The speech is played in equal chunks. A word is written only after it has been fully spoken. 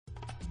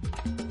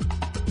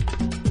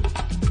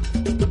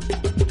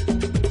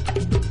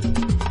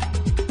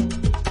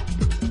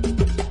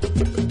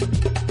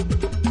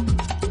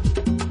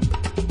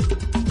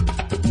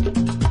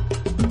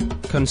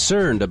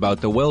Concerned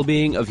about the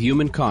well-being of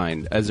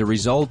humankind as a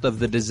result of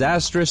the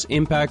disastrous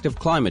impact of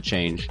climate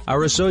change,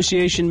 our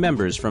association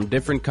members from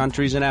different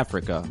countries in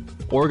Africa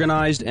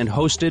organized and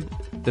hosted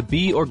the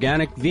Be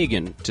Organic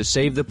Vegan to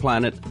Save the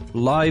Planet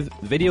live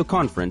video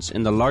conference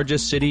in the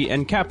largest city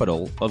and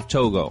capital of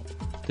Togo,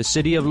 the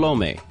city of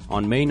Lomé,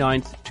 on May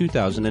 9th,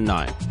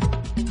 2009.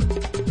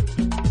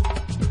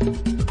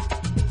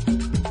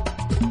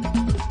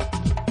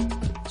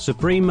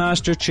 Supreme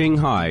Master Ching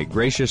Hai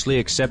graciously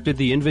accepted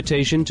the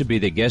invitation to be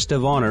the guest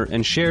of honor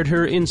and shared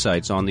her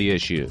insights on the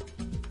issue.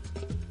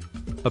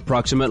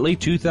 Approximately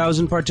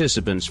 2,000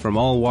 participants from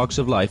all walks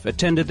of life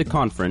attended the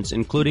conference,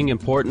 including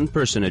important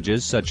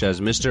personages such as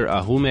Mr.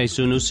 Ahume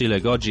Sunu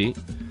Silegoji,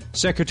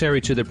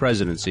 Secretary to the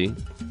Presidency,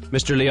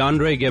 Mr.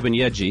 Leandre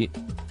Gebenyeji,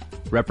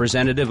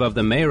 Representative of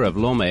the Mayor of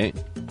Lomé,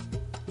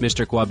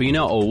 Mr.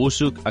 Kwabena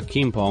Owusuk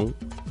Akimpong,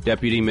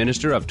 Deputy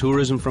Minister of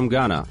Tourism from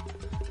Ghana,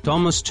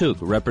 Thomas Tuk,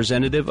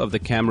 representative of the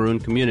Cameroon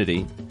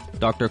community,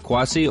 Dr.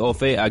 Kwasi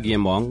Ofe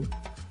Agiemong,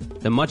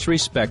 the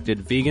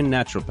much-respected vegan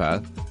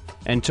naturopath,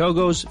 and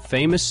Togo's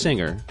famous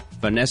singer,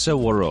 Vanessa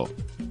Waro.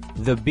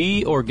 The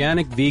Be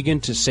Organic Vegan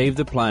to Save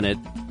the Planet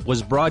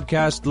was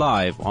broadcast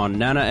live on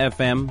Nana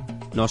FM,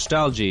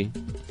 Nostalgie,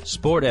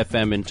 Sport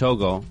FM in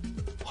Togo,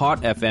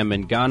 Hot FM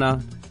in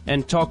Ghana,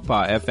 and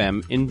Tokpa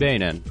FM in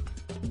Benin.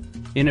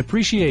 In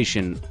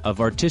appreciation of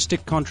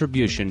artistic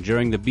contribution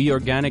during the Be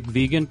Organic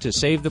Vegan to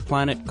Save the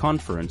Planet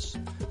conference,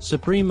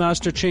 Supreme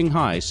Master Ching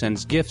Hai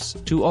sends gifts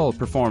to all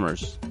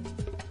performers.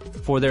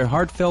 For their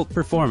heartfelt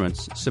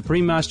performance,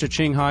 Supreme Master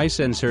Ching Hai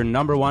sends her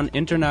 #1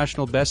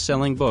 international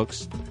best-selling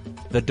books,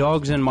 The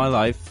Dogs in My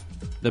Life,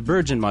 The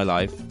Birds in My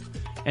Life,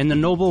 and The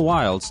Noble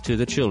Wilds to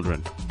the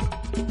children.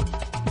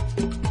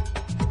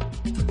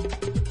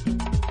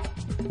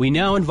 We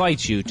now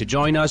invite you to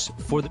join us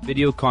for the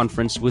video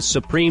conference with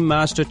Supreme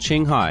Master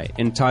Ching Hai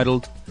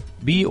entitled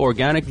Be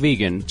Organic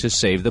Vegan to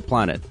Save the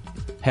Planet,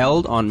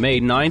 held on May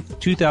 9th,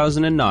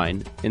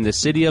 2009 in the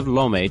city of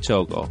Lomé,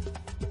 Togo.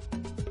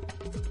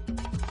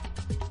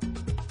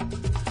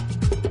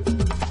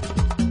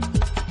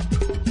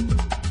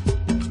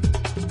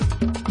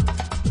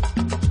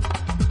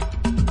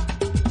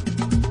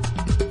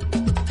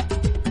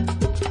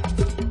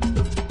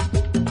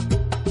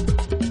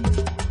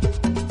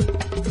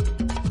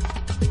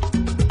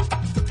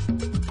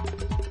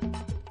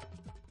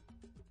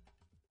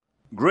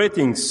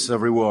 Greetings,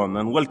 everyone,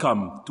 and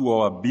welcome to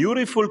our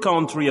beautiful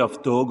country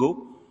of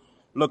Togo,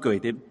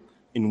 located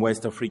in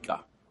West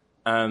Africa.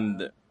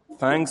 And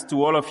thanks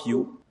to all of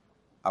you,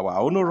 our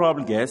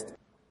honorable guests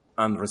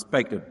and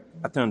respected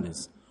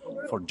attendees,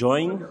 for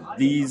joining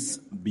this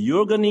Be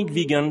Organic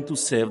Vegan to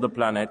Save the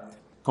Planet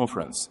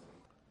conference.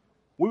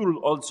 We would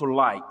also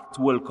like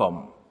to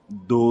welcome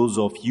those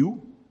of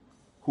you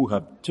who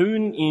have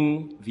tuned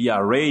in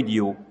via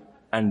radio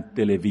and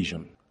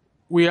television.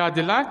 We are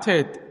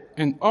delighted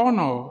and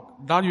honored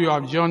that you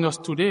have joined us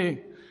today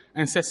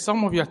and set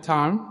some of your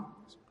time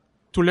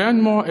to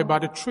learn more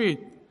about the threat,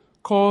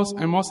 cause,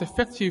 and most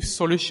effective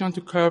solution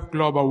to curb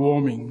global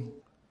warming.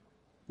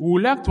 We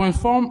would like to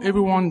inform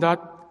everyone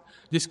that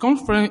this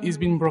conference is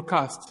being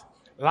broadcast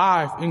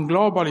live and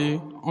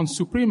globally on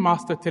Supreme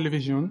Master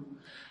Television,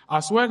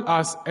 as well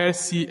as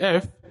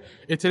LCF,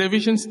 a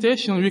television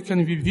station we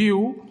can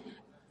view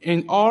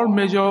in all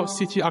major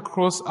cities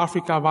across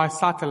Africa via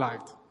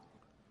satellite.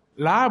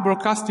 Live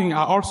broadcasting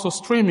are also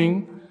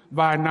streaming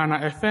via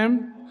Nana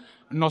FM,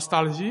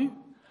 Nostalgie,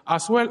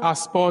 as well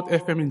as Sport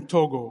FM in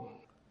Togo,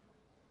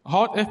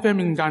 Hot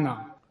FM in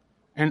Ghana,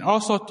 and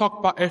also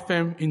Tokpa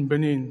FM in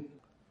Benin.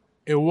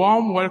 A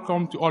warm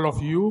welcome to all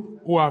of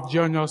you who have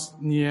joined us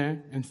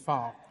near and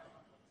far.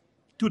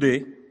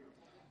 Today,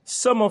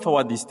 some of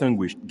our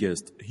distinguished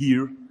guests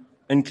here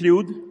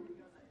include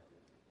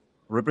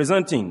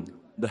representing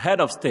the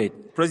head of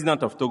state,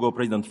 President of Togo,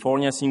 President Faure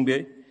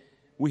Gnassingbé.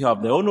 We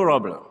have the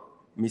Honorable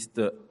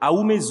Mr.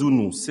 Ahume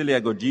Sunu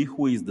Silegoji,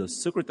 who is the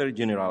Secretary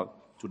General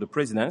to the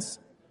Presidency.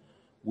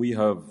 We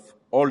have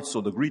also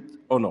the great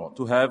honor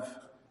to have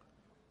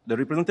the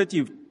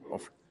representative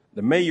of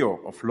the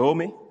Mayor of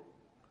Lomé,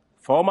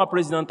 former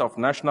President of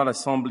National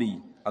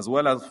Assembly, as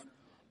well as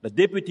the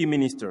Deputy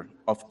Minister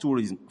of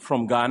Tourism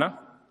from Ghana,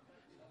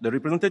 the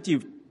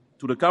representative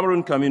to the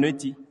Cameroon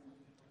community,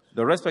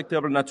 the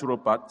respectable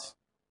naturopath.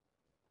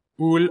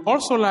 We will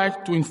also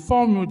like to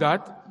inform you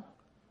that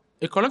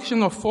a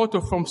collection of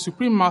photos from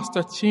Supreme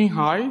Master Ching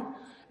Hai,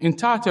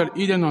 entitled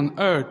Eden on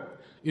Earth,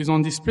 is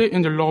on display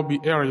in the lobby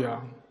area.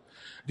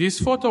 This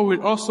photo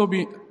will also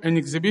be an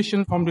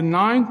exhibition from the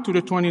 9th to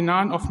the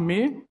 29th of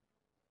May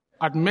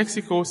at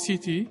Mexico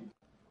City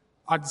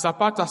at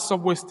Zapata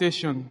subway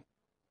station.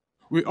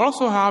 We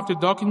also have the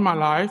Dog in My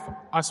Life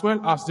as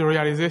well as the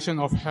Realization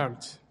of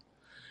Health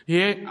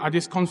here at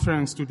this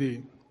conference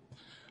today.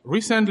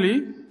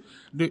 Recently,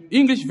 the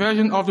English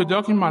version of the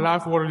Dog in My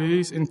Life was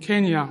released in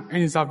Kenya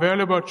and is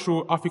available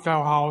through Africa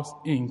House,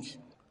 Inc.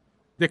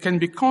 They can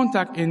be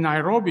contacted in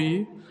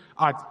Nairobi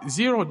at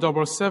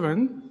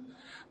 077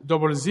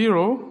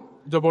 00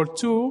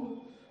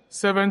 22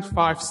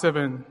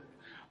 757.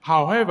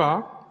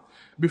 However,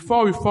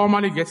 Before we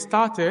formally get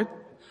started,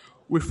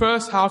 we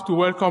first have to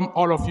welcome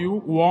all of you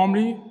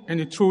warmly in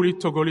a truly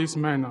Togolese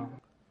manner.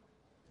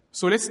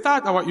 So let's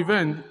start our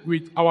event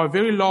with our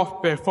very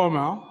loved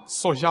performer,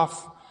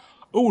 Sojaf,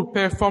 who will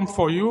perform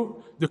for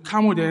you the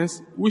Kamu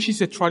dance, which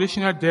is a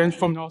traditional dance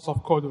from north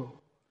of Kodo.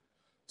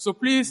 So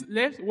please,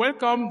 let's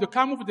welcome the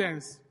Kamu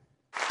dance.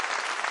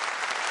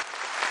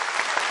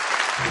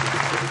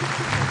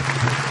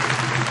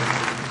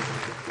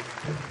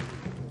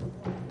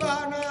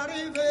 Bye.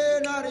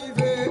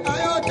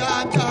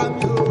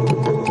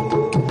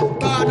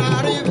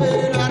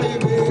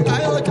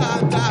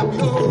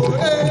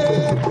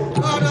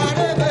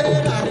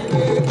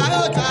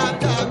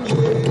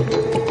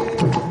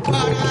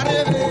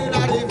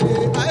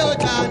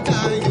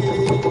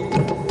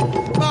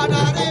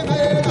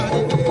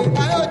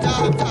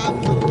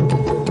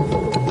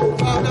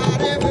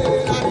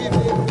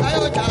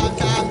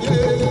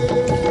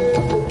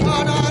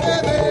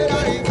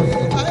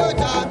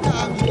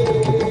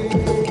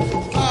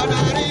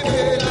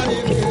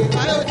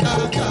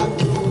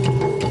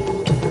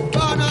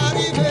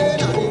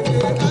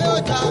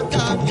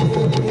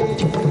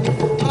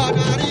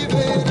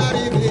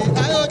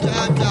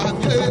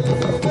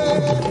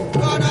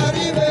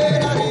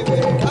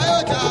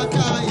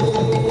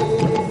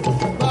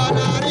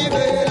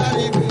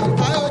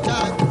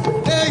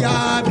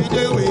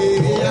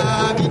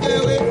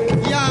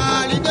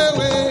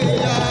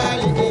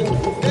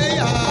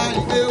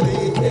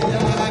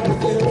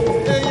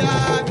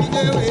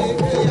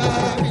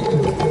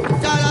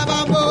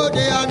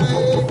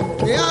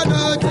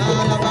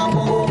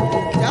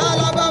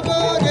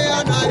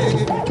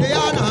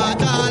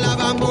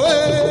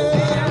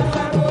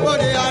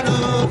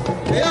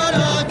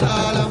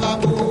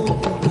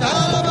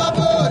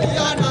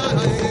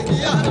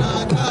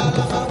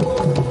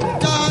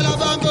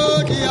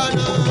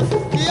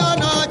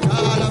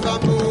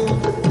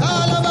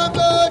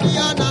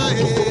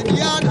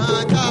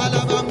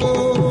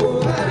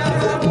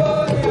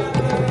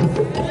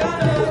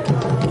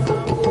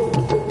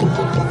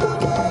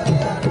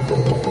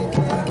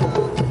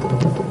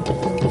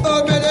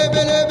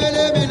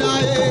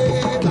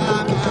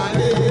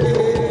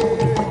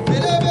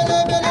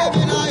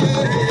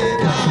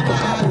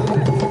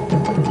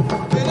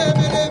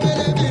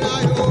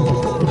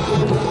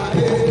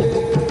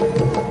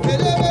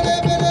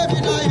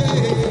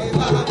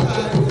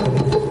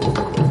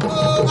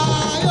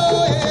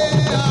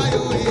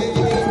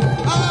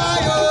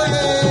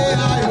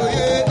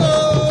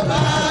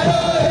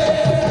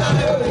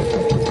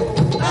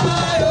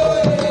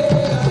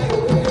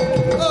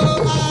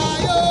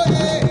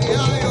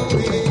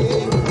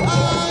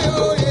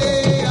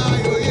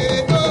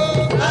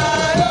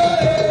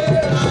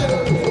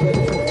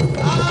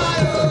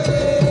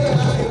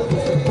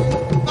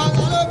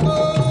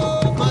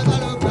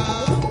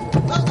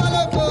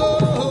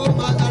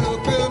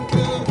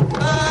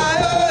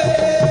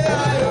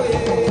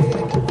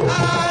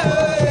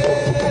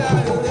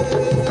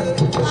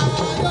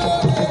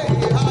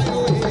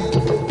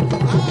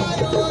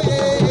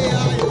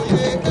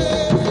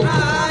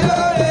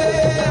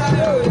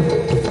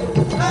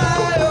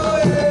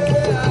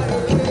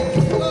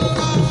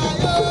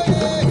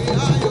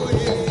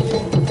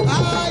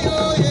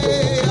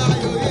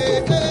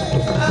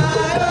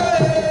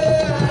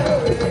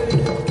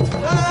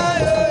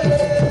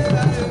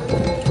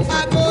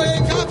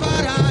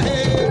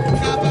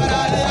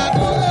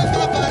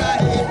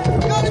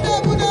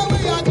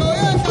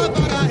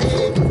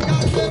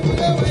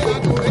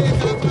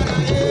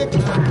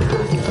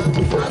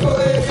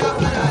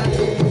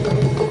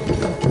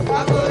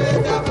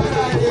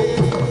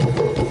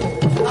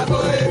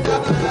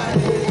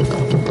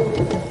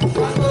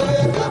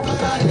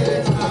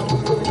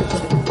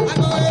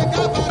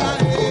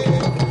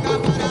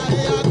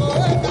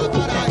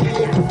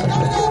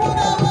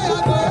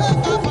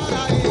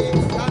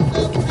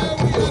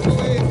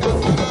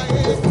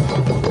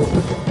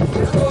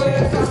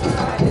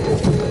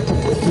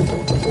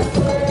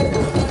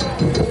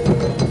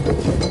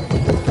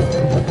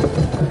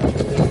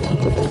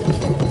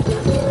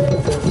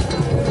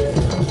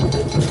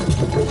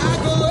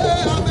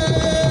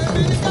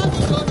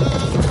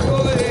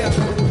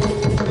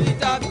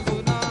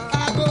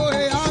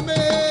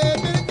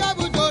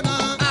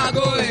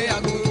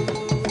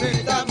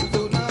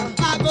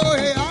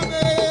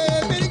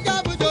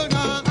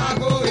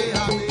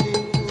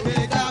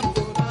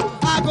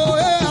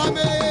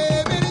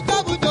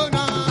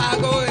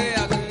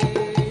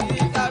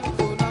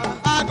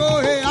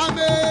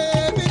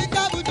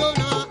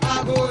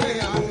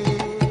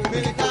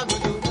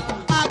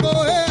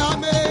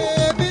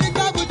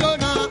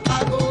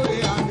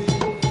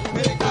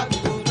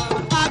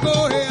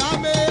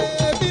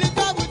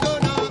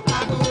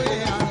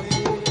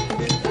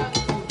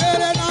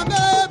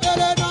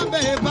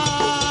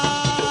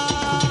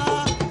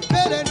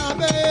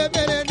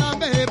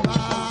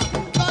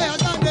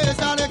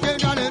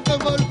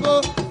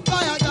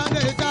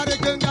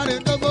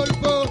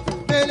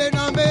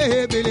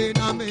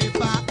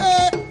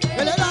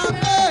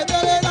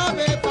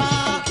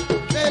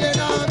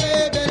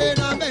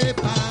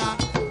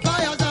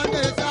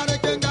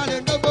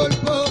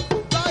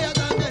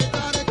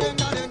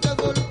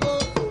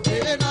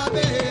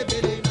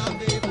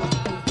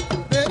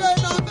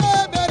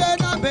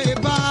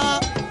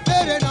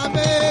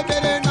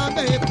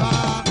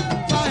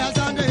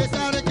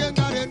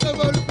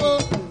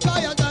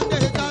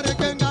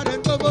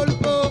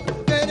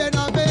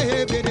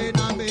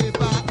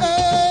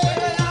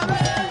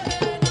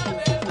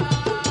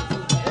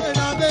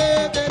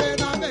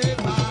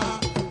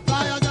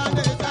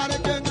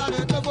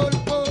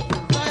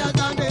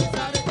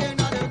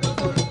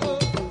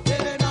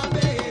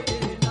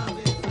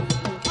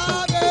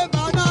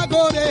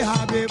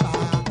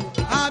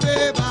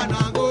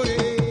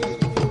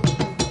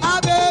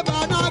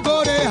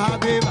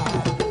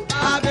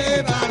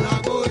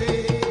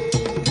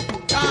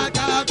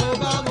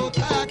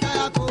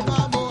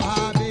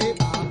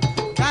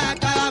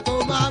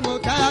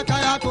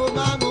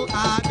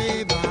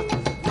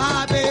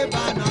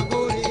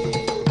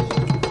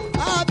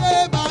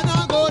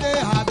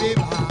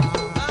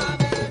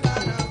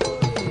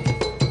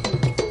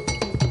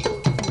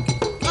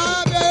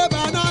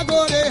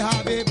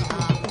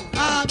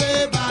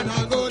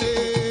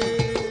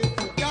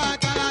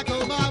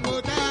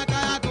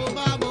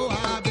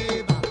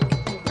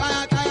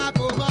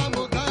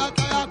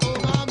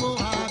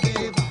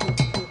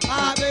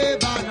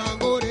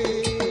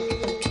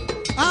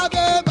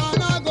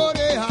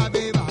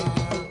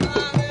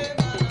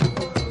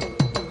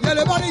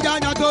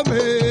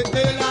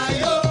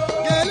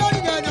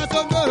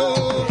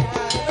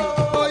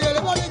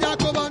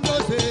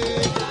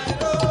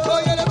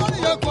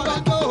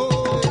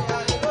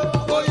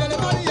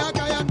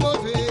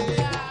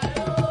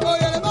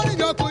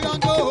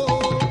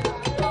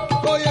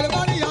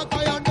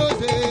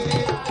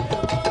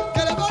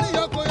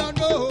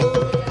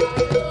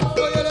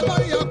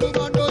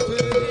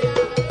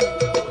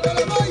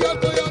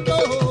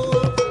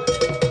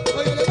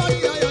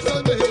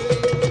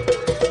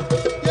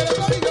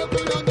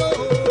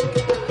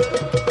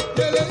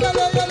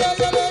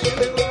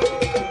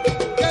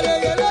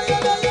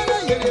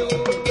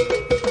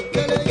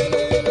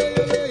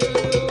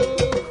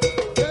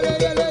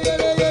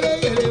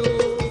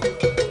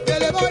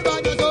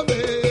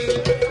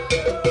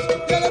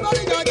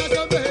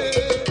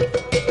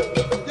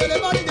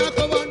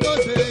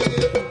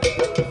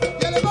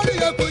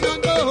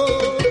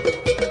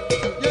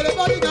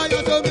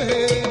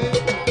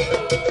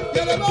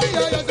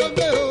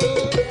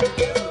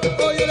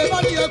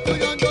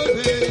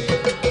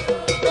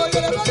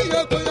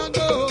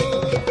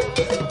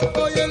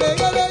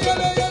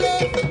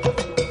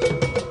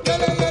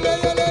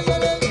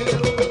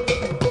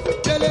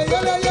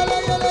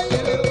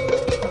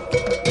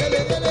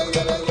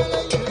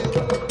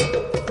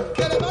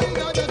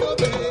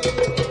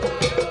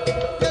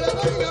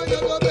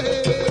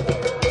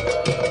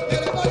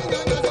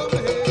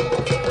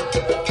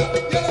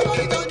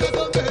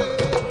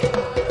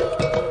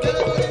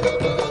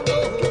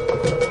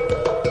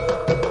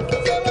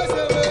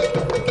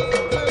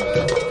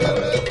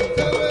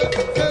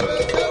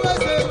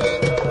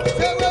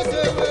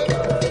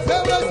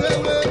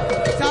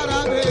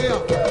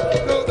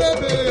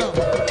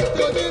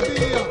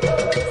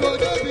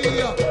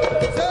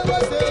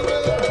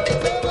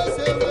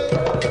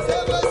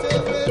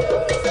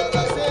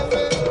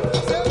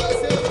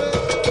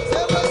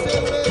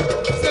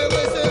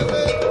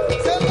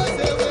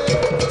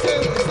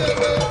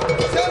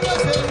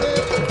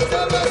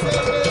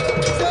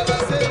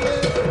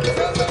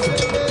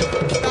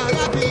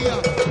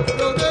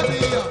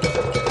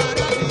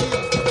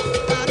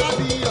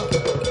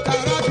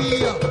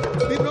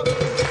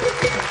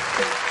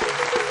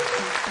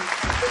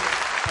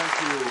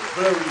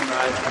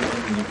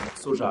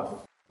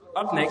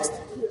 Up next,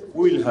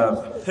 we will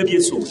have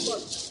Hebieso,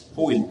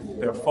 who will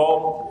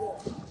perform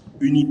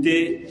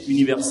Unité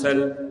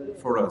Universelle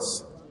for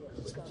us.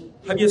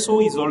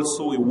 Hebieso is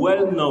also a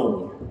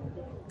well-known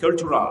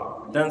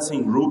cultural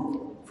dancing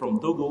group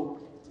from Togo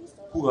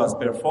who has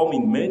performed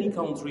in many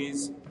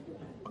countries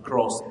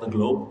across the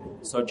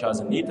globe, such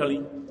as in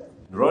Italy,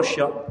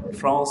 Russia,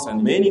 France,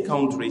 and many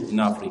countries in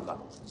Africa.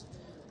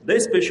 They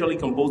specially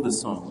composed the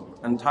song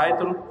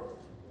entitled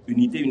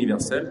Unité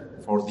Universelle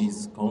for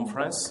this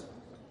conference,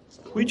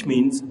 which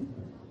means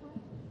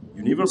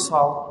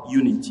universal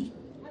unity.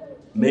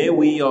 May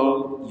we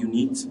all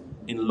unite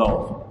in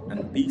love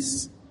and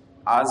peace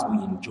as we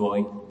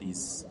enjoy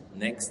this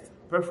next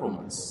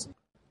performance.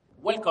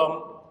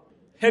 Welcome,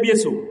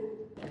 Hebieso.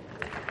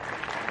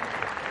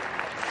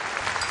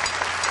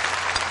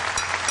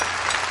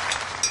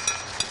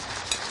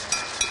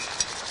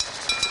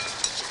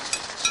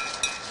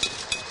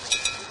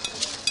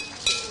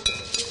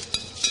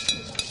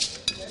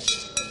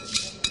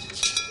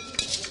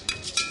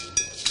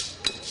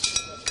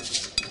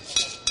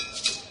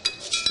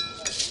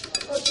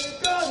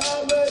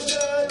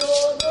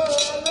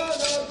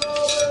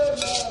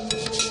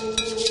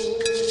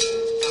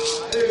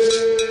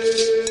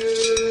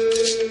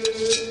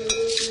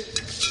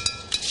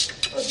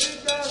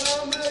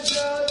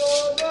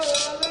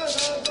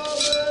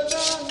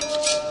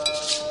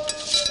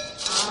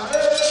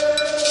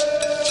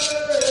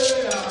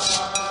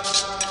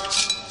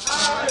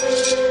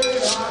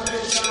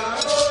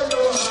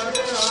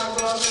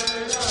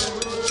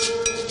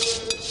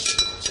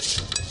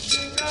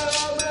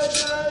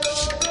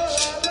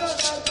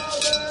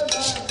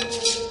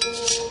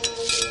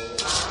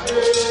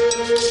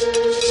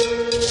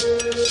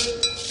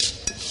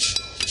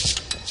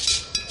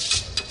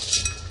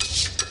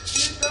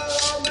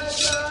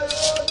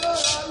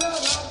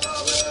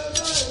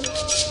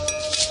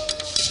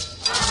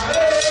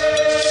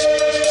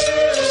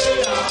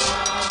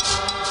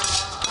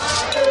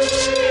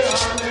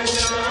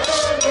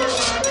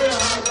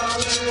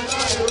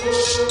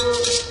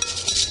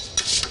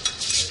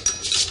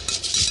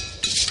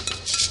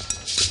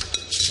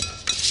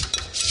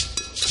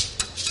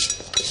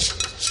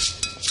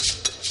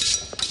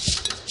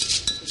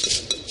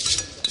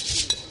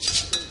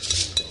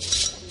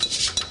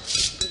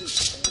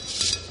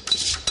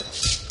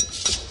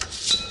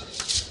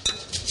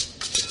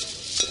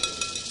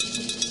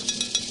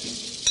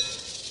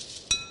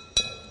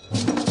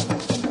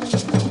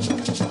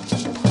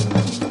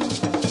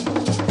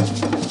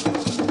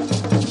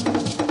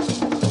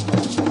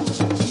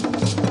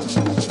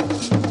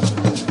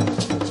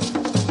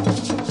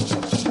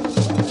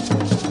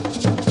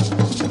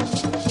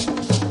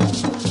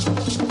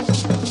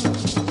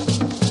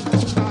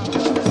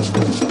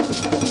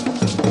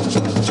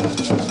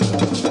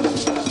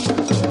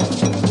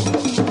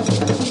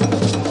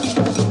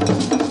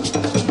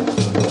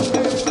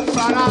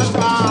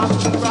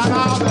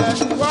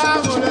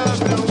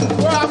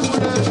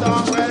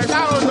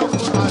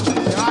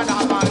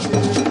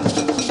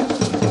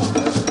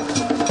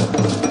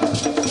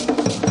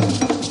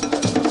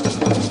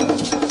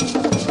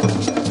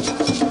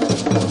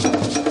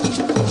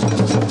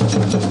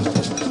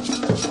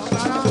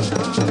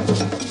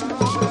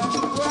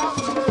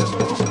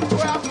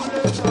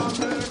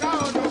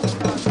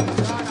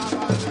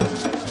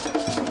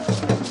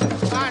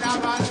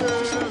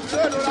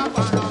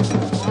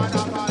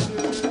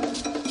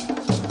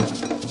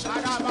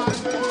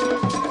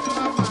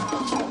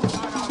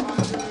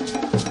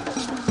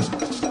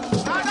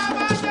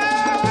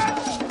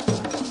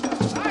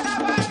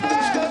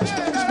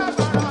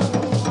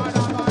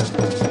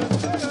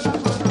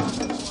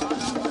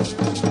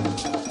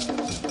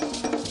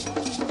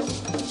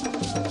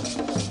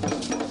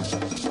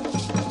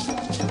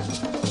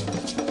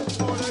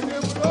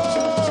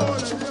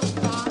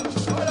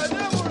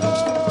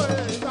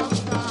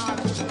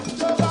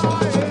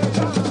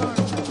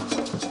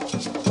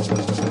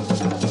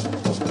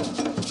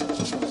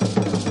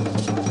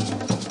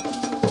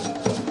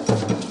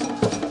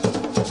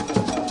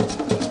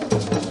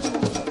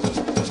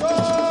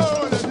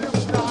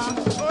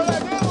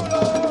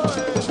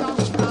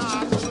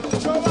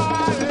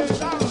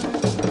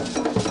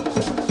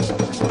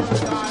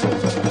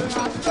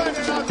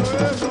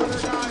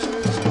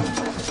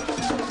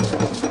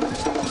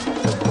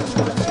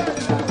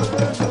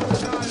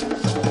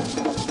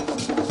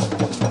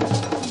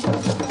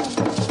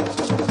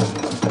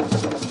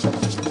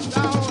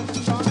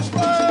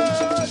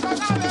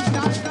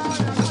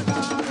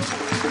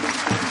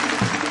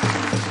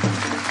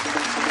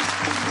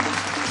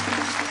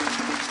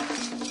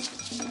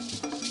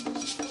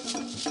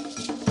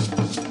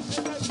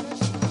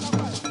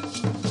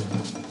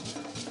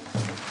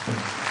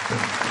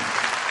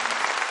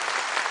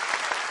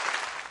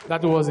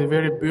 That was a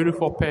very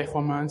beautiful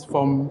performance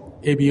from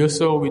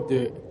ABSO with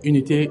the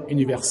Unité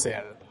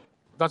Universelle.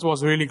 That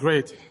was really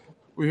great.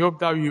 We hope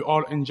that you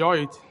all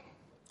enjoy it.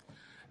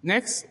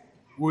 Next,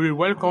 we will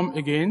welcome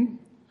again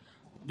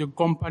the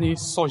company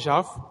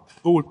Sojaf,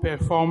 who will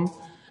perform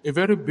a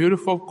very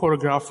beautiful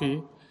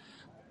choreography,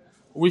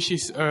 which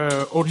is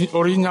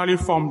originally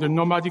from the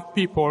nomadic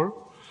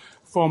people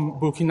from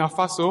Burkina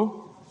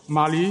Faso,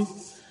 Mali,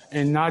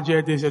 and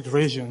Niger Desert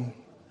region.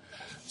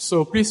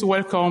 So please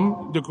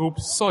welcome the group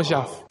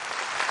Sojaf.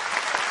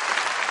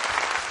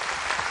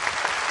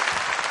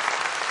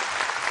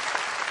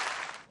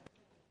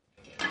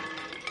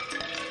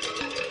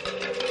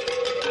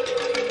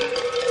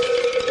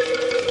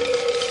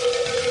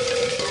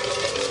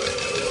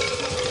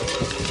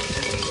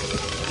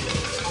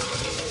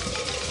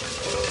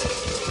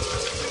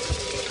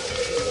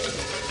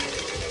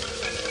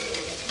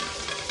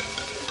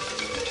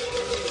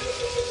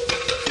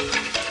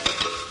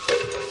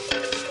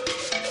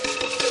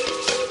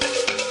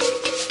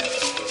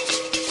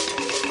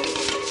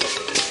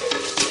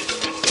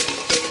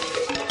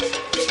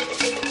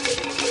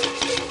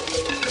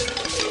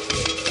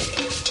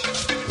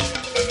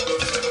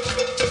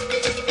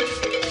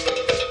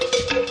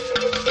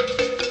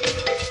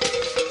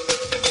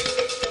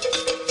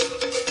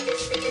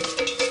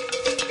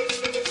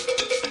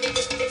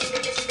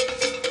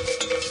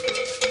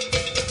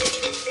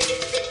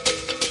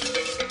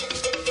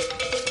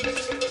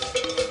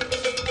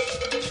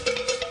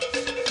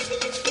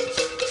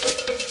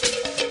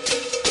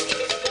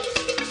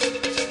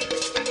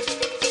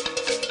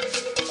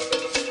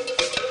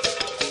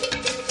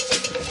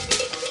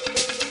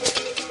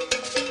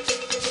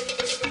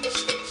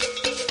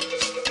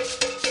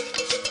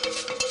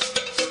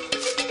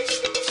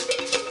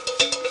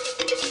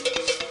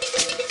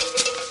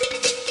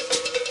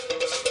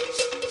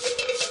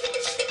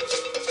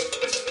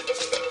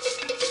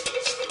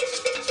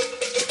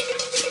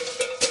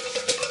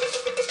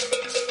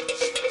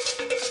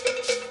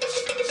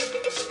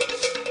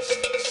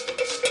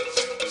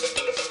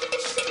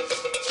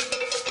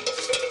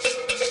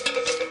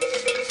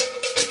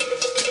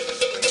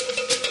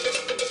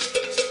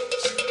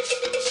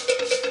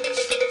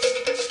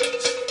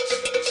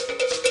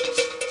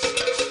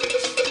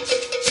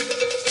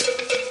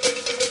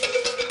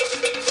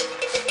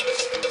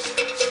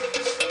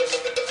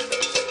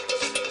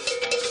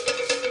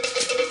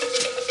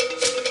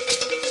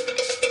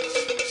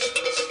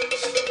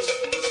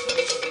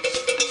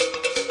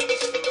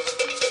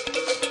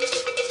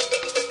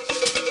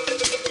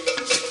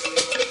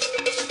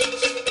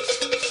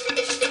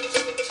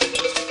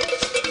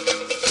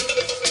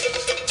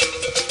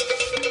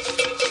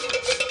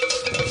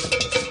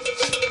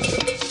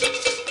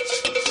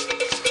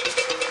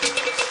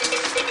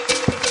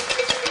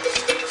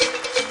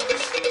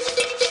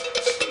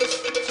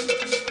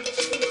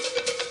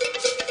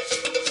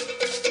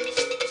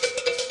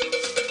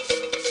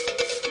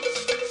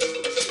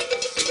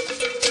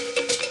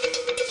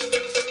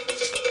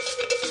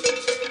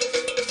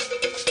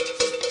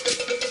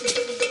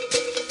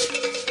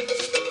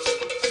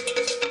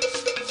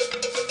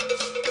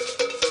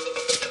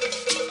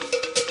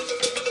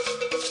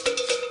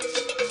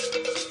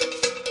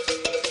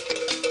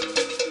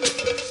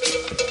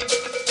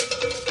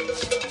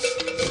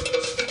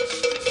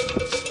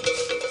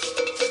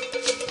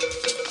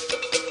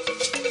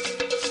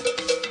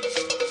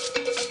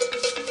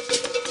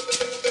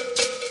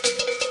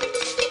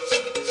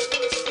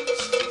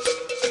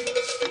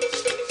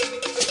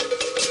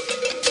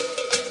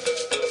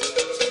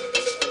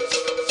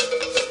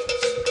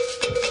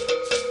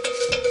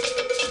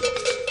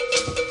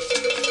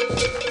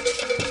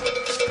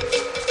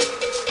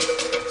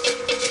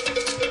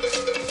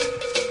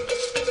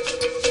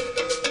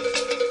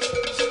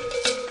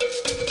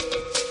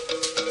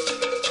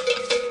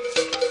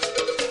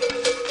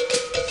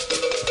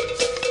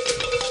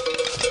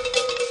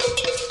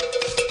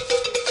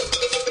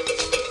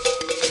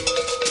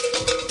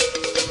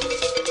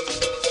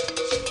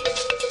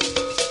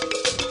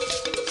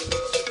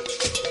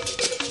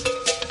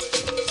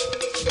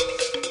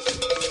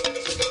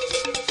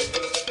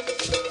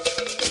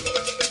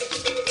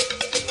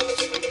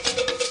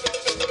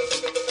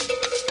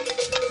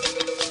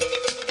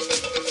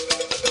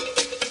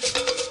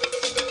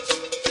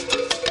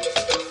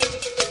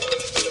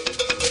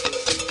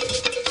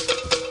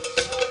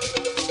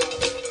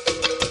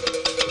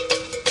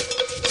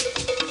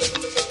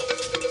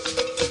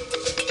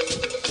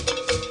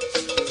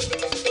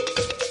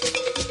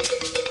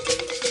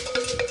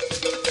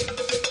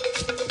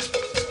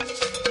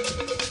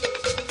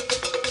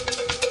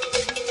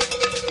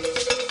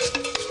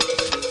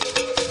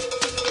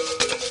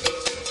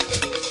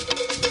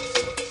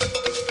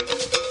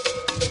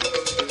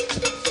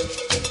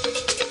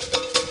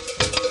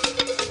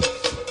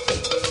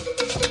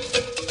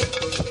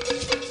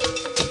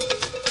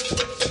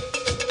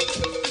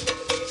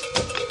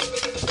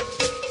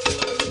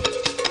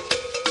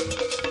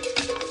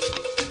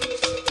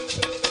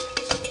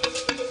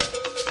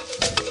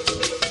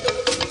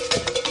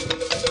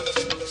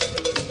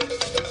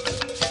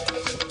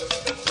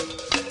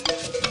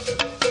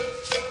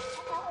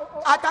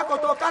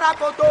 Kakakoto,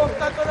 Karakoto,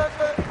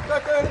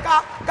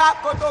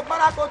 Kakoto,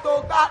 Parakoto,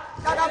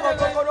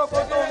 Kakakoto,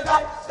 Korokoto,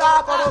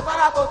 Kakoro,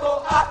 Parakoto,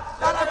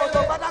 Karakoto,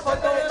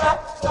 Parakoto,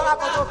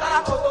 Karakoto,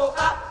 Karakoto,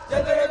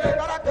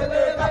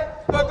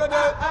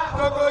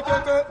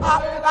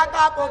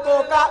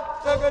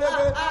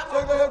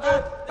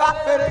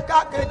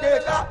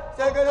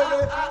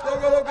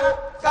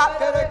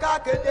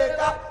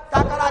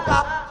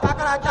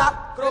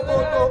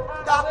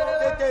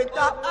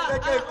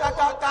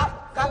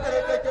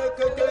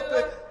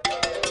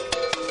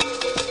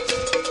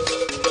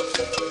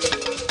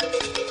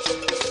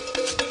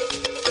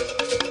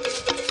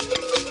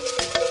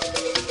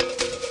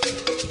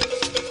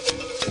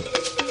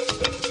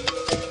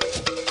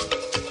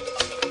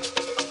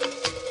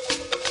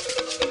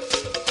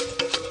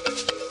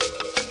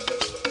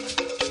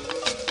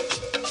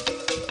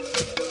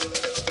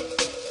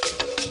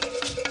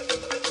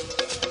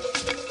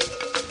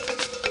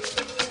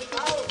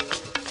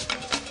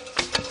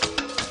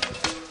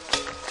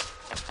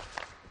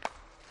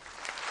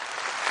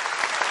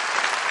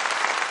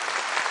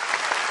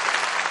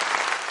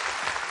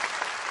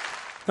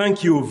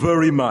 Thank you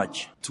very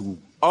much to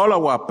all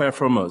our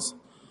performers.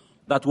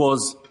 That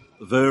was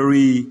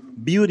very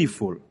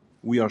beautiful.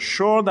 We are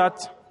sure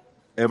that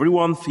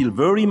everyone feels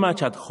very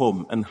much at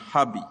home and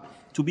happy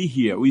to be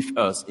here with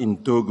us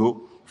in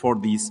Togo for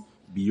this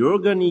Be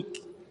Organic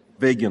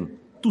Vegan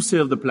to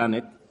Save the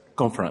Planet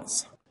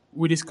conference.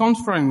 With this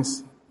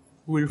conference,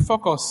 we'll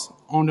focus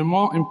on the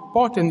more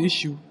important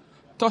issue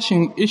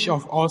touching each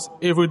of us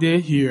every day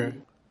here,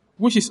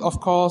 which is,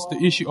 of course,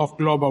 the issue of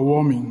global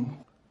warming.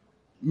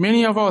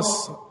 Many of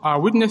us are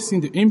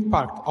witnessing the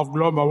impact of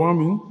global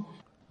warming,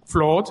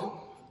 flood,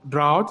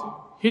 drought,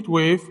 heat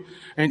wave,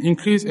 and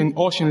increase in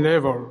ocean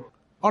level,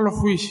 all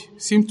of which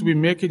seem to be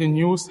making the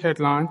news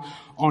headline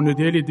on a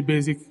daily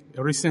basis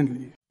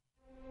recently.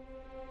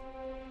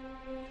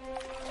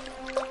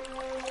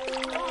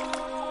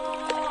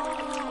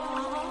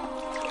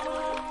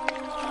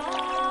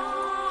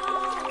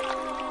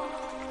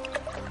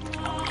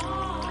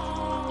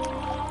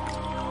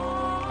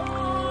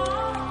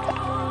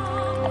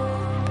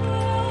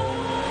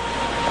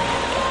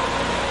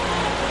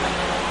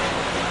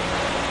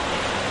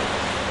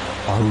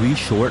 Are we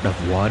short of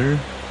water?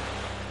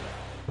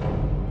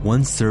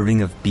 One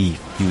serving of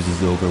beef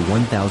uses over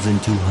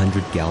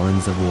 1,200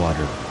 gallons of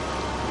water.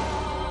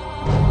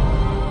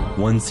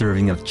 One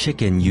serving of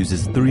chicken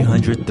uses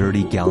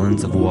 330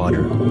 gallons of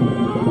water.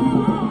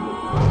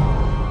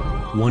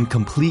 One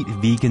complete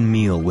vegan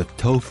meal with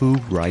tofu,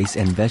 rice,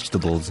 and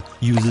vegetables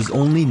uses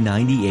only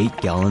 98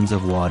 gallons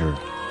of water.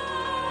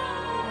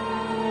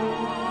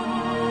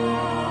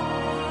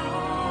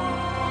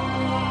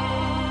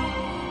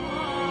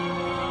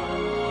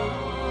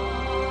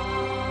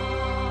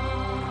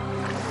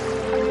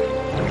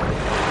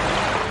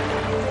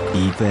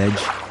 Be veg,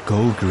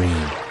 go green.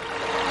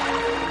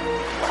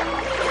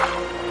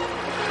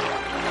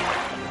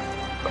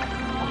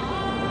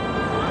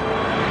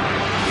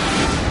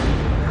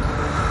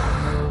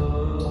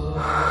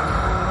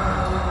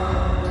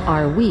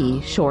 Are we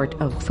short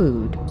of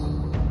food?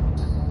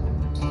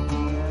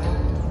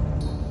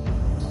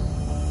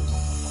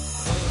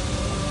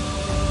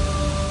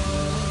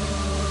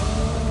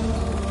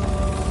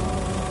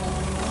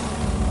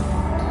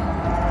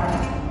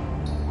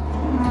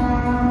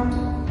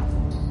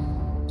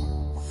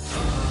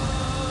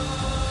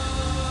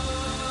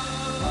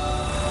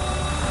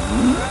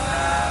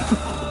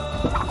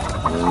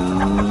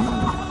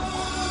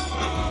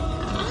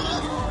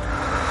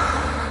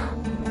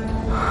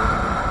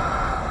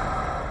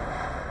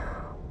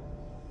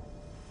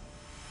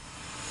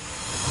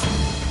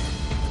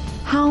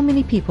 How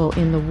many people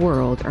in the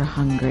world are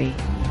hungry?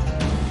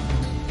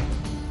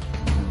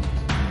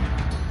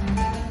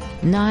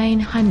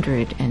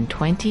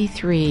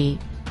 923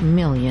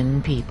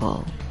 million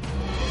people.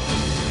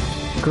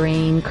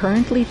 Grain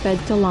currently fed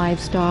to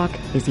livestock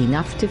is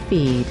enough to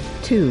feed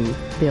 2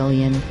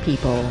 billion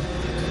people.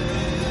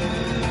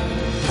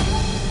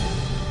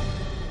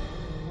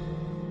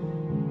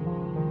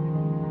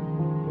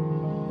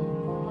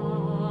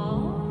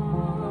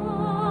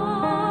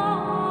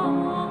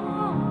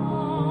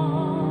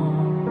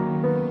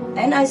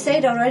 And I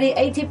said already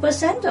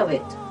 80% of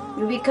it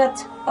will be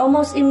cut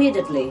almost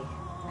immediately.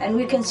 And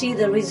we can see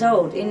the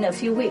result in a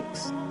few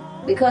weeks.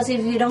 Because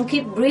if we don't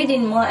keep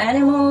breeding more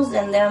animals,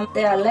 then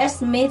there are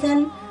less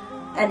methane.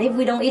 And if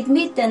we don't eat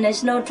meat, then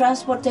there's no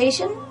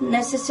transportation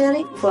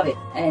necessary for it.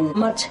 And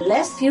much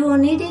less fuel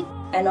needed.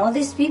 And all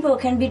these people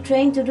can be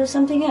trained to do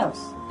something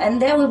else.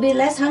 And there will be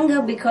less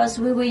hunger because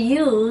we will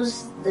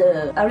use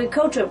the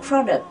agricultural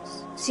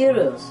products,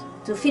 cereals,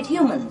 to feed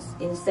humans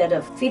instead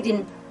of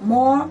feeding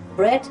more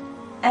bred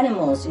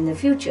animals in the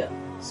future.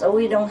 So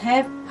we don't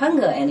have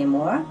hunger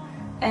anymore,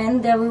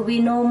 and there will be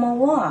no more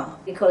war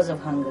because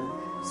of hunger.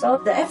 So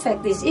the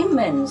effect is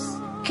immense.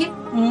 Keep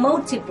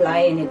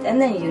multiplying it,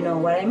 and then you know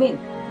what I mean.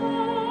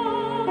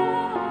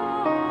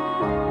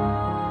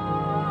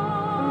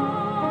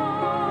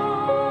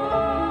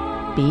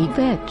 Be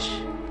veg,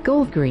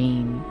 go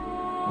green.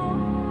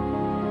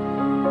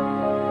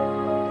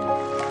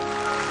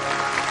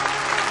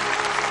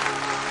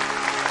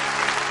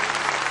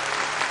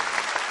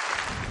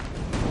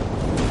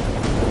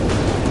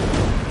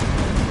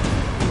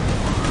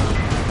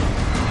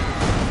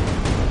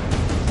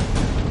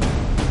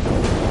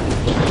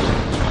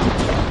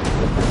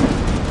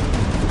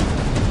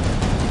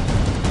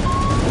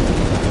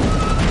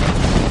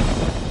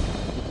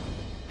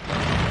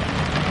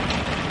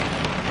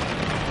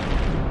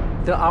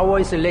 The hour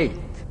is late.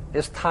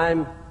 It's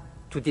time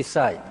to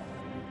decide.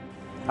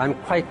 I'm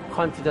quite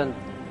confident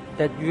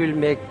that you will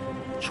make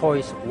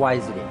choice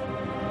wisely.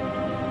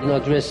 In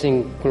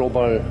addressing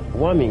global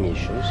warming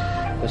issues,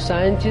 the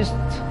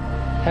scientists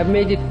have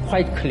made it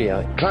quite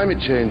clear.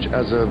 Climate change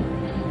as a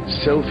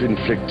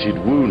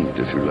self-inflicted wound,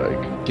 if you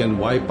like, can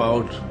wipe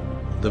out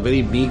the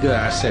very meager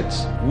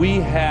assets. We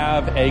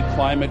have a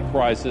climate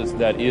crisis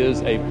that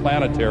is a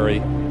planetary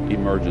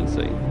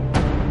emergency.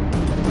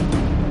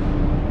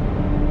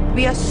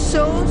 We are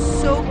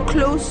so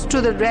close to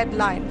the red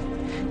line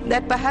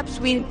that perhaps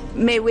we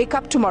may wake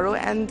up tomorrow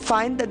and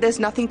find that there's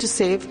nothing to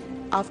save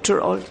after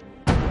all.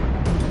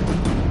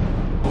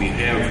 We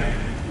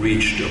have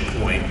reached a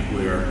point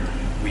where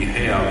we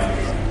have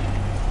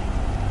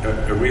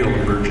a real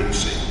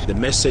emergency. The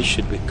message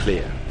should be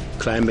clear.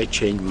 Climate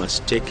change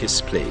must take its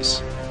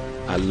place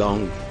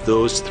along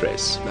those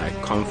threats like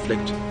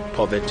conflict,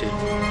 poverty.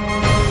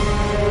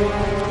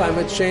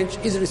 Climate change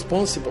is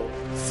responsible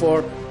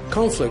for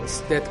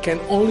conflicts that can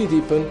only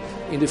deepen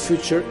in the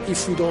future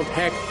if we don't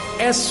act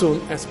as soon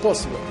as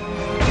possible.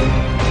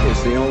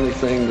 It's the only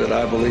thing that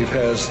I believe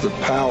has the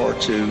power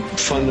to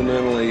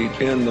fundamentally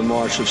end the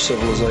march of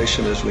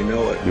civilization as we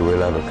know it. You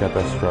will have a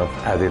catastrophe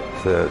added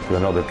to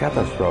another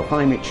catastrophe.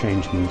 Climate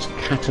change means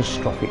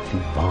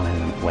catastrophically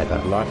violent weather.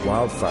 Like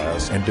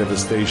wildfires and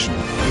devastation.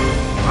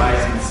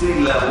 Rising sea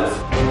levels.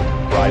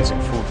 Rising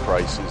food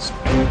prices.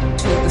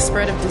 To the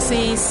spread of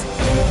disease.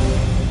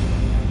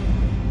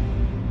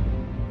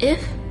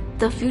 If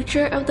the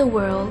future of the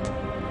world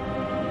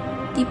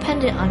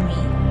depended on me,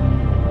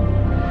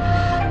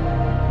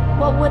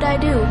 what would I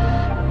do?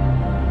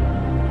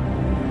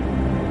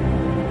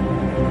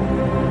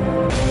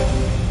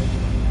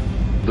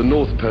 The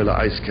North Polar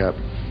ice cap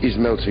is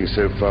melting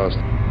so fast.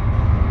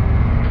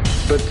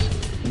 But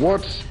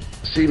what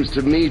seems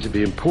to me to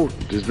be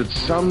important is that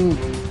some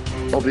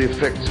of the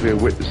effects we are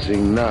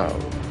witnessing now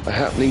are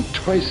happening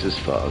twice as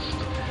fast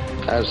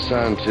as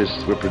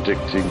scientists were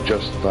predicting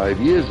just 5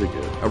 years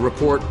ago. A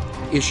report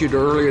issued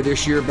earlier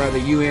this year by the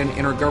UN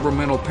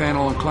Intergovernmental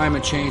Panel on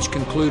Climate Change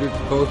concluded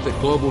both that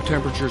global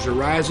temperatures are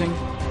rising,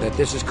 that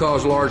this is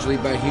caused largely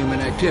by human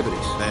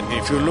activities. And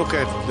if you look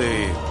at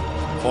the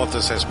fourth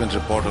assessment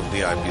report of the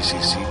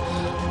IPCC,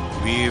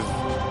 we've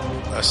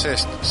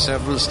assessed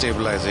several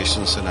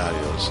stabilization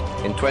scenarios.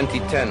 In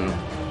 2010,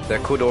 there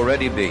could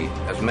already be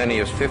as many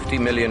as 50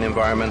 million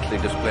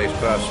environmentally displaced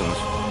persons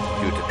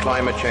due to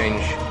climate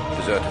change,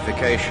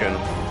 desertification,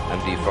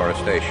 and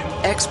deforestation.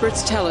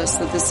 Experts tell us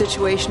that the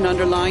situation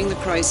underlying the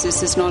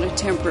crisis is not a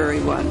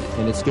temporary one.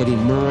 And it's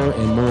getting more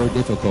and more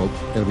difficult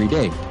every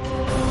day.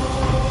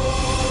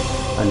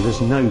 And there's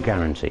no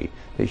guarantee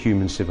that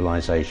human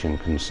civilization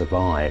can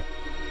survive.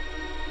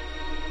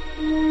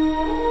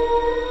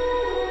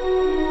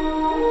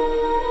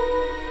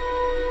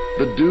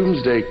 The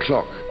doomsday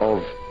clock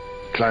of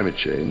climate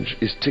change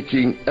is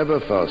ticking ever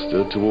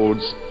faster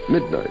towards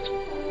midnight.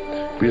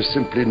 We are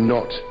simply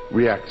not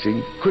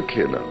reacting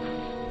quickly enough.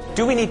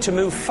 Do we need to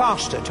move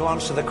faster to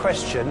answer the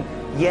question?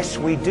 Yes,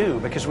 we do,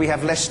 because we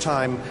have less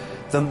time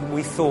than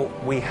we thought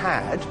we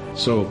had.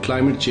 So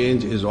climate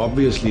change is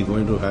obviously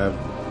going to have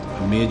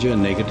a major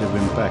negative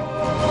impact.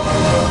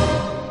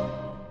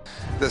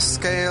 The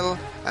scale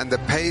and the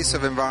pace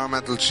of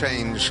environmental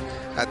change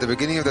at the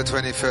beginning of the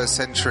 21st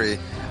century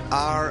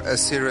are a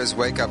serious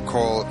wake-up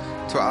call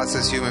to us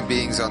as human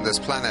beings on this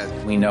planet.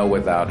 We know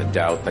without a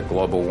doubt that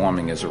global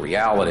warming is a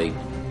reality.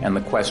 And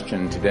the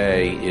question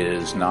today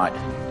is not,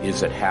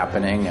 is it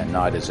happening, and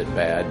not, is it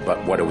bad,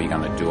 but what are we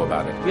going to do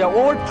about it? We are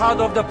all part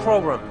of the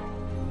problem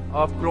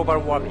of global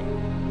warming.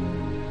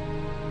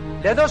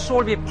 Let us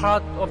all be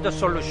part of the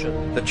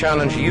solution. The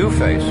challenge you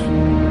face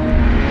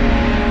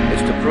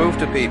is to prove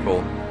to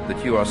people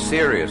that you are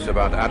serious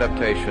about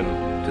adaptation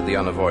to the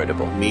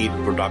unavoidable. Meat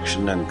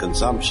production and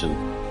consumption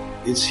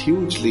is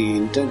hugely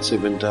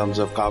intensive in terms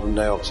of carbon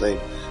dioxide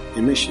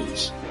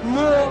emissions.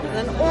 More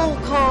than all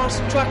cars,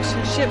 trucks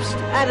and ships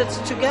added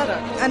together.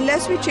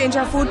 Unless we change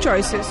our food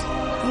choices,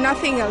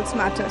 nothing else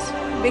matters,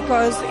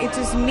 because it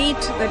is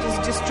meat that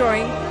is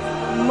destroying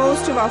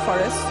most of our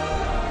forests.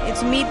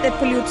 It's meat that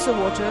pollutes the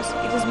waters.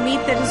 It is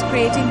meat that is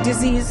creating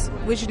disease,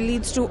 which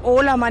leads to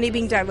all our money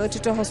being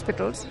diverted to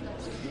hospitals.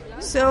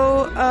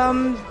 So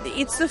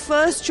it's the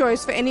first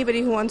choice for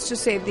anybody who wants to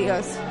save the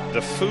earth.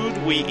 The food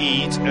we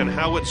eat and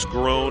how it's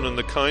grown and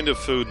the kind of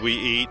food we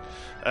eat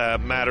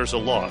matters a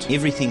lot.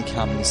 Everything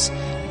comes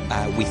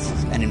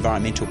with an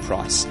environmental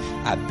price.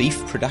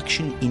 Beef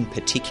production in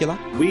particular.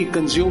 We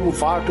consume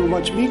far too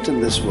much meat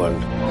in this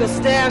world. Because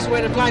there's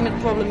where the climate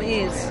problem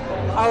is,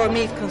 our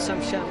meat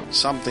consumption.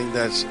 Something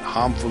that's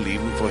harmful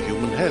even for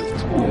human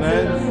health. 我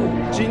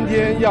们今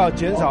天要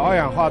减少二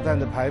氧化碳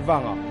的排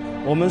放啊，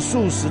我们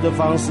素食的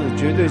方式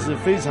绝对是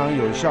非常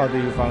有效的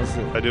一个方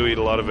式。 I do eat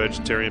a lot of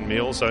vegetarian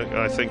meals.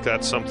 I think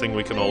that's something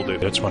we can all do.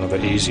 It's one of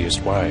the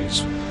easiest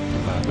ways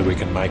that we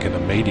can make an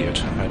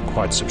immediate and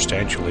quite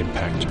substantial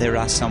impact. There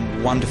are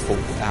some wonderful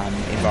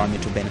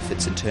environmental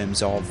benefits in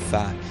terms of,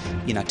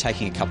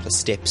 taking a couple of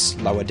steps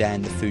lower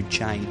down the food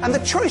chain. And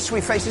the choice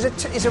we face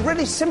is a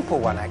really simple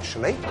one,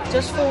 actually.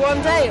 Just for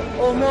one day,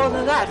 or more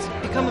than that,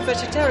 become a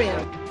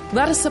vegetarian.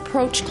 Let us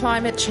approach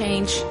climate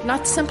change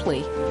not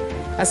simply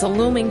as a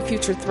looming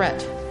future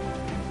threat,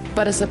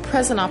 but as a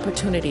present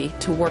opportunity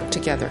to work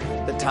together.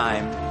 The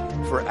time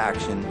for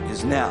action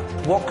is now.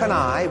 What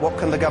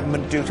can the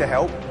government do to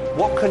help?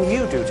 What can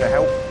you do to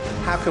help?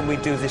 How can we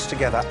do this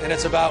together? And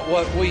it's about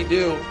what we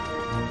do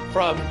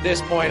from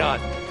this point on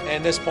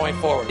and this point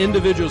forward.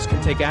 Individuals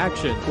can take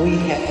action. We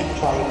have to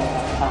play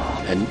our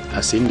part. And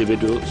as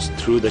individuals,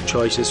 through the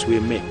choices we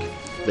make,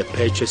 the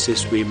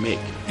purchases we make.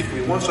 If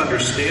we once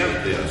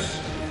understand this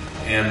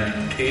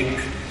and take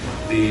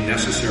the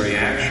necessary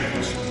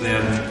actions,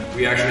 then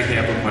we actually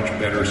have a much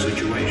better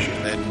situation.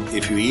 And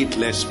if you eat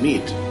less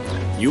meat,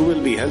 you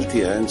will be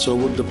healthier and so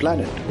would the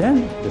planet.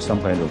 Then there's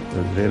some kind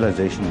of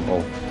realization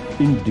of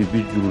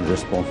individual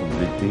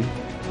responsibility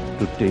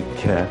to take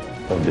care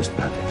of this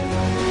planet.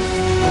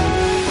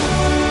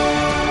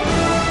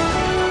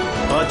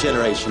 Our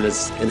generation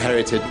has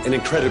inherited an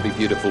incredibly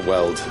beautiful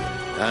world,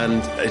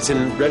 and it's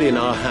really in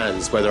our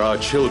hands whether our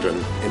children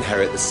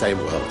inherit the same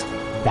world.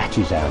 That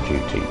is our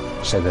duty,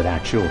 so that our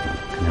children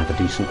can have a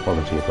decent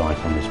quality of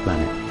life on this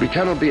planet. We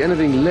cannot be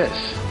anything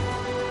less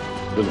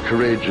than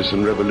courageous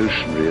and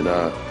revolutionary in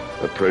our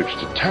approach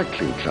to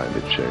tackling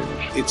climate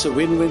change. It's a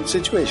win-win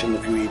situation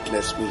if you eat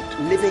less meat.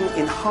 Living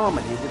in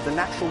harmony with the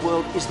natural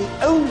world is the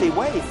only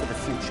way for the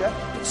future.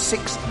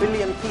 6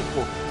 billion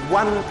people,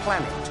 one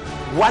planet,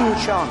 one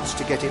chance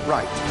to get it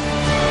right.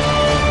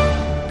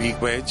 Be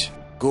veg,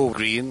 go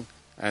green,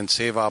 and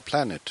save our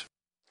planet.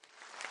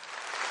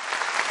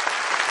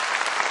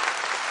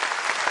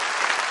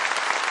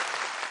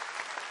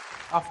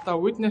 After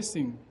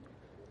witnessing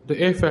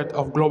the effect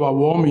of global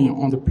warming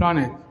on the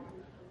planet,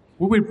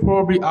 we will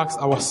probably ask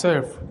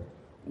ourselves,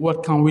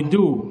 what can we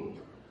do?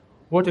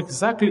 What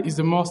exactly is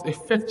the most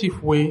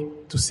effective way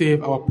to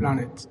save our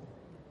planet?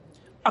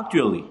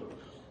 Actually,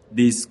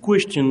 this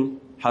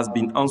question has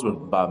been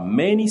answered by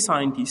many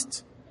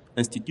scientists,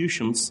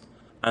 institutions,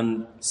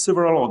 and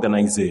several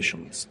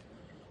organizations.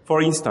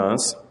 For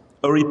instance,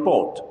 a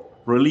report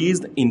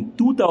released in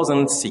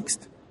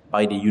 2006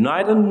 by the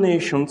United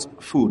Nations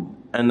Food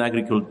and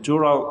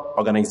Agricultural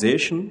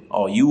Organization,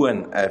 or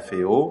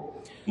UNFAO,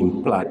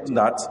 implied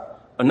that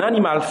an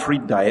animal-free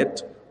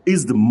diet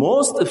is the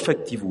most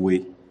effective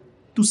way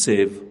to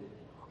save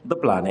the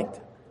planet.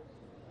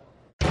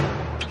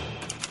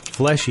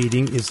 Flesh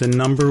eating is the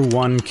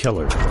 #1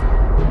 killer.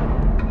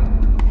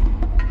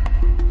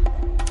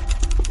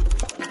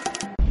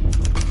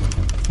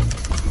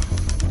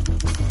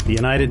 The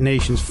United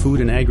Nations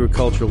Food and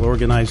Agricultural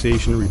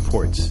Organization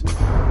reports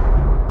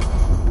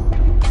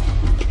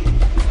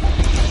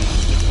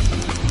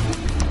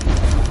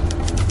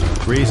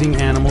raising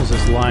animals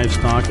as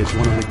livestock is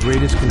one of the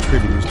greatest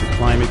contributors to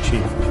climate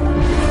change.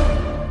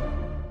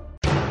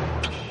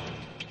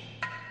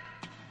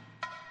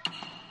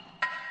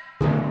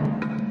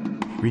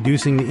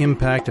 Reducing the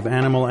impact of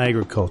animal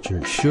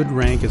agriculture should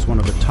rank as one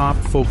of the top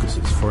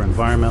focuses for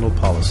environmental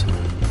policy.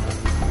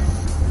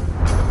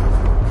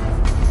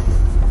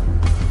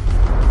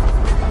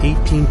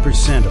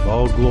 18% of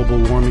all global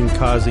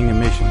warming-causing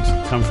emissions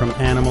come from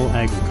animal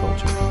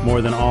agriculture,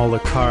 more than all the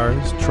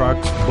cars,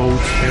 trucks,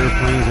 boats,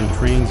 airplanes, and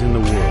trains in the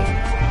world.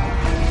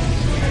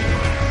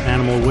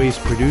 Animal waste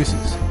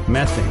produces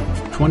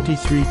methane,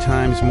 23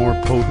 times more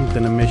potent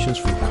than emissions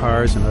from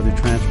cars and other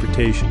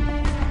transportation.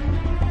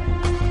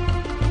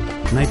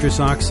 Nitrous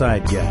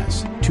oxide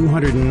gas,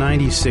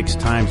 296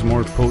 times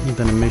more potent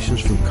than emissions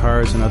from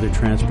cars and other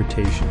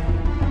transportation.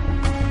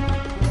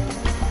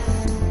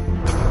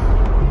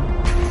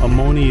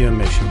 Ammonia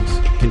emissions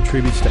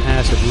contributes to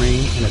acid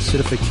rain and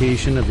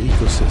acidification of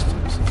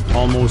ecosystems.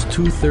 Almost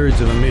 2/3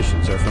 of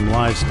emissions are from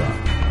livestock.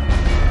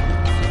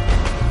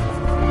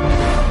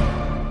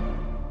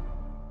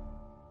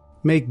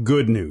 Make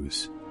good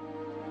news.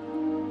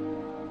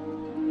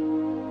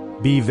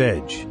 Be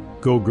veg,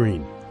 go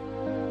green.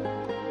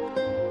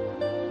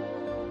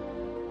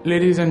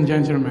 Ladies and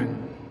gentlemen,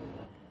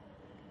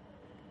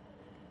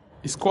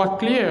 it's quite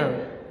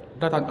clear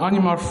that an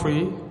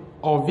animal-free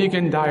or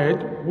vegan diet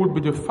would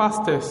be the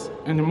fastest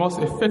and the most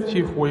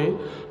effective way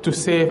to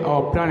save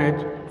our planet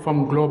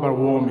from global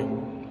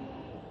warming.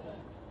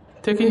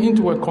 Taking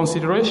into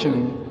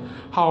consideration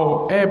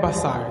how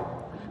herbicide,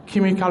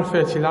 chemical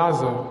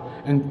fertilizer,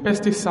 and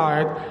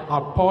pesticide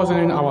are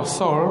poisoning our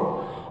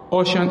soil,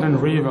 ocean,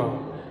 and river,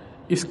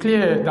 it's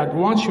clear that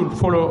one should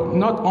follow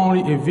not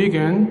only a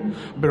vegan,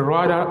 but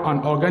rather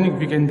an organic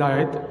vegan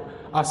diet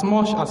as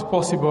much as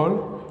possible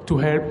to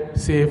help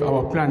save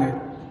our planet.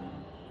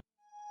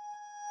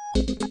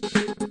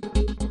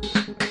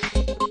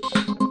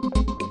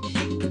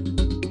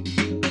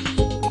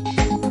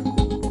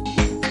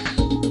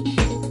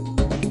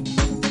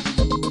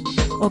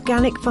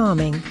 Organic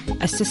farming,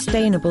 a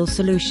sustainable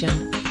solution.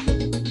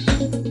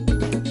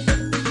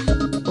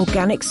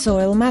 Organic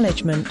soil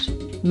management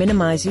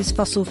minimises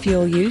fossil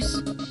fuel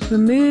use,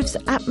 removes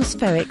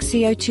atmospheric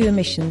CO2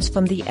 emissions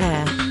from the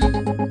air.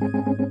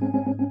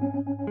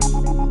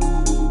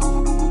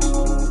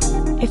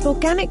 If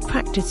organic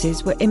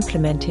practices were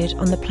implemented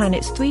on the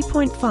planet's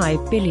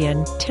 3.5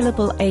 billion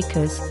tillable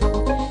acres,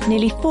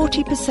 nearly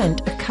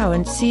 40% of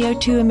current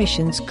CO2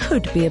 emissions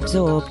could be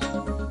absorbed.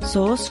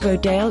 Source: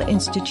 Rodale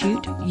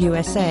Institute,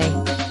 USA.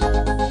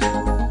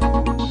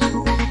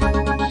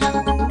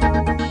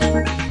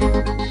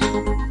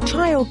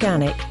 Try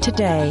organic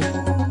today.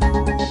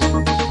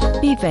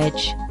 Be veg,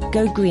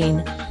 go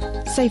green,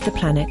 save the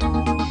planet.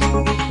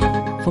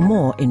 For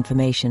more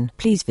information,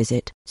 please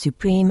visit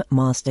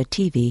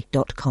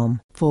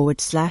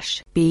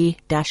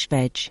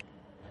suprememastertv.com/be-veg.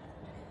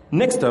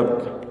 Next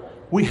up,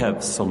 we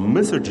have some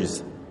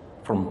messages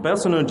from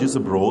personages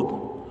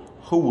abroad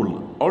who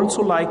would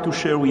also like to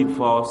share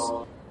with us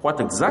what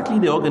exactly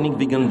the organic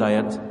vegan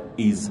diet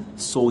is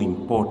so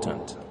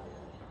important.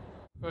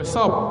 First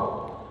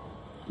up,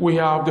 we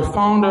have the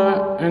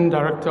founder and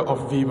director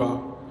of Viva,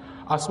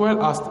 as well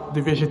as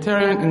the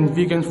Vegetarian and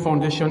Vegan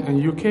Foundation in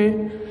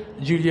UK,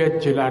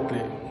 Juliet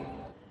Gellatley.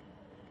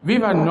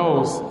 Viva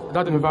knows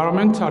that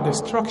environmental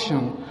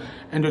destruction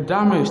and the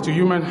damage to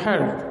human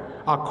health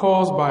are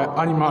caused by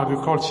animal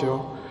agriculture,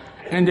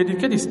 and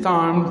dedicate its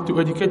time to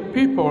educate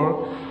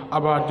people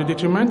about the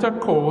detrimental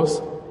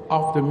cause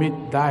of the meat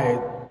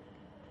diet.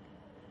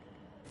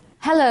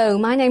 Hello,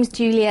 my name's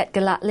Juliet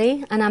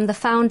Gellatley, and I'm the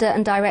founder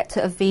and director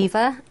of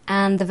Viva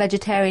and the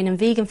Vegetarian and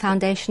Vegan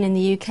Foundation in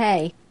the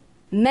UK.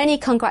 Many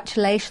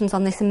congratulations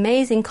on this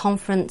amazing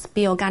conference,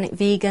 Be Organic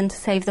Vegan to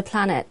Save the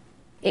Planet.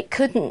 It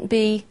couldn't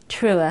be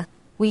truer.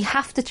 We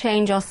have to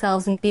change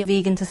ourselves and be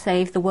vegan to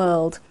save the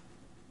world.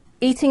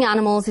 Eating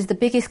animals is the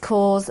biggest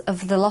cause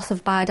of the loss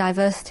of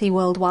biodiversity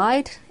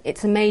worldwide.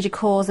 It's a major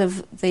cause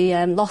of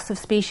the loss of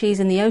species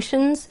in the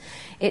oceans.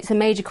 It's a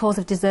major cause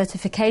of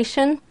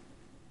desertification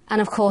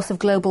and, of course, of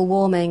global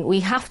warming. We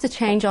have to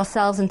change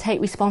ourselves and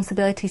take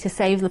responsibility to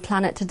save the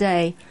planet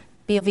today.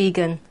 Be a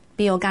vegan.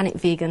 Be organic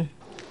vegan.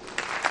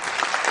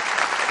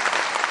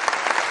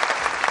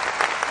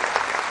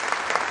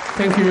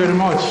 Thank you very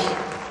much,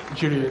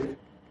 Juliet,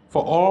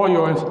 for all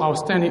your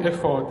outstanding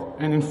effort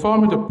in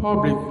informing the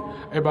public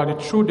about the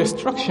true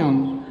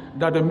destruction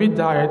that the meat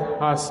diet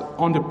has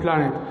on the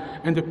planet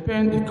and the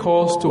pain it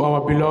causes to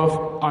our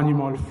beloved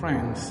animal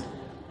friends.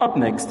 Up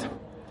next,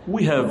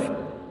 we have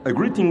a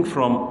greeting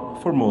from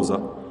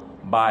Formosa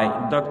by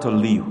Dr.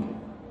 Liu.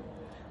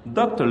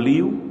 Dr.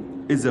 Liu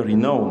is a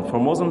renowned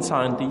Formosan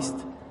scientist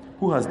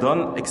who has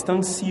done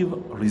extensive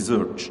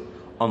research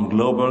on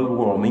global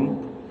warming,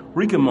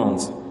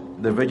 recommends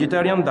the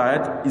vegetarian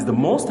diet is the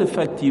most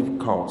effective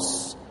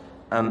course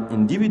an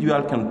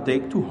individual can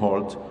take to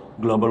halt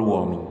global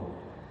warming.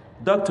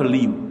 Dr.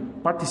 Liu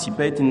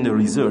participated in the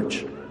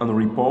research and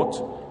report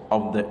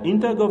of the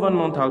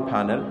Intergovernmental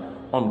Panel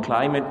on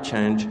Climate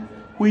Change,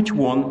 which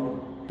won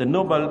the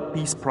Nobel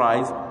Peace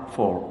Prize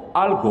for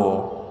Al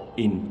Gore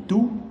in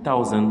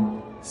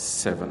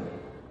 2007.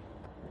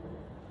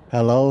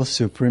 Hello,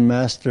 Supreme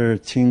Master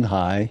Ching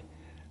Hai,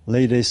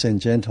 ladies and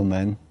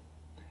gentlemen.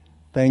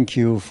 Thank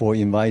you for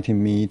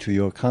inviting me to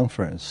your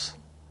conference.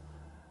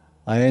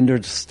 I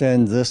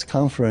understand this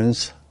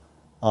conference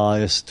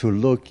is to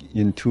look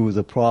into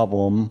the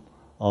problem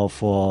of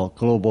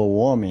global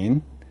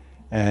warming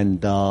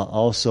and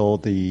also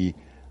the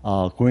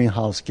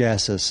greenhouse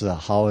gases,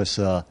 how it's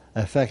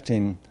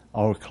affecting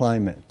our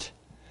climate.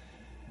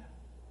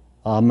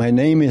 My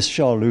name is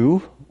Xiao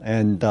Liu,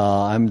 and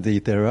I'm the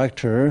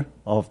director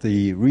of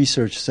the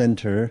Research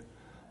Center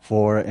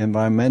for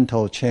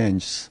Environmental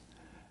Change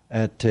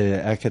at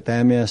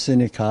Academia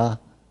Sinica,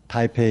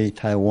 Taipei,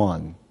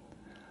 Taiwan.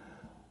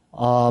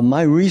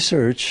 My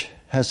research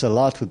has a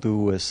lot to do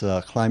with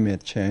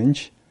climate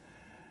change.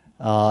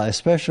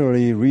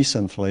 Especially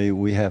recently,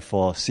 we have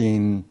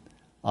seen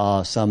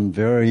some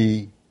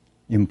very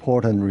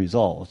important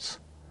results.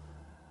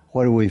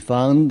 What we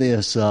found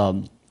is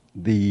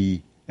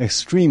the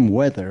extreme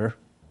weather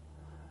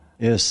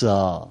is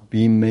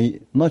being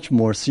made much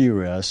more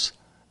serious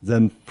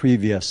than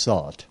previous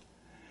thought.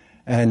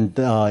 And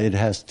it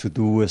has to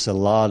do with a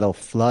lot of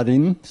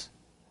flooding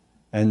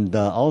and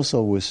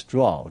also with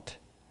drought.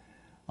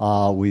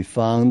 We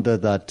found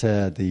that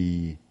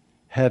the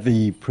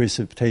heavy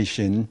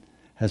precipitation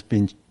has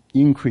been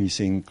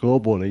increasing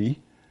globally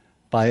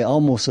by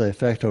almost a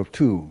factor of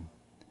 2.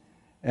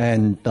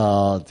 And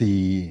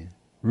the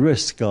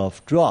risk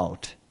of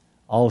drought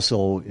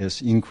also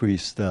is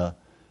increased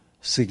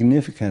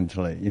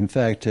significantly. In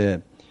fact,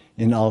 in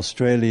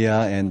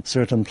Australia and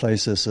certain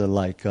places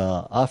like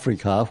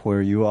Africa,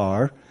 where you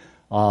are,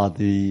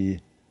 the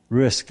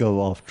risk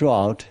of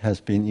drought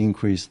has been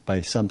increased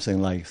by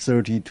something like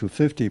 30 to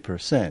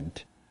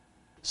 50%.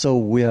 So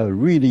we are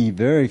really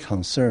very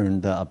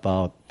concerned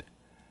about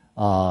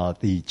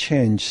the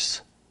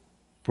changes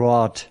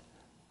brought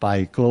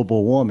by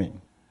global warming.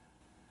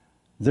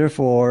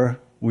 Therefore,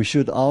 we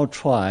should all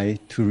try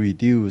to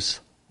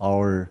reduce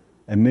our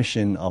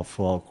emission of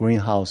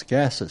greenhouse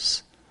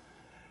gases.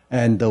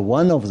 And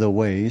one of the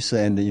ways,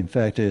 and in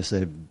fact is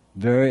a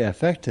very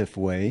effective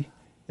way,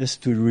 is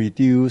to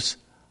reduce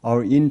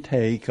our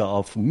intake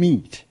of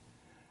meat.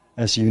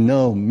 As you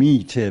know,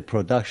 meat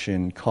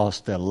production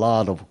costs a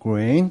lot of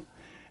grain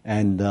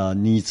and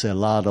needs a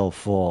lot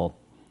of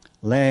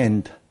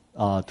land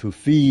to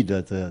feed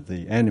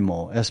the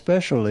animal,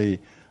 especially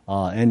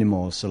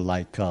animals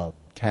like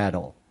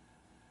cattle.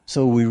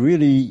 So we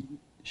really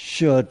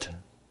should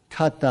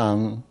cut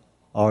down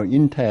our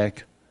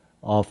intake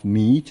of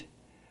meat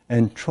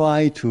and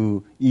try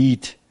to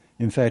eat,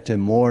 in fact, a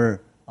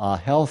more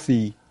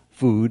healthy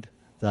food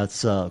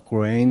that's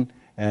grain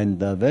and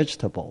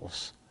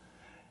vegetables.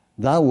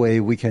 That way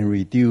we can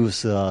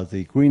reduce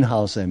the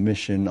greenhouse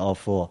emission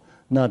of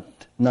not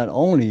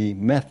only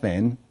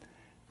methane,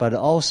 but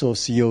also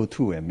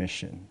CO2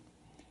 emission,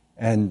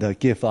 and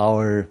give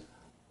our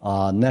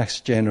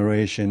next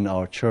generation,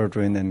 our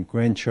children and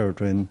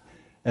grandchildren,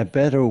 a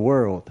better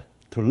world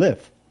to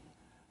live.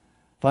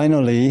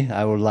 Finally,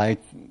 I would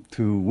like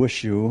to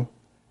wish you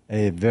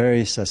a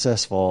very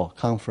successful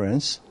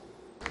conference.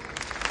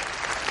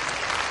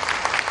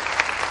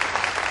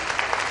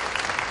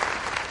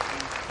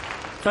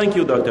 Thank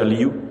you, Dr.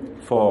 Liu,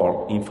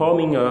 for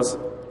informing us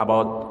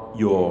about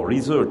your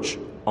research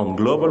on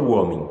global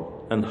warming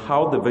and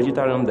how the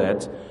vegetarian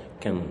diet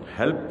can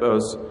help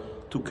us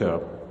to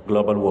curb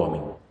global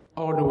warming.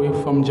 All the way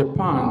from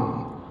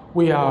Japan,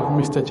 we have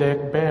Mr.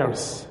 Jack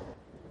Bears,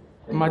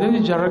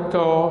 Managing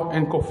Director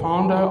and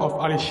co-founder of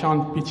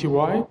Alishan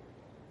Pty,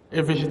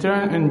 a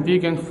vegetarian and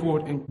vegan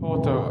food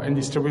importer and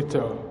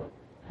distributor.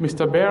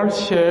 Mr.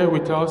 Bears shared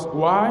with us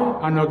why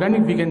an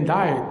organic vegan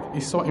diet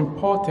is so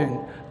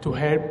important to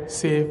help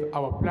save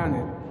our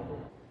planet.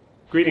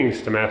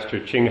 Greetings to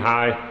Master Ching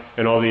Hai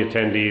and all the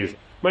attendees.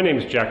 My name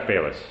is Jack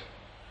Bayless.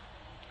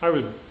 I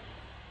was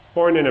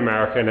born in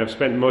America and have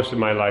spent most of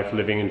my life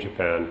living in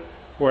Japan,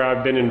 where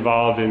I've been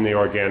involved in the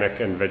organic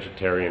and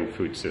vegetarian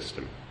food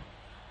system.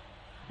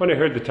 When I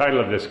heard the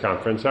title of this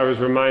conference, I was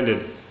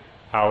reminded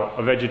how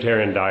a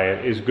vegetarian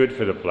diet is good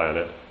for the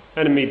planet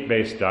and a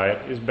meat-based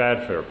diet is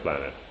bad for the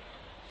planet.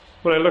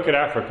 When I look at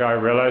Africa, I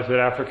realize that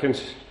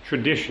Africans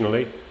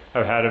traditionally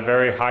have had a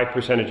very high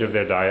percentage of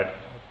their diet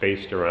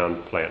based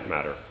around plant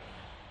matter.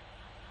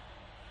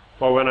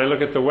 While when I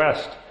look at the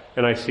West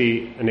and I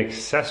see an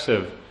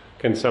excessive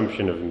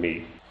consumption of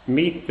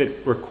meat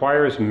that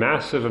requires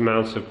massive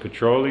amounts of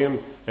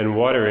petroleum and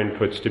water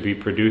inputs to be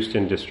produced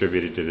and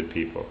distributed to the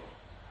people.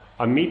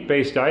 A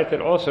meat-based diet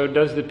that also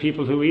does the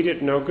people who eat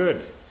it no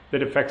good,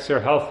 that affects their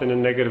health in a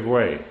negative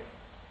way.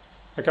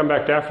 I come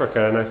back to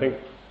Africa and I think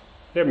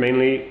they're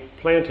mainly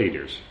plant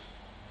eaters.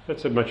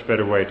 That's a much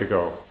better way to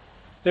go.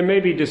 There may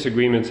be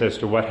disagreements as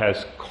to what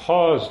has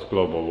caused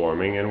global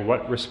warming and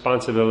what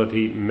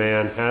responsibility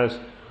man has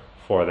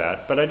for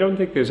that, but I don't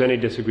think there's any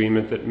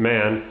disagreement that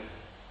man,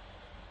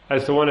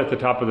 as the one at the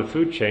top of the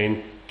food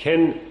chain,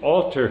 can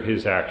alter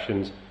his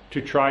actions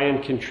to try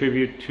and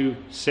contribute to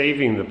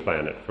saving the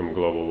planet from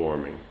global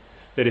warming.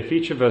 That if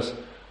each of us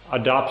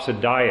adopts a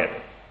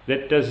diet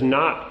that does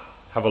not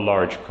have a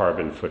large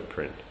carbon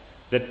footprint,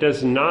 that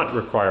does not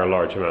require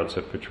large amounts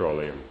of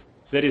petroleum,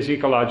 that is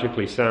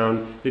ecologically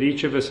sound, that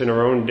each of us in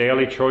our own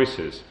daily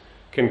choices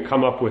can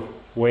come up with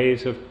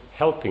ways of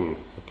helping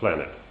the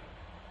planet.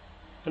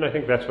 And I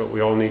think that's what we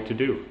all need to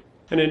do.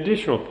 An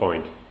additional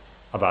point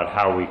about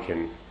how we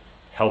can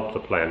help the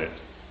planet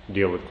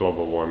deal with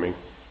global warming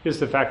is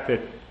the fact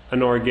that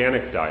an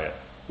organic diet,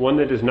 one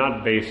that is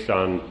not based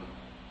on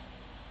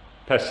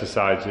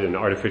pesticides and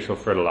artificial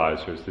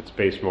fertilizers, that's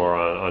based more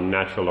on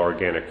natural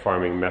organic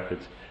farming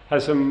methods,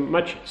 has a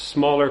much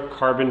smaller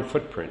carbon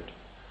footprint.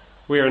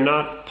 We are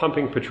not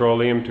pumping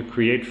petroleum to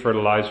create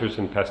fertilizers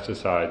and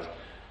pesticides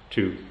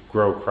to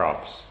grow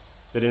crops.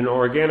 That an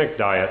organic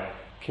diet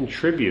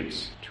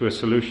contributes to a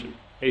solution.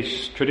 A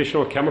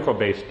traditional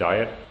chemical-based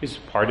diet is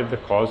part of the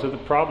cause of the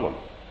problem.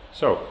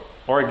 So,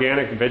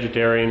 organic,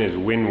 vegetarian is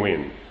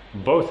win-win.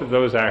 Both of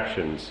those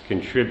actions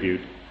contribute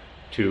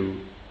to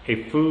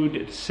a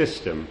food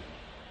system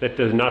that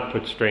does not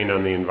put strain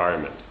on the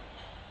environment.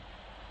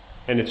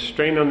 And it's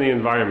strain on the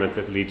environment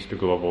that leads to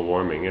global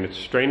warming. And it's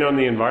strain on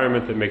the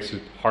environment that makes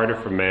it harder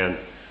for man,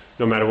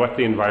 no matter what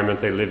the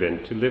environment they live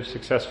in, to live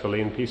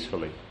successfully and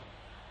peacefully.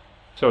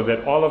 So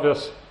that all of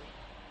us,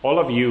 all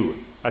of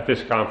you at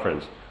this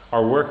conference,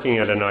 are working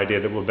at an idea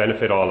that will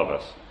benefit all of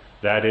us.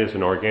 That is,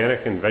 an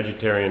organic and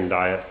vegetarian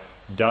diet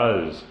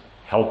does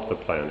help the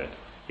planet.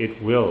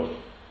 It will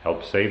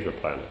help save the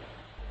planet.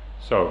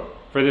 So,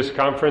 for this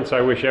conference,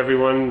 I wish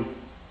everyone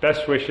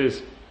best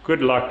wishes,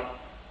 good luck,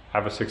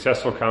 have a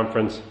successful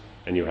conference,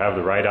 and you have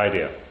the right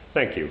idea.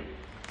 Thank you.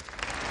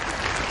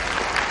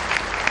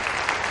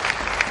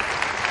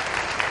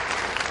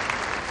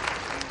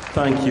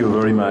 Thank you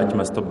very much,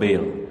 Master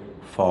Bill,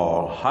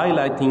 for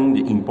highlighting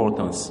the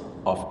importance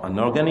of an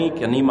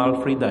organic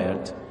animal-free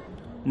diet.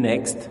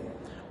 Next,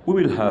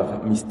 we will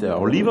have Mr.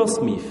 Oliver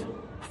Smith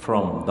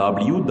from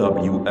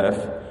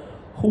WWF,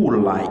 who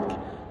would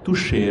like to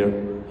share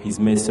his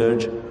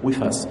message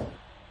with us.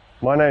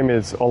 My name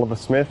is Oliver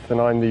Smith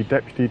and I'm the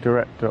Deputy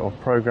Director of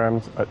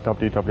Programmes at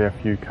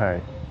WWF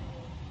UK.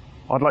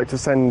 I'd like to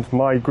send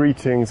my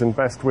greetings and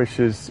best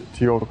wishes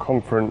to your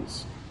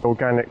conference,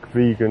 Organic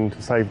Vegan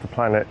to Save the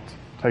Planet,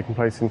 taking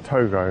place in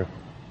Togo.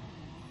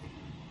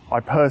 I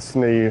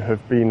personally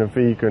have been a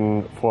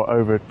vegan for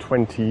over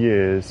 20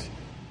 years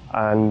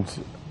and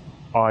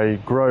I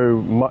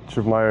grow much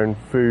of my own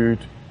food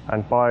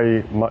and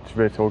buy much of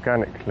it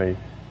organically,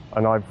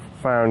 and I've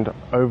found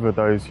over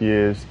those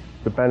years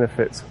the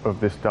benefits of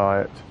this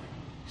diet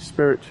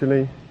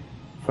spiritually,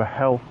 for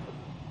health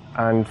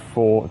and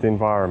for the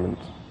environment.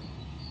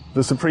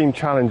 The supreme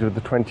challenge of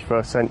the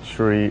 21st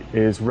century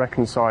is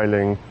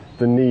reconciling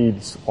the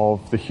needs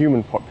of the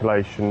human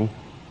population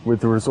with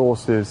the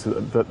resources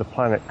that the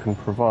planet can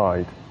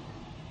provide.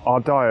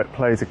 Our diet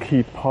plays a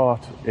key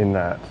part in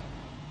that.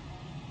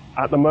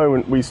 At the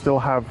moment, we still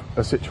have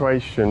a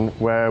situation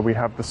where we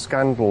have the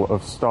scandal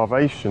of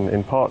starvation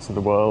in parts of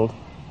the world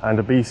and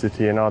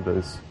obesity in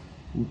others.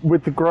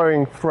 With the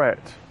growing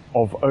threat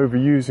of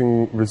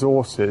overusing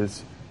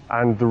resources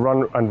and the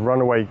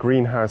runaway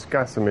greenhouse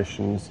gas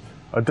emissions,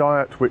 a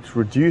diet which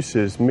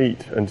reduces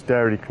meat and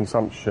dairy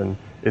consumption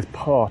is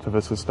part of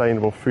a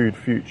sustainable food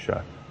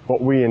future,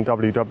 what we in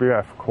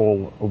WWF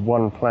call a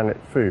one planet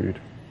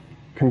food.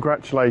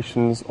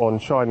 Congratulations on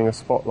shining a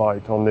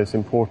spotlight on this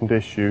important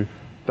issue.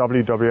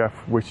 WWF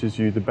wishes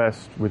you the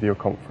best with your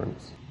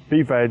conference.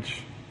 Be veg,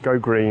 go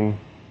green,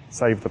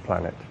 save the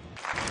planet.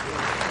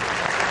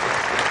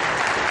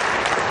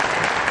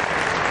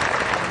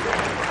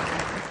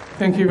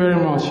 Thank you very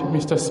much,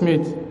 Mr.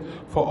 Smith,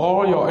 for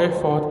all your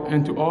effort,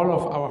 and to all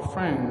of our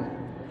friends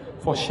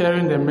for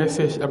sharing the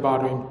message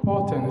about the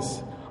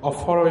importance of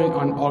following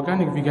an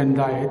organic vegan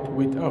diet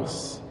with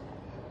us.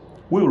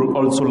 We would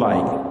also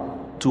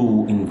like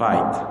to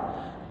invite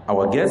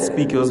our guest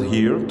speakers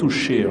here to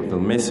share the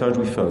message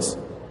with us.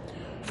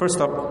 First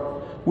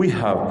up, we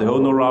have the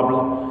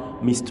Honorable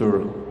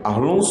Mr.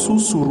 Alonso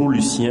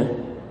Sourou-Lucien,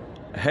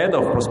 Head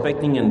of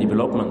Prospecting and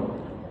Development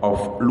of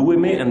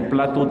Lomé and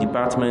Plateau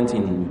Department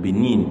in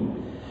Benin.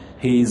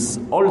 He is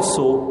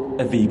also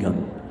a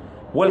vegan.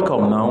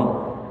 Welcome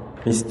now,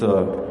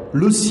 Mr.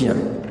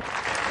 Lucien.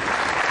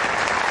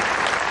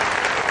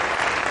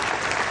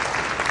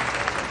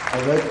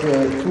 Avec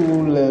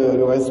tout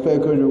le respect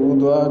que je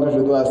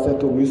dois à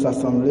cette auguste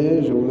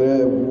assemblée, je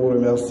voudrais vous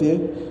remercier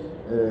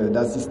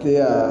d'assister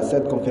à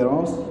cette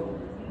conférence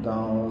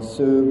dans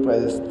cette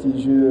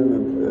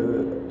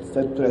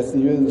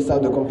prestigieuse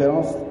salle de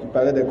conférence du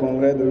Palais des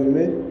Congrès de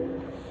Lomé.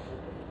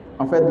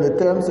 En fait, le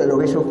thème, c'est le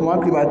réchauffement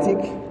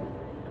climatique.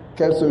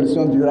 Quelle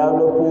solution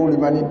durable pour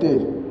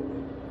l'humanité?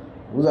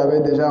 Vous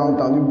avez déjà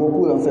entendu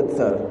beaucoup dans cette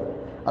salle.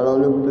 Alors,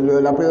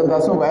 la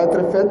présentation va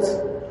être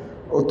faite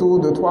autour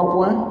de 3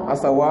 points, à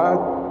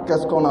savoir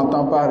qu'est-ce qu'on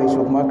entend par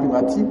réchauffement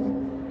climatique,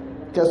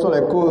 quelles sont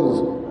les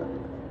causes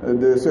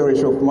de ce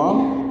réchauffement,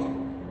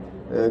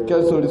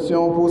 quelles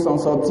solutions pour s'en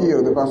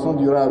sortir de façon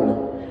durable.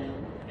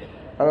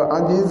 Alors,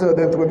 en guise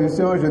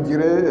d'introduction, je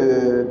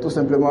dirais tout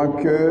simplement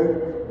que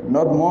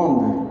notre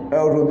monde est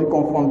aujourd'hui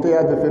confronté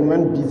à des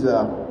phénomènes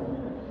bizarres,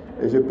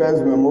 et je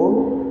pèse mes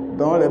mots,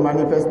 dont les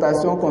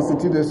manifestations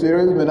constituent de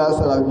sérieuses menaces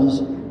à la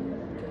vie.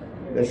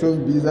 Des choses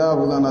bizarres,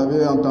 vous en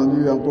avez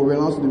entendu en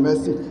provenance du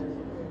Mexique.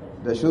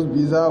 Des choses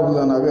bizarres, vous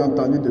en avez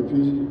entendu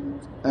depuis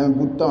un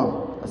bout de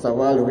temps, à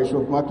savoir le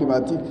réchauffement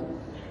climatique.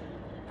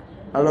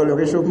 Alors, le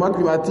réchauffement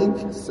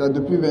climatique,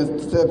 depuis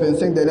ces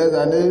 25 dernières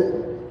années,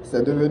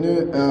 c'est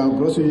devenu un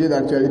gros sujet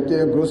d'actualité,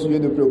 un gros sujet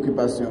de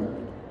préoccupation.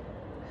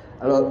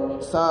 Alors,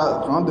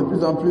 ça rend de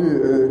plus en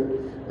plus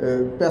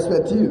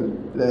perspective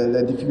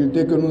les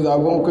difficultés que nous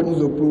avons, que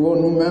nous éprouvons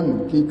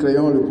nous-mêmes, qui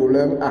créons le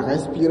problème à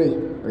respirer,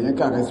 rien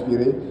qu'à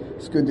respirer,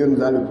 ce que Dieu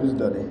nous a le plus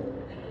donné.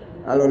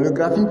 Alors, le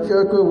graphique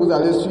que vous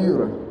allez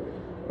suivre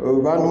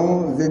va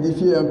nous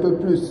édifier un peu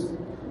plus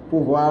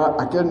pour voir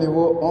à quel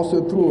niveau on se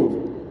trouve.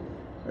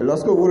 Et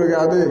lorsque vous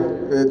regardez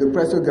de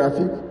près ce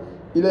graphique,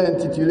 il est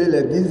intitulé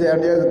les 10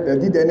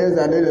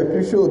 dernières années les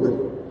plus chaudes,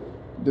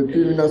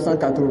 depuis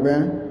 1980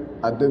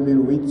 à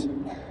 2008.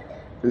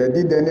 Les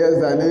 10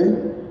 dernières années,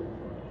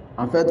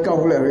 en fait, quand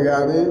vous les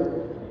regardez,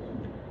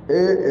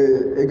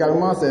 et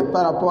également c'est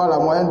par rapport à la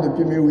moyenne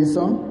depuis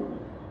 1800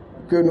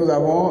 que nous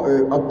avons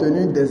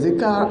obtenu des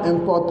écarts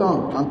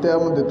importants en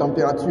termes de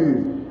température.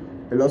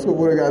 Et lorsque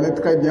vous regardez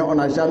très bien, on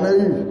n'a jamais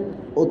eu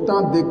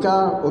autant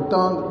d'écarts,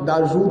 autant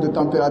d'ajouts de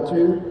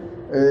température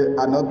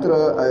à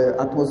notre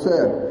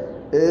atmosphère.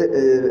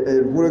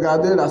 Et vous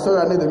regardez la seule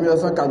année de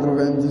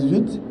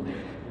 1998,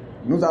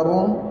 nous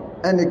avons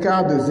un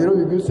écart de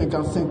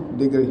 0,55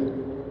 degrés.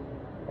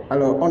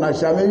 Alors, on n'a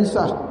jamais eu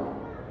ça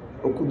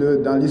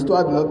dans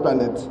l'histoire de notre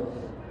planète.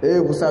 Et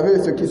vous savez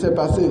ce qui s'est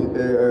passé,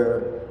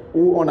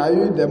 où on a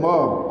eu des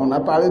morts, on a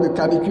parlé de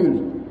canicule.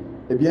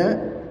 Eh bien,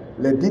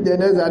 les 10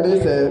 dernières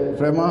années, c'est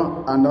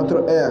vraiment à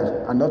notre ère,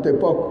 à notre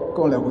époque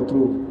qu'on les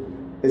retrouve.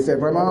 Et c'est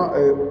vraiment,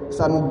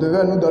 ça nous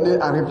devait nous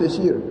donner à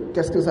réfléchir.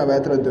 Qu'est-ce que ça va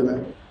être demain?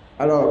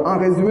 Alors, en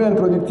résumé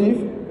introductif,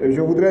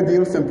 je voudrais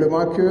dire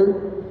simplement que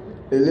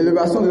Et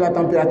l'élévation de la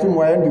température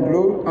moyenne du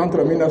globe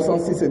entre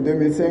 1906 et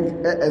 2005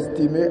 est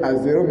estimée à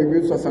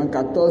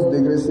 0,74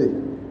 degrés C,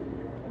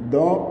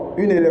 dont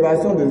une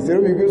élévation de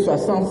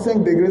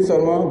 0,65 degrés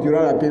seulement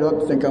durant la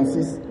période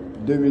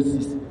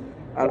 56-2006.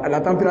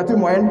 La température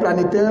moyenne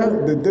planétaire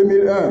de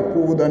 2001,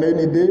 pour vous donner une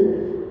idée,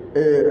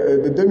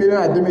 de 2001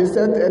 à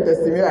 2007 est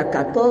estimée à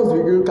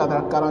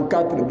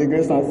 14,44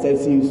 degrés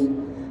Celsius,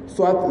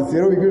 soit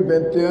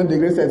 0,21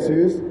 degrés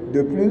Celsius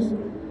de plus.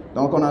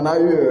 Donc on en a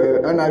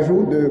eu un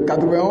ajout de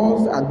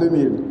 91 à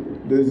 2000,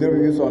 de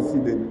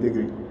 0,66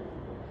 degrés.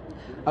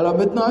 Alors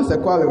maintenant,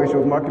 c'est quoi le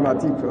réchauffement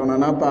climatique? On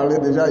en a parlé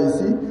déjà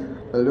ici.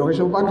 Le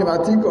réchauffement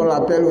climatique, on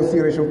l'appelle aussi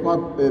réchauffement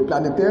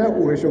planétaire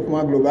ou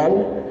réchauffement global.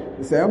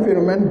 C'est un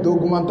phénomène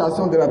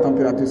d'augmentation de la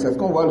température. C'est ce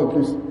qu'on voit le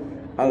plus.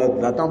 Alors,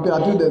 la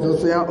température des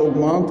océans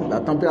augmente, la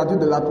température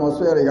de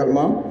l'atmosphère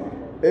également,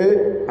 et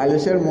à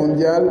l'échelle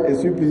mondiale et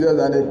sur plusieurs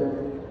années.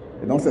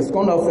 Et donc, c'est ce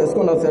qu'on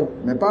observe.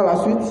 Mais par la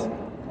suite,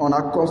 on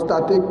a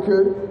constaté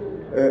que,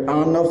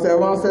 en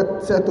observant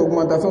cette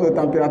augmentation de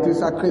température,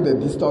 ça crée des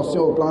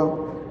distorsions au plan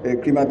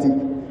climatique.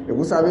 Et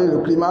vous savez, le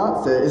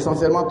climat, c'est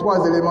essentiellement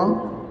 3 éléments.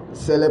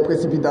 C'est les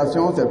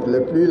précipitations, c'est les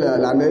pluies,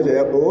 la neige et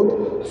autres,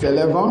 c'est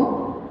les vents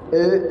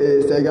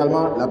et c'est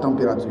également la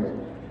température.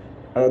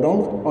 Alors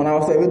donc, on a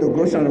observé de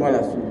gros changements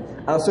là-dessus.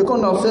 Alors ce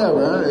qu'on observe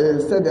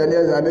ces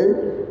dernières années,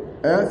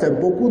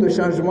 c'est beaucoup de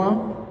changements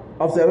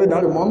observés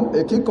dans le monde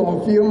et qui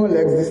confirment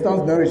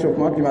l'existence d'un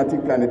réchauffement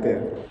climatique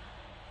planétaire.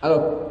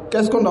 Alors,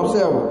 qu'est-ce qu'on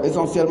observe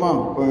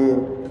essentiellement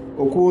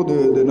au cours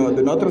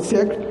de notre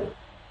siècle?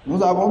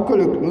 Nous avons que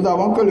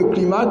le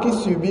climat qui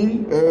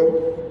subit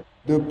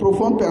de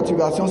profondes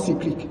perturbations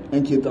cycliques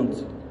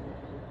inquiétantes.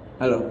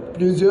 Alors,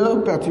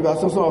 plusieurs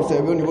perturbations sont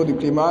observées au niveau du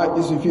climat.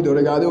 Il suffit de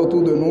regarder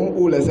autour de nous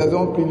où les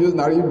saisons pluvieuses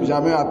n'arrivent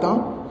jamais à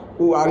temps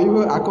ou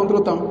arrivent à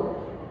contre-temps.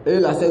 Et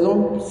la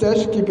saison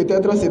sèche qui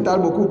peut-être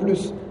s'étale beaucoup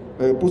plus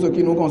pour ce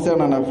qui nous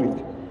concerne en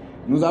Afrique.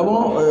 Nous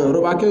avons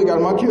remarqué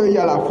également qu'il y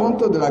a la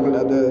fonte de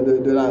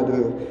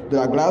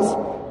la glace,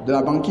 de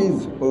la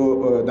banquise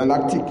dans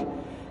l'Arctique.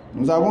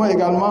 Nous avons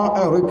également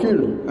un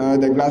recul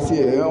des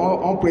glaciers.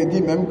 On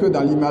prédit même que dans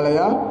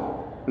l'Himalaya,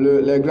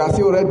 les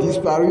glaciers auraient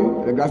disparu,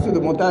 les glaciers de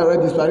montagne auraient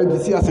disparu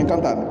d'ici à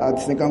 50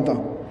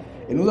 ans.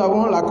 Et nous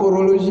avons la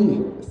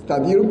chorologie,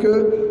 c'est-à-dire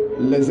que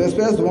les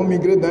espèces vont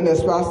migrer d'un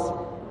espace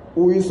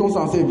où ils sont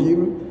censés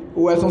vivre,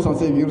 où elles sont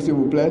censées vivre, s'il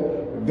vous plaît,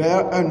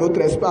 vers un autre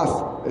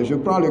espace. Et je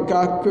prends le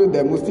cas que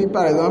des moustiques,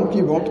 par exemple,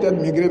 qui vont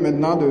peut-être migrer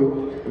maintenant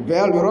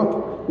vers l'Europe,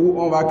 où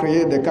on va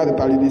créer des cas de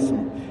paludisme.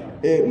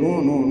 Et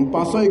nous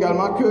pensons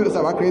également que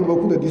ça va créer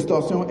beaucoup de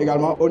distorsions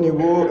également au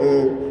niveau,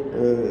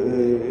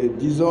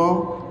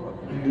 disons,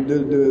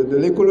 de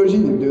l'écologie,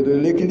 de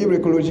l'équilibre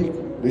écologique,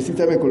 du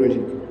système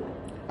écologique.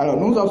 Alors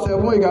nous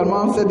observons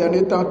également ces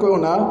derniers temps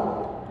qu'on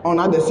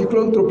a des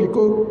cyclones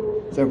tropicaux.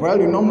 C'est vrai,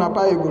 le nombre n'a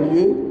pas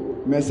évolué,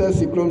 mais ces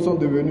cyclones sont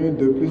devenus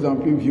de plus en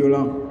plus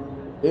violents.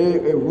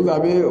 Et vous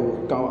avez,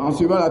 en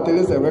suivant la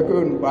télé, c'est vrai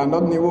qu'à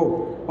notre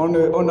niveau, on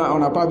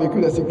n'a pas vécu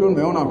les cyclones,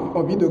 mais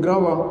on vit de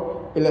grands vents.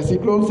 Et les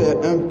cyclones, c'est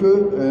un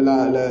peu,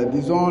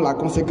 disons, la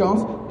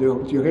conséquence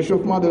du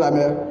réchauffement de la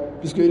mer,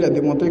 puisqu'il est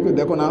démontré que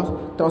dès qu'on a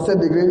 37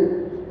 degrés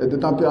de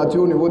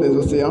température au niveau des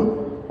océans,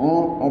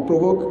 on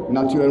provoque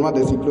naturellement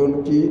des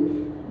cyclones qui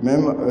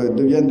même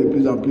deviennent de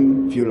plus en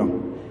plus violents.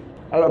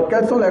 Alors,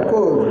 quelles sont les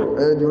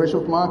causes du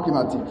réchauffement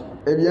climatique?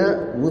 Eh bien,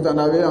 vous en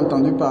avez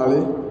entendu parler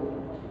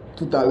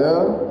tout à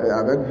l'heure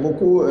avec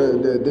beaucoup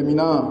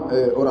d'éminents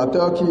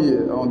orateurs qui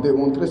ont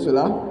démontré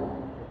cela.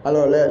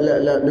 Alors,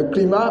 le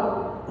climat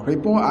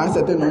répond à un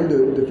certain nombre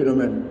de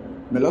phénomènes.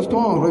 Mais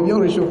lorsqu'on revient au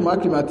réchauffement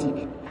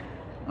climatique,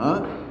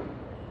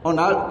 on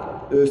a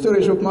ce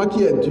réchauffement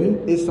qui est dû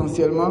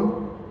essentiellement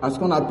à ce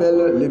qu'on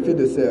appelle l'effet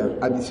de serre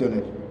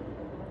additionnel.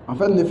 En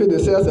fait, l'effet de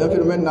serre, c'est un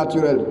phénomène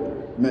naturel.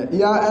 Mais il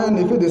y a un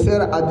effet de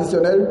serre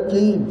additionnel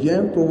qui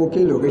vient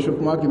provoquer le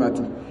réchauffement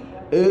climatique.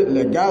 Et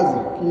les gaz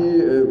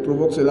qui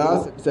provoquent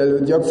cela, c'est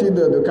le dioxyde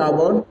de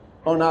carbone,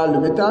 on a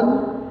le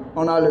méthane,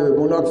 on a le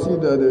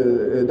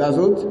monoxyde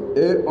d'azote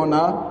et on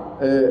a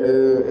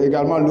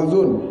également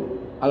l'ozone.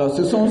 Alors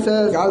ce sont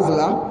ces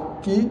gaz-là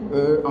qui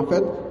en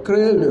fait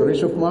créent le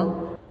réchauffement.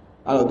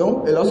 Alors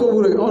donc, et lorsque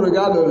on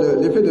regarde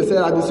l'effet de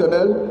serre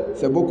additionnel,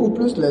 c'est beaucoup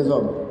plus les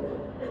hommes.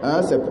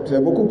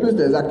 C'est beaucoup plus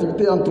les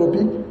activités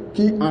anthropiques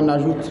qui en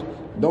ajoutent.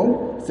 Donc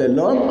c'est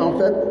l'homme en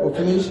fait au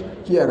finish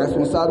qui est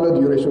responsable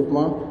du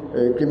réchauffement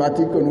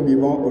climatique que nous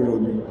vivons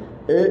aujourd'hui.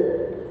 Et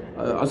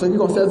en ce qui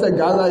concerne ces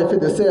gaz à effet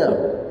de serre,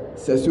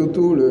 c'est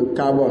surtout le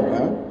carbone,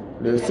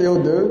 le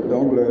CO2,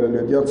 donc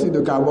le dioxyde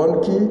de carbone,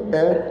 qui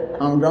est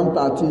en grande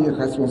partie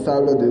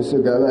responsable de ce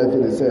gaz à effet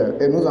de serre.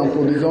 Et nous en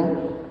produisons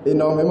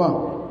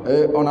énormément.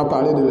 Et on a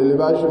parlé de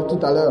l'élevage tout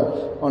à l'heure.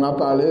 On a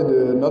parlé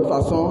de notre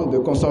façon de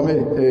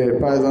consommer,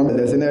 par exemple,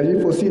 les énergies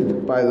fossiles,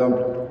 par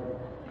exemple.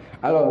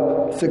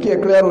 Alors, ce qui est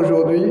clair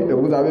aujourd'hui,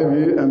 vous avez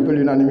vu un peu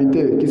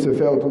l'unanimité qui se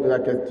fait autour de la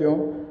question.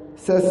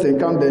 Ces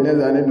 50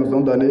 dernières années nous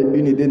ont donné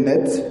une idée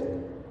nette,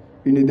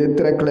 une idée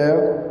très claire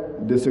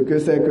de ce que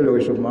c'est que le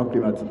réchauffement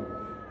climatique.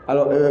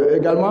 Alors,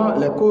 également,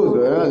 les causes,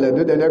 les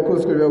deux dernières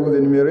causes que je vais vous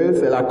énumérer,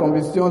 c'est la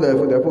combustion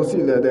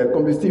des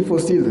combustibles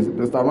fossiles,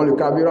 notamment le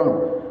carburant,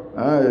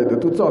 de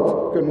toutes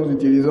sortes que nous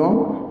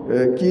utilisons,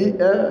 qui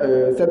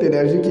est cette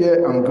énergie qui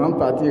est en grande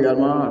partie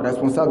également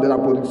responsable de la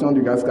production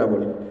du gaz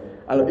carbonique.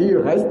 Alors, il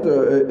reste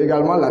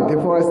également la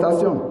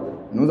déforestation.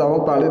 Nous avons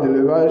parlé de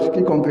l'élevage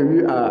qui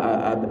contribue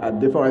à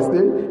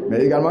déforester,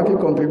 mais également qui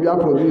contribue à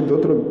produire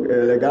d'autres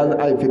les gaz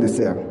à effet de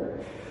serre.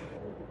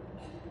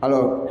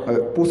 Alors,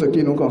 pour ce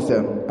qui nous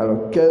concerne,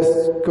 alors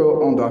qu'est-ce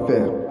qu'on doit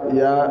faire? Il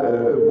y a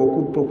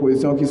beaucoup de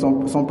propositions qui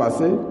sont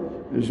passées.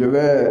 Je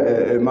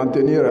vais m'en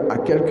tenir à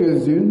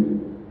quelques-unes,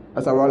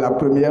 à savoir la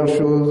première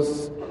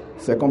chose,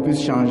 c'est qu'on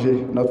puisse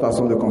changer notre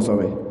façon de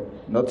consommer,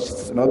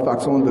 notre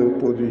façon de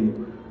produire.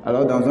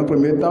 Alors, dans un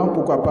premier temps,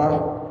 pourquoi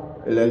pas,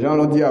 les gens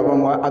l'ont dit avant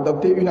moi,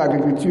 adopter une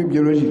agriculture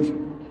biologique.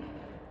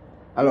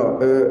 Alors,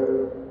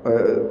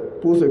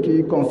 pour ce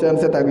qui concerne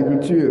cette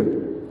agriculture,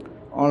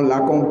 on la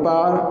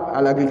compare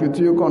à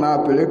l'agriculture qu'on a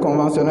appelée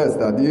conventionnelle,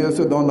 c'est-à-dire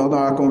ce dont on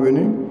a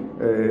convenu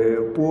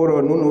pour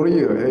nous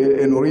nourrir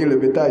et nourrir le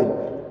bétail.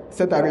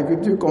 Cette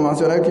agriculture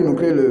conventionnelle qui nous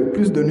crée le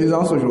plus de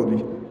nuisances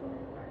aujourd'hui.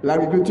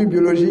 L'agriculture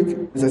biologique,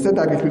 c'est cette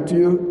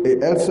agriculture et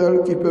elle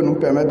seule qui peut nous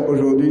permettre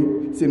aujourd'hui,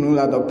 si nous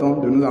l'adoptons,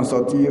 de nous en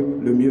sortir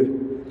le mieux.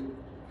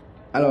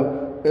 Alors,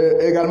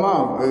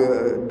 également,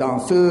 dans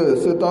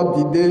ce ordre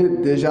d'idées,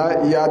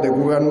 déjà, il y a des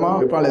gouvernements,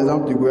 je prends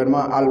l'exemple du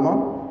gouvernement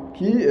allemand,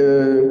 qui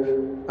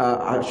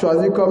a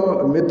choisi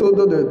comme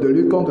méthode de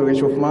lutte contre le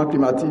réchauffement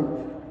climatique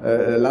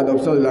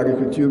l'adoption de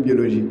l'agriculture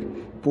biologique.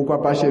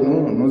 Pourquoi pas chez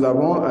nous? Nous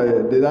avons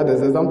déjà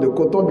des exemples de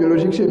coton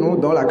biologique chez nous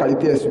dont la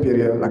qualité est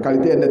supérieure, la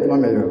qualité est nettement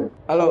meilleure.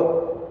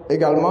 Alors,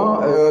 également,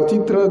 au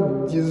titre,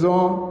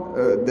 disons,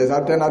 des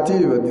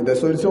alternatives, des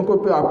solutions qu'on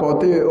peut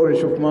apporter au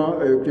réchauffement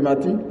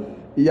climatique,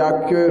 il y a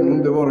que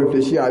nous devons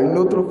réfléchir à une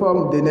autre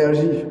forme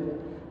d'énergie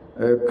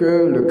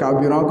que le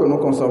carburant que nous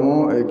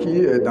consommons et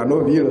qui, dans nos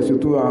villes,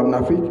 surtout en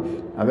Afrique,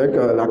 avec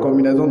la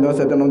combinaison d'un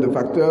certain nombre de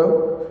facteurs,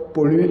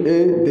 pollue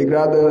et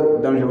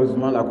dégrade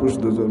dangereusement la couche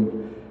d'ozone.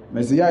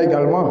 Mais il y a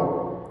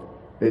également,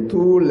 et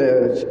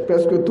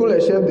presque tous les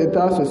chefs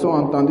d'État se sont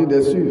entendus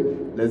dessus,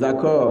 les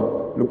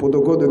accords, le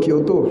protocole de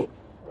Kyoto.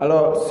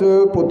 Alors,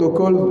 ce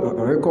protocole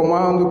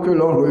recommande que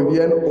l'on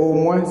revienne au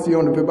moins, si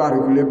on ne peut pas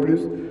reculer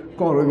plus,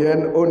 qu'on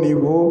revienne au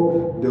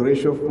niveau de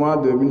réchauffement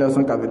de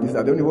 1990,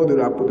 c'est-à-dire au niveau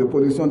de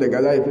production des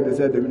gaz à effet de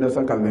serre de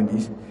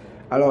 1990.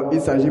 Alors, il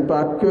ne s'agit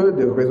pas que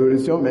de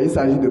résolution, mais il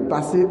s'agit de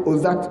passer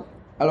aux actes.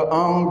 Alors,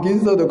 en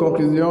guise de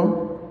conclusion,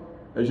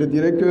 je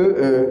dirais que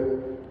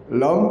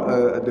l'homme,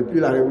 depuis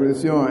la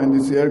révolution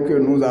industrielle que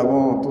nous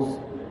avons tous,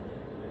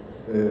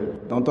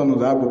 dont on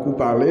nous a beaucoup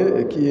parlé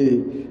et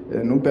qui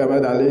nous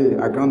permet d'aller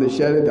à grande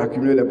échelle,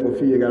 d'accumuler les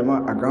profits également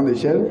à grande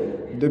échelle,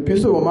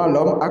 depuis ce moment,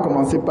 l'homme a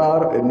commencé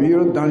par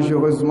nuire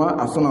dangereusement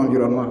à son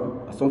environnement,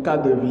 à son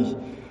cadre de vie.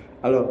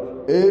 Alors,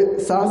 et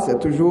ça, c'est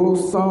toujours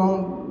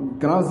sans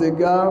grands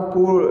égards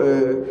pour,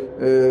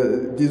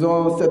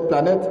 disons, cette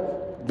planète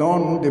dont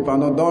nous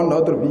dépendons, dont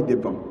notre vie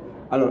dépend.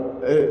 Alors,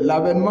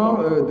 l'avènement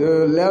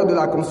de l'ère de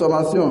la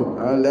consommation,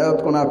 l'ère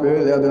qu'on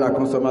appelle l'ère de la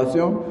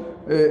consommation,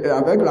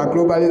 avec la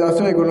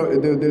globalisation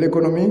de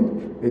l'économie,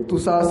 et tout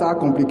ça, ça a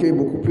compliqué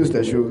beaucoup plus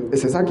les choses. Et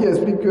c'est ça qui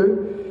explique que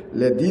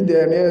les 10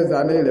 dernières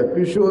années les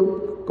plus chaudes,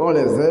 qu'on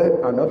les ait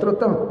à notre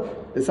temps.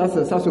 Et ça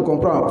se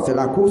comprend. C'est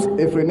la course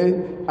effrénée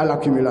à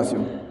l'accumulation.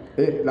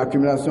 Et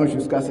l'accumulation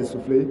jusqu'à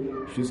s'essouffler,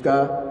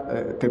 jusqu'à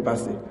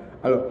trépasser.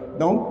 Alors,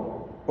 donc,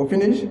 au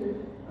finish,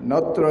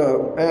 notre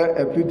ère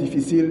est plus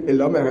difficile et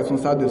l'homme est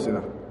responsable de cela.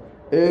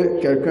 Et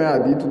quelqu'un a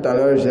dit tout à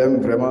l'heure, j'aime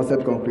vraiment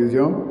cette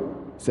conclusion,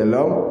 c'est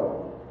l'homme.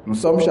 Nous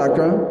sommes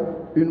chacun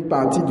une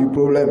partie du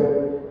problème.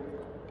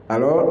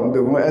 Alors, nous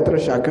devons être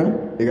chacun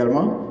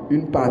également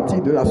une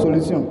partie de la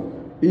solution.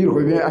 Il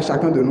revient à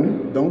chacun de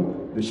nous, donc,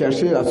 de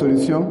chercher la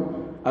solution.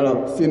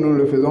 Alors, si nous ne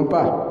le faisons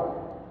pas,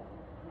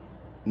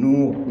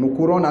 nous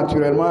courons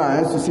naturellement à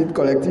un suicide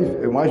collectif.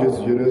 Et moi,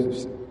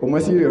 au moins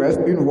s'il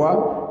reste une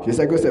voie, je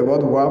sais que c'est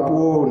votre voie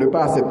pour ne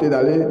pas accepter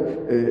d'aller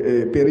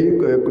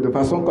périr de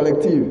façon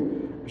collective.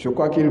 Je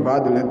crois qu'il va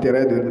de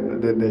l'intérêt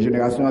des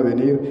générations à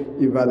venir,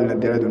 il va de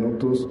l'intérêt de nous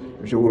tous.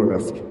 Je vous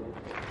remercie.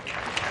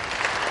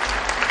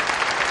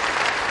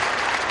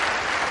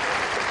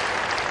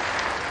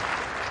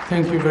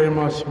 Thank you very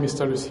much,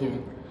 Mr.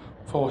 Lucien,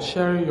 for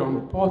sharing your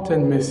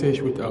important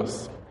message with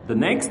us. The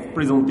next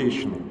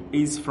presentation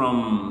is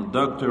from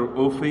Dr.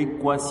 Ofe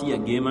Kwasi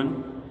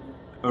Ageman,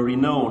 a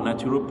renowned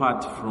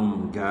naturopath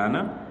from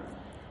Ghana,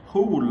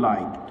 who would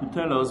like to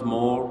tell us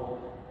more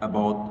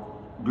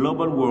about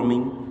global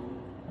warming,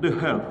 the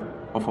health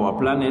of our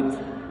planet,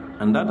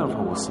 and that of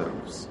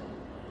ourselves.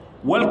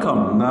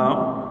 Welcome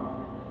now,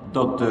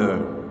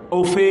 Dr.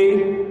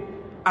 Ofe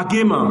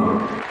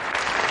Ageman.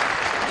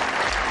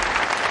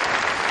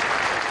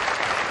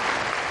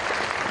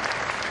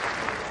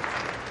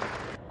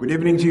 Good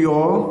evening to you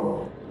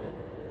all,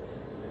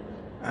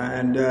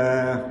 and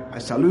I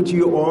salute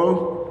you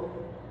all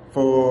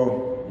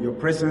for your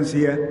presence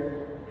here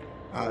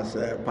as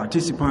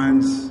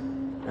participants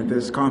in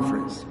this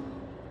conference.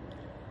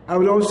 I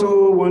would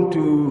also want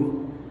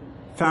to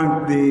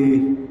thank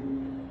the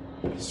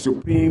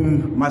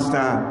Supreme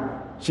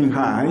Master Ching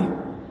Hai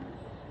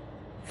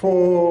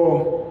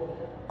for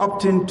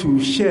opting to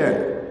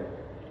share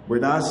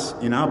with us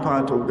in our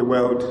part of the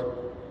world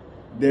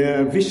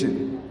their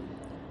vision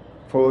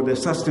for the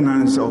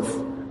sustenance of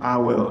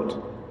our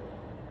world.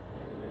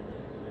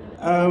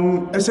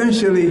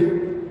 Essentially,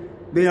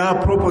 they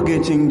are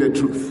propagating the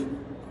truth.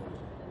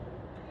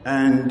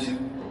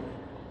 And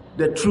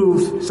the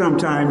truth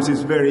sometimes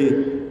is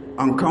very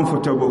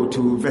uncomfortable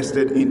to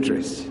vested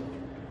interests.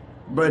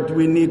 But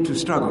we need to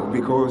struggle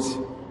because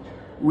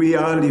we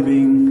are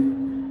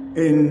living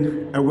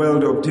in a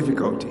world of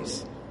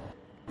difficulties.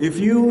 If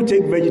you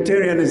take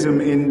vegetarianism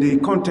in the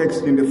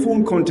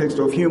full context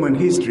of human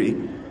history,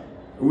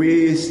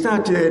 we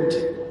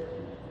started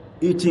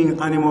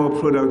eating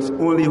animal products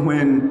only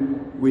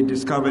when we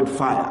discovered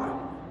fire.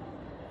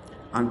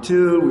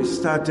 Until we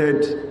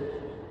started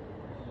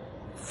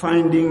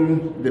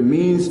finding the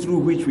means through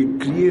which we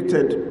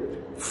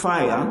created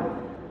fire,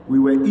 we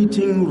were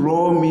eating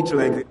raw meat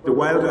like the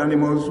wild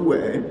animals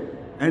were,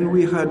 and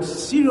we had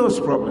serious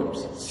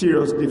problems,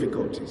 serious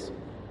difficulties.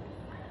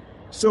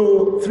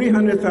 So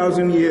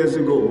 300,000 years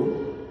ago,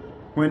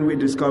 when we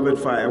discovered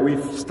fire,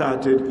 we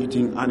started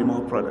eating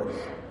animal products.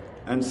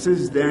 And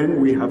since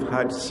then, we have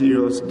had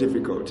serious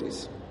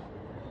difficulties.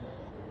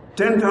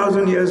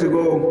 10,000 years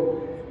ago,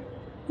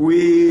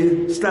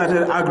 we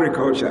started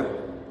agriculture.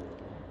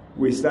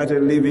 We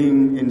started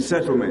living in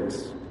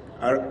settlements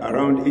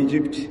around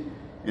Egypt,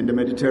 in the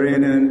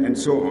Mediterranean, and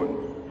so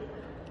on.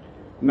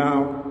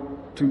 Now,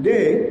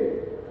 today,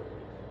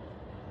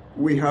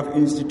 we have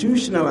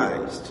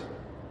institutionalized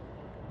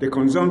the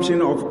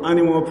consumption of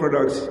animal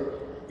products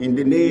in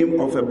the name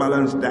of a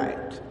balanced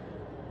diet.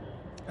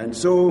 And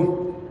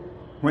so,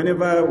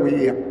 whenever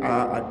we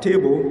are at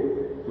table,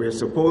 we are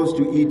supposed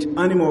to eat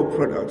animal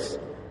products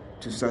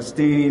to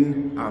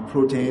sustain our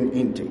protein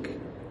intake.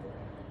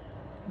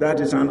 That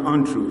is an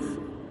untruth.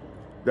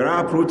 There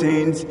are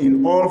proteins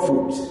in all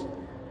foods.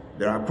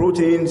 There are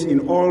proteins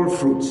in all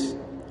fruits.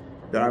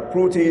 There are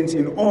proteins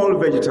in all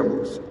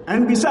vegetables.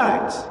 And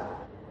besides,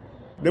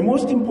 the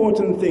most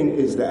important thing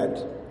is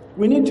that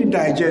we need to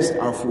digest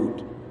our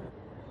food.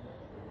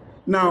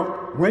 Now,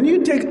 when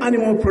you take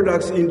animal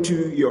products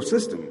into your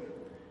system,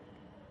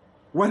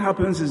 what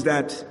happens is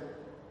that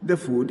the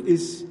food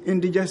is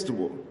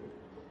indigestible.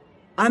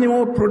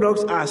 Animal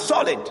products are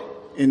solid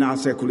in our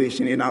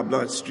circulation, in our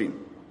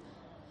bloodstream.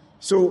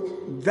 So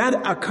that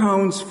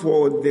accounts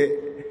for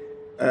the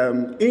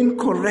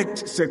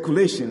incorrect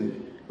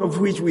circulation of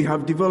which we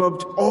have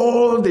developed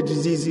all the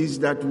diseases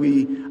that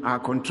we are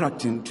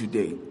contracting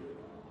today.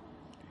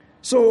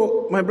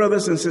 So, my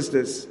brothers and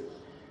sisters,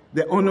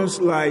 the onus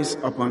lies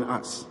upon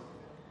us.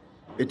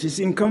 It is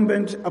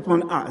incumbent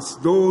upon us,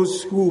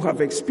 those who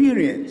have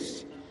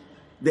experienced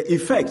the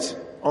effect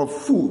of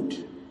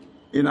food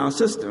in our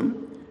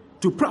system,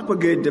 to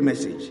propagate the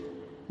message.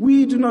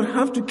 We do not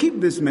have to keep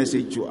this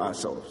message to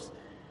ourselves.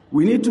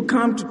 We need to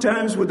come to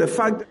terms with the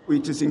fact that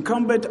it is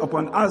incumbent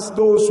upon us,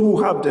 those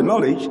who have the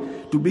knowledge,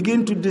 to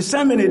begin to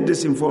disseminate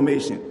this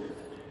information.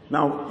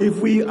 Now,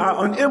 if we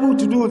are unable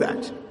to do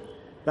that,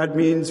 that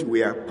means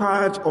we are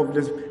part of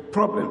the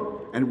problem,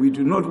 and we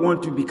do not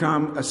want to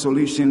become a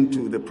solution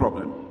to the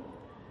problem.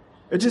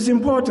 It is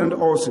important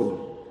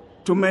also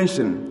to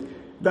mention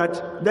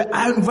that the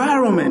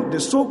environment, the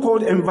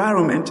so-called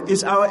environment,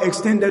 is our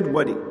extended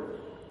body.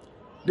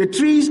 The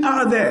trees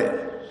are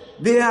there.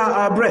 They are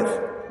our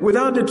breath.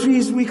 Without the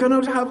trees, we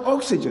cannot have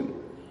oxygen.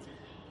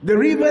 The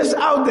rivers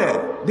out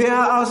there, they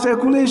are our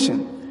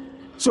circulation.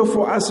 So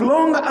for as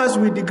long as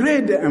we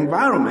degrade the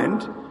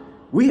environment,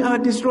 we are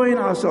destroying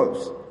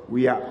ourselves.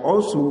 We are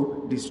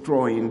also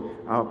destroying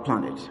our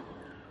planet.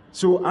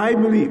 So I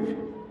believe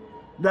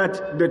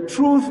that the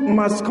truth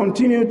must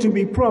continue to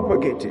be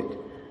propagated.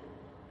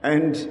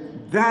 And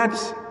that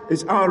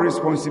is our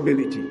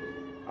responsibility.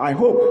 I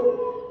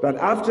hope that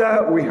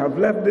after we have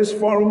left this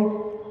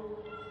forum,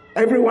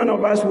 every one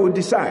of us will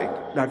decide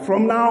that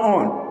from now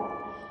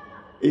on,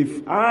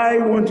 if I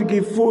want to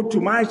give food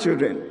to my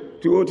children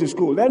to go to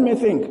school, let me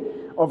think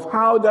of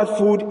how that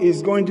food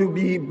is going to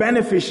be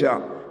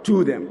beneficial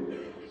to them.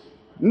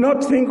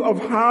 Not think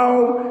of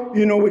how,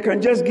 we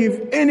can just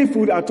give any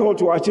food at all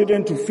to our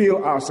children to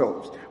fill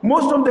ourselves.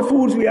 Most of the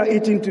foods we are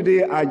eating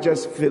today are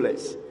just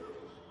fillers.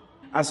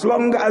 As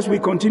long as we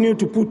continue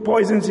to put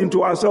poisons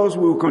into ourselves,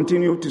 we will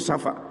continue to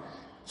suffer.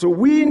 So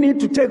we need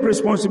to take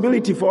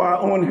responsibility for our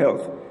own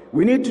health.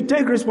 We need to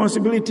take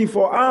responsibility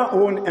for our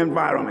own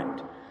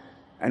environment.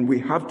 And we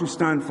have to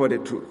stand for the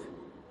truth.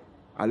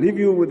 I'll leave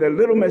you with a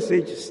little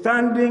message: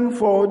 standing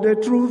for the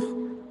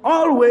truth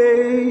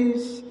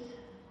always.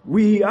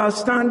 We are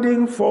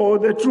standing for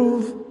the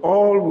truth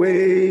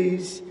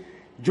always.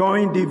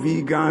 Join the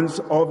vegans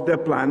of the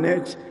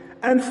planet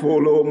and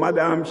follow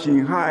Madame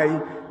Ching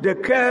Hai, the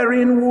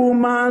caring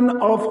woman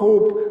of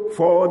hope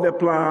for the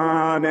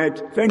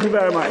planet. Thank you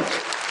very much.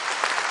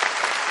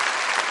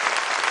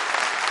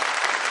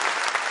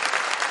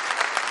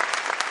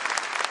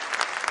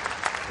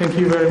 Thank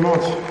you very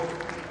much.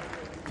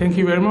 Thank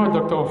you very much,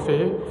 Dr.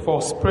 Ofe,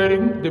 for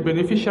spreading the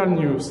beneficial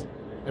news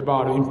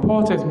about the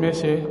important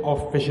message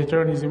of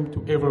vegetarianism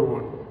to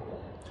everyone.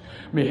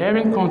 May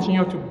heaven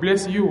continue to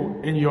bless you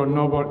in your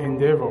noble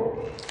endeavor.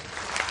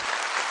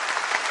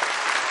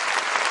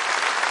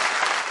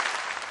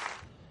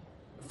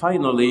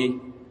 Finally,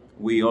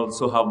 we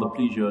also have the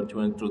pleasure to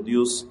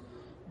introduce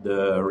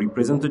the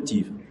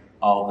representative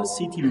of the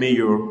city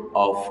mayor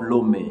of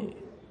Lomé.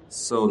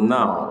 So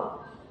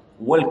now,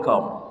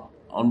 welcome.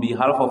 On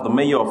behalf of the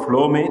mayor of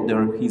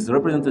Lomé, his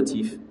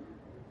representative,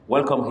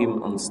 welcome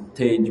him on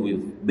stage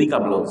with big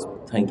applause.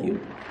 Thank you.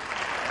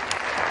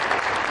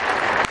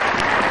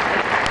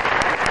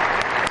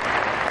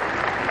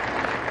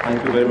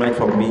 Thank you very much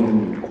for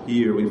being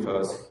here with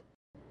us.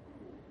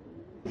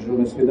 Bonjour,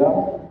 messieurs,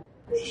 dames.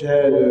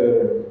 J'ai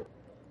le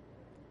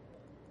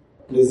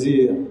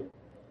plaisir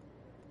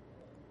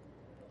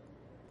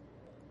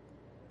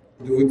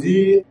de vous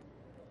dire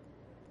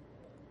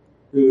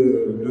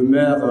que le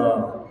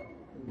maire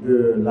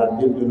de la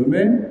ville de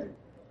Lomé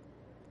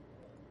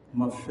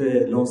m'a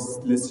fait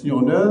l'insigne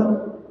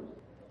honneur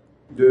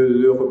de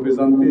le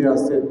représenter à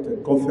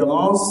cette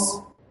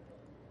conférence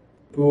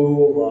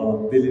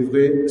pour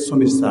délivrer son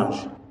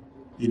message.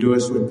 Il aurait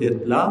souhaité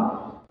être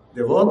là,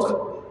 des vôtres,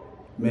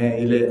 mais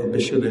il est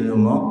empêché de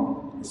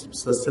moment. C'est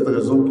pour cette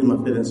raison qu'il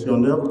m'a fait l'insigne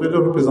honneur de le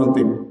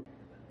représenter.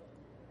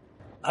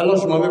 Alors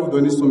je m'en vais vous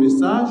donner son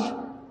message.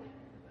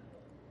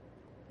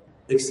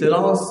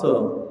 Excellences,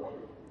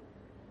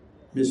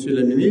 Messieurs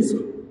les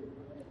ministres,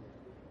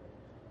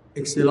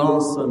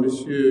 Excellences,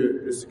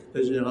 Monsieur le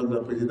secrétaire général de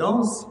la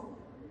présidence,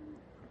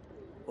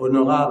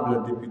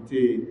 honorables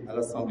députés à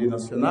l'Assemblée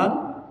nationale,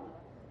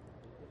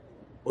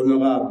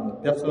 honorables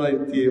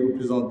personnalités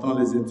représentant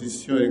les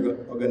institutions et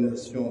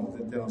organisations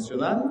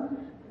internationales,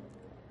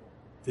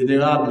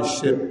 vénérables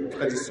chefs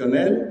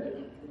traditionnels,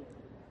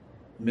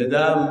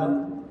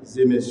 mesdames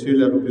et messieurs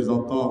les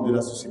représentants de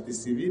la société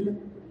civile,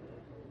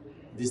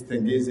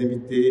 distingués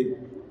invités,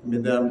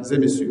 mesdames et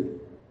messieurs.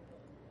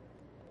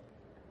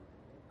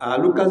 À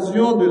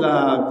l'occasion de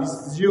la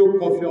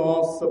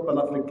visioconférence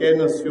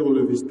panafricaine sur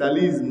le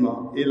végétalisme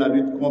et la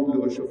lutte contre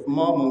le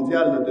réchauffement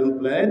mondial de notre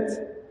planète,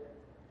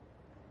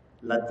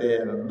 la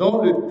Terre,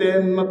 dont le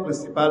thème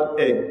principal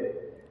est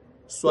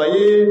 «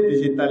 Soyez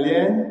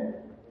végétaliens,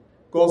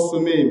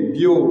 consommez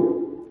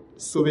bio,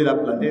 sauvez la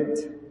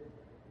planète »,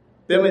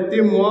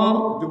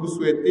 permettez-moi de vous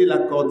souhaiter la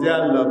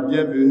cordiale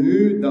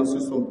bienvenue dans ce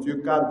somptueux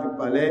cadre du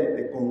Palais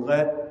des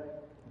Congrès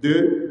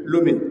de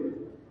Lomé.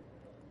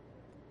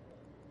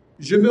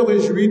 Je me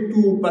réjouis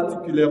tout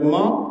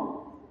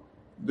particulièrement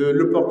de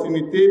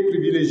l'opportunité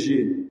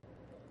privilégiée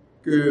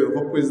que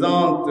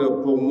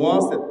représente pour moi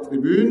cette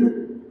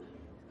tribune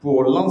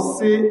pour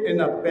lancer un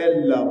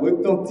appel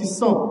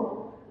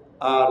retentissant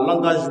à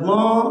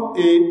l'engagement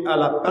et à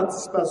la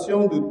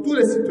participation de tous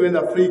les citoyens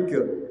d'Afrique,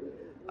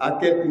 à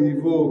quelque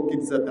niveau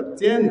qu'ils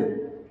appartiennent,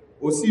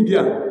 aussi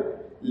bien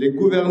les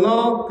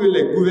gouvernants que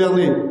les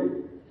gouvernés,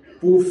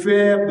 pour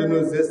faire de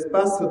nos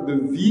espaces de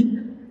vie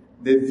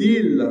des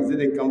villes et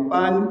des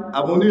campagnes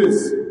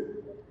harmonieuses.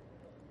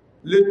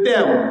 Le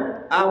terme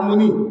 «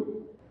 harmonie »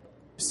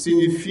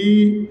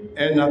 signifie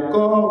un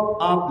accord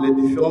entre les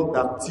différentes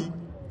parties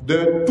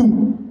d'un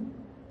tout.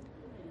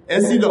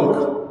 Ainsi donc,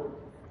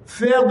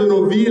 faire de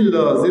nos villes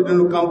et de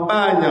nos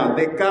campagnes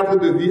des cadres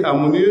de vie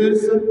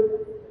harmonieuses,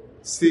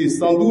 c'est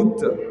sans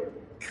doute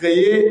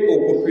créer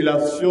aux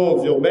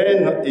populations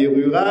urbaines et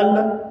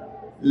rurales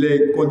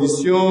les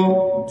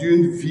conditions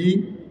d'une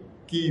vie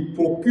qui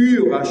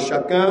procure à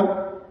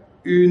chacun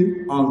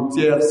une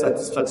entière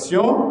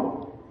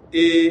satisfaction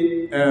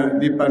et un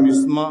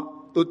épanouissement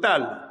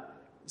total,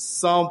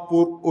 sans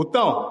pour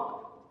autant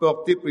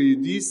porter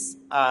préjudice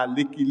à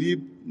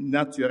l'équilibre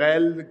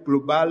naturel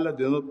global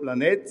de notre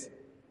planète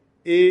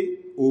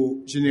et aux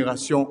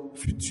générations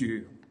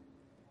futures.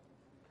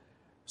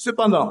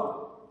 Cependant,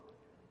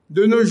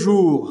 de nos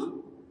jours,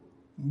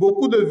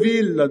 beaucoup de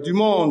villes du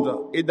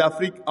monde et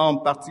d'Afrique en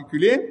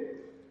particulier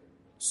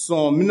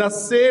sont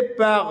menacées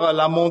par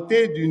la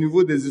montée du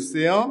niveau des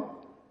océans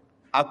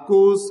à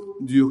cause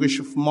du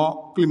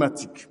réchauffement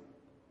climatique.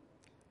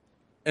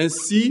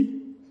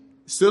 Ainsi,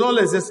 selon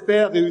les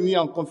experts réunis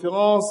en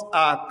conférence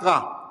à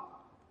Accra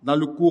dans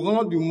le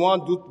courant du mois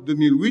d'août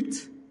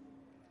 2008,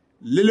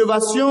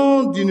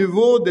 l'élévation du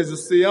niveau des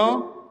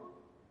océans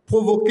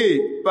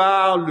provoquée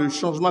par le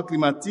changement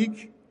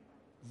climatique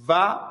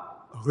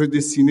va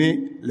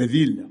redessiner les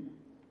villes.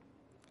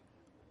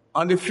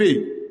 En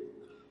effet,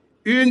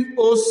 une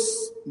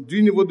hausse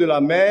du niveau de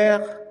la mer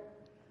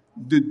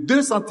de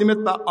 2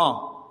 cm par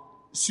an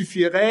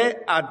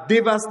suffirait à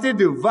dévaster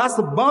de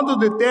vastes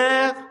bandes de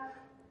terre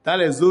dans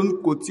les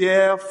zones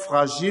côtières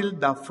fragiles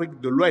d'Afrique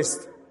de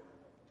l'Ouest,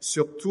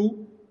 surtout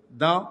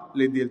dans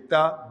les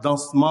deltas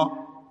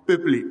densément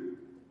peuplés.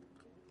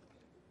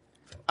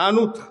 En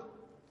outre,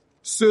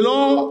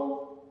 selon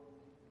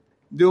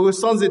de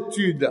récentes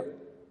études,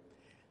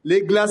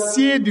 les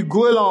glaciers du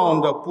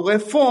Groenland pourraient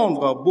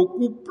fondre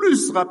beaucoup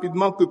plus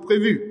rapidement que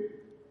prévu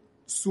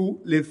sous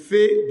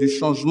l'effet du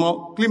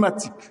changement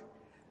climatique.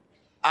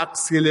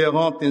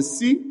 accélérant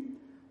ainsi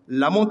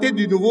la montée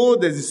du niveau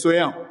des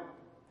océans.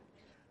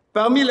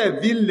 Parmi les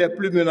villes les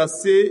plus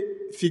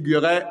menacées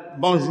figuraient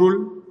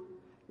Banjul,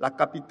 la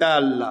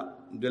capitale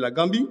de la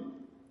Gambie,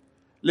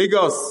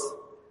 Lagos,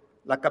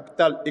 la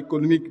capitale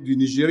économique du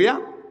Nigeria,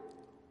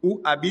 où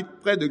habitent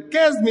près de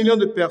 15 millions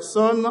de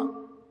personnes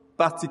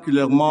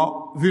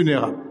particulièrement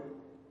vulnérables.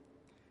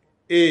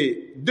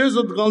 Et deux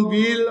autres grandes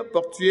villes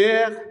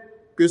portuaires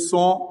que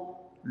sont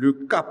le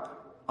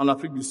Cap en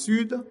Afrique du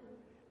Sud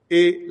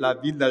et la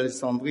ville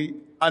d'Alexandrie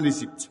en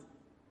Égypte.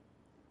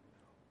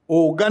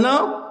 Au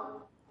Ghana,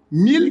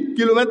 1000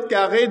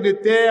 km² de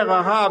terres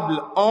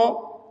arables ont,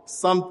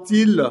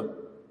 semble-t-il,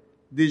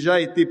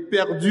 déjà été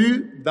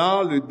perdus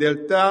dans le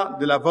delta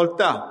de la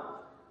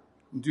Volta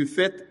du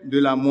fait de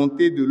la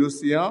montée de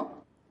l'océan,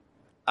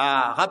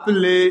 a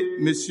rappelé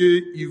M.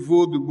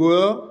 Ivo de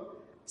Boer,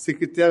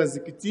 secrétaire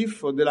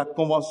exécutif de la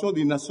Convention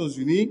des Nations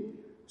Unies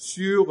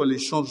sur les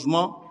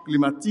changements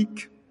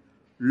climatiques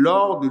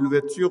lors de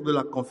l'ouverture de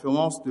la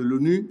conférence de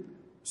l'ONU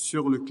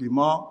sur le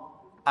climat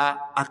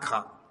à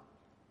Accra.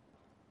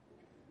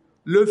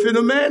 Le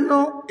phénomène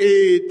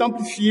est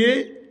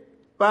amplifié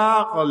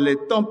par les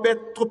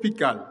tempêtes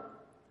tropicales,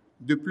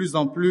 de plus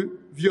en plus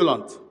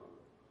violentes.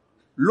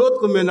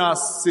 L'autre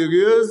menace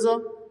sérieuse,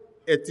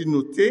 est-il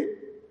noté,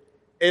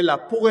 est la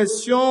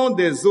progression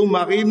des eaux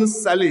marines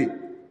salées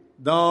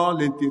dans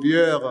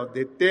l'intérieur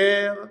des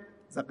terres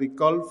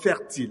agricoles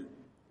fertiles.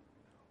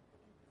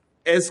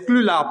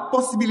 Exclut la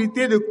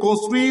possibilité de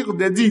construire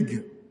des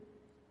digues,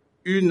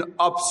 une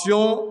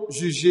option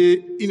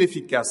jugée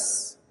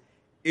inefficace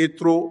et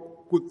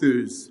trop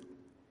coûteuse.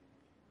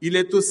 Il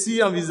est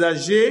aussi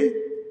envisagé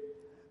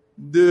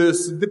de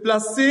se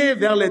déplacer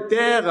vers les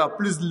terres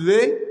plus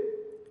élevées,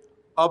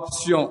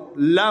 option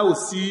là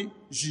aussi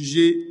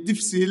jugée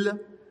difficile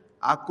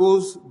à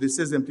cause de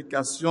ses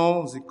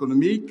implications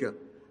économiques,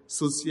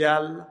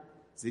 sociales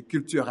et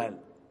culturelles.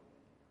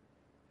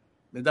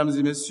 Mesdames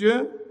et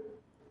messieurs,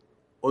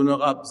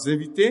 honorables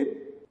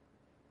invités,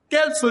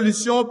 quelle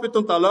solution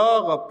peut-on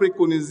alors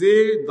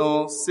préconiser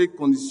dans ces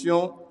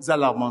conditions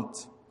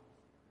alarmantes?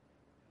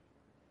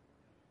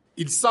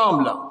 Il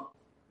semble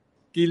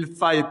qu'il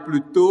faille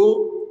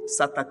plutôt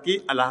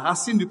s'attaquer à la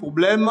racine du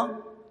problème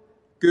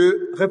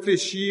que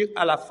réfléchir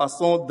à la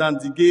façon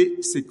d'endiguer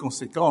ses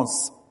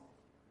conséquences.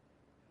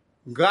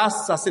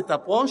 Grâce à cette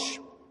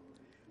approche,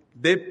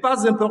 des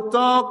pas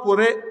importants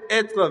pourraient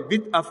être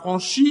vite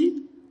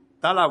affranchis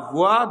dans la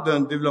voie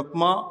d'un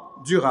développement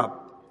durable,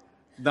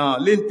 dans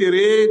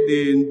l'intérêt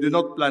de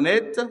notre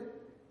planète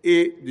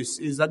et de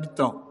ses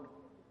habitants.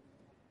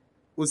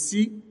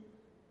 Aussi,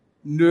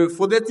 ne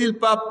faudrait-il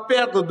pas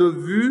perdre de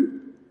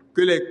vue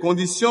que les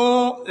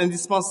conditions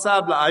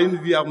indispensables à une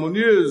vie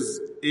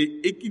harmonieuse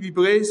et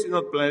équilibrée sur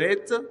notre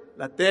planète,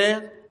 la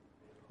Terre,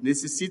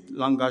 nécessitent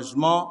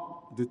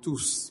l'engagement de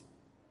tous.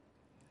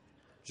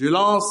 Je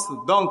lance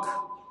donc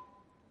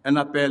un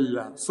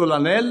appel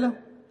solennel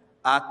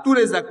à tous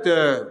les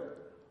acteurs,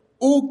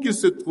 où qu'ils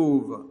se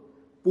trouvent,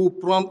 pour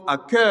prendre à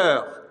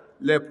cœur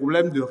les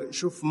problèmes de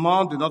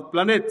réchauffement de notre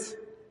planète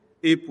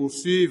et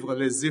poursuivre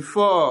les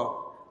efforts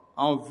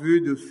en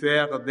vue de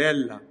faire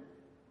d'elle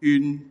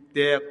une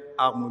terre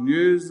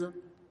harmonieuse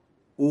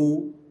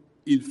où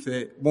il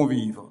fait bon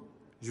vivre.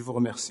 Je vous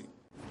remercie.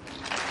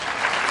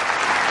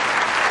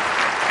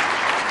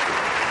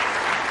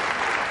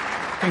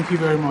 Thank you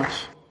very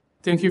much.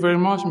 Thank you very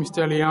much,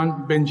 Mr.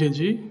 Leon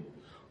Benjeji,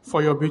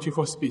 for your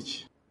beautiful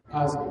speech.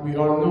 As we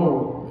all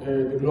know,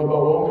 the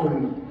global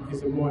warming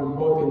is a more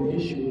important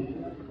issue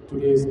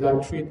today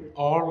that treat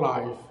our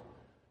life,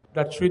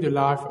 that treat the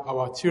life of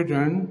our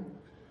children,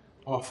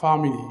 our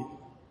family.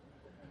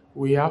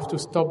 We have to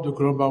stop the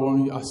global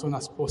warming as soon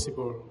as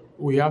possible.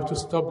 We have to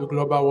stop the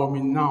global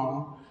warming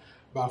now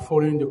by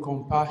following the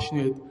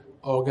compassionate,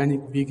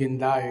 organic, vegan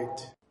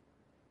diet.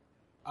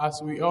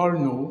 As we all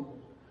know,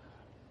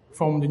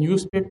 from the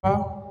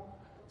newspaper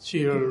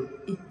to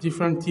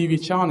different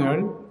TV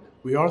channels,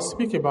 we all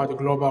speak about the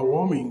global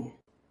warming.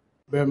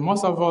 But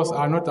most of us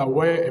are not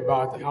aware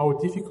about how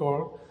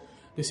difficult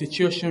the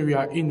situation we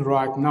are in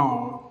right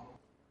now.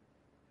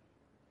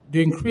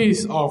 The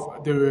increase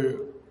of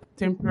the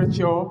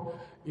temperature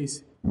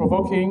is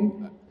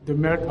provoking the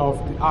melt of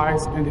the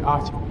ice in the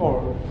Arctic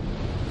pole.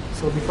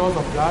 So because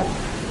of that,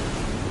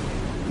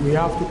 we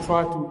have to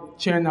try to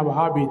change our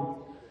habit.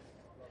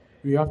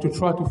 We have to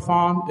try to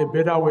find a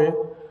better way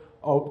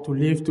to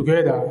live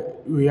together.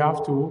 We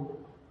have to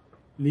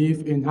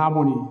live in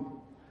harmony.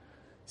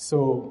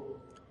 So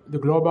the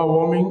global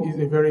warming is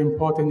a very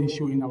important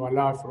issue in our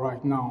life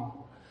right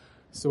now.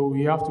 So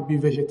we have to be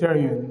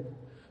vegetarian,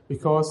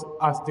 because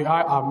as the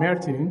ice are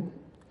melting,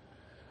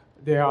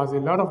 there is a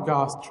lot of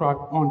gas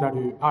trapped under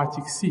the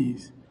Arctic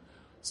seas.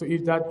 So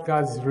if that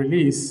gas is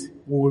released,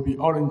 we will be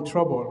all in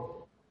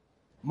trouble.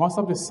 Most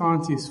of the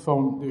scientists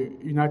from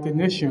the United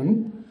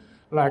Nations,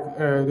 like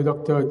the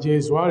Dr. Jay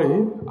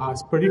Zwali,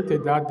 has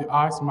predicted that the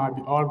ice might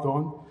be all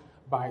gone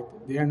by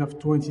the end of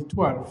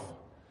 2012.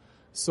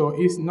 So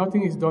if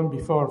nothing is done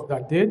before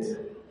that date,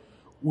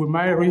 we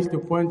might reach the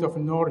point of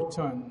no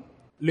return.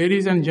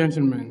 Ladies and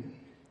gentlemen,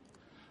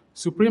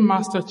 Supreme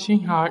Master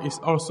Ching Hai is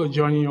also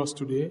joining us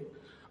today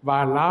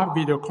via live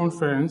video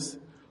conference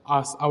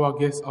as our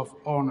guest of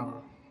honor.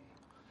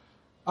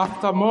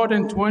 After more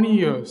than 20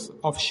 years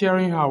of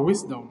sharing her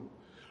wisdom,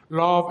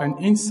 love,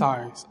 and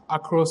insights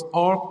across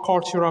all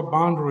cultural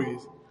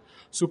boundaries,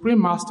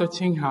 Supreme Master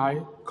Ching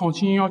Hai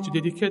continues to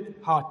dedicate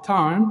her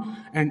time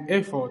and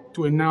effort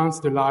to enhance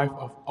the life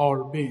of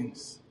all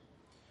beings.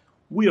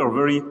 We are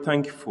very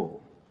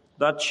thankful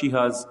that she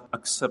has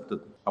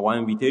accepted our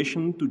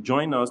invitation to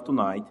join us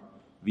tonight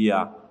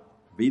via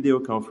video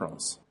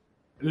conference.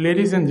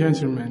 Ladies and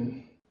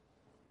gentlemen,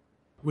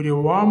 with a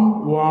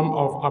warm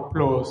of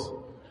applause,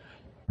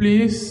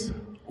 please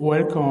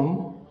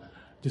welcome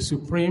the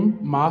Supreme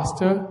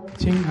Master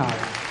Ching Hai.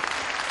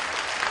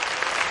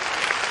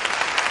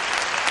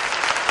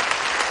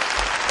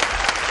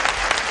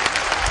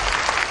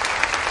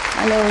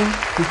 Hello.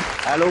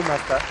 Hello,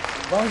 Master.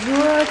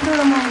 Bonjour tout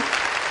le monde.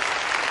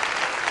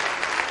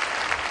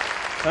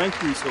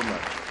 Thank you so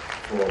much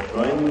for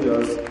joining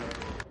us.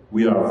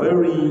 We are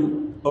very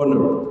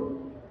honored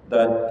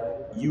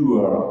that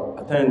you are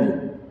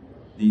attending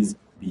this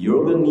Be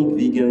Organic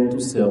Vegan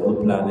to Save the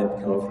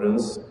Planet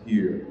conference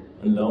here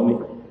in Lomé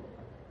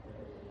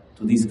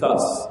to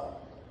discuss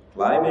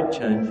climate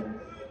change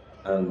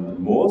and the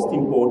most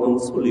important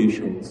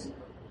solutions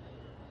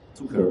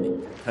to curb it.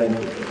 Thank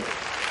you.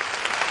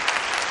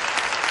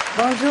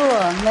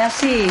 Bonjour,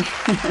 merci.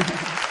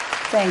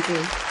 Thank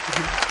you.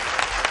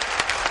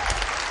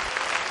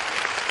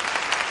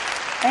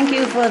 Thank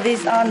you for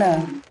this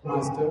honor.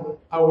 Master,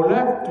 I would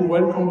like to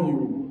welcome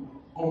you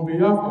on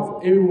behalf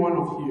of everyone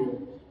of here,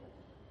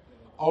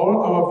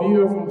 all our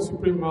viewers from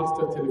Supreme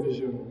Master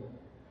Television,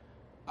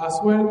 as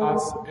well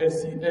as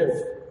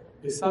LCF,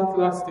 a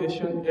satellite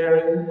station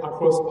airing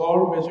across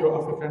all major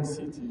African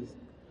cities.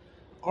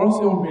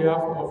 Also on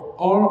behalf of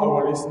all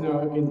our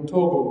listeners in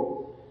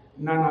Togo,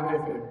 Nana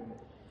FM,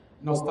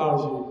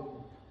 Nostalgie,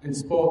 and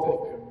Sport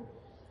FM,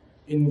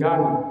 in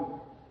Ghana,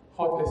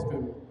 Hot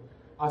FM,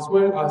 as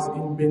well as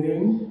in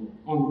Benin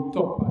on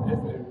Top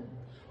FM,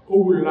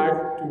 who would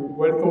like to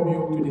welcome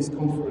you to this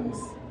conference.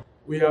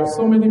 We have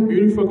so many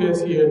beautiful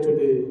guests here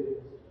today.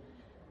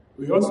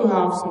 We also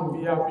have some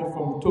VIP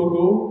from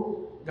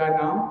Togo,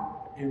 Ghana,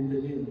 and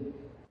Benin.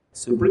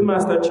 Supreme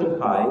Master Ching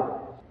Hai,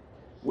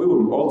 we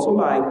would also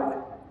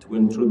like to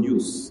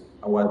introduce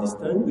our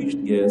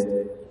distinguished guest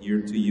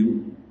here to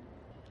you.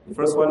 The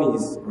first one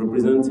is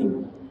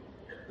representing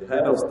the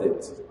head of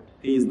state.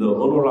 He is the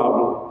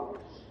Honorable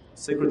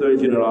Secretary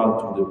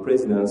General to the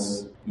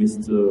Presidents,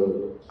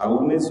 Mr.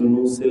 Aume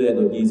Zunu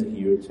Seledo is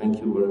here.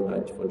 Thank you very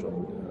much for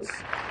joining us.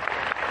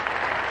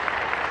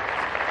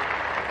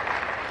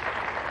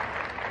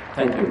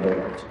 Thank you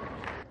very much.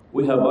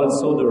 We have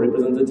also the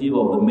representative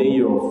of the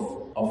Mayor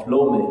of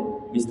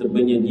Lomé, Mr.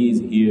 Benyadi is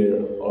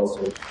here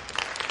also.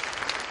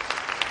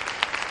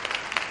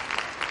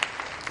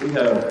 We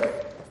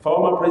have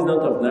former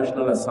President of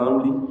National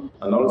Assembly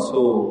and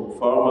also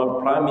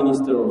former Prime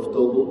Minister of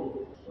Togo,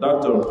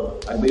 Dr.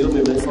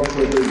 Agbeyomi Vincent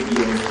Togo is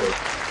here also.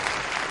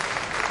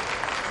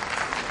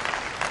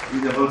 We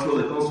have also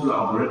the Consul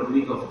of the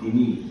Republic of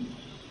Guinea.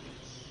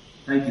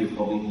 Thank you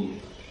for being here.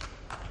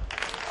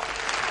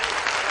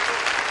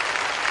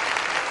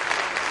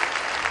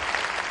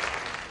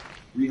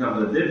 We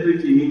have the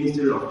Deputy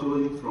Minister of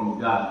Tourism from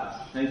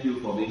Ghana. Thank you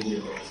for being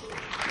here also.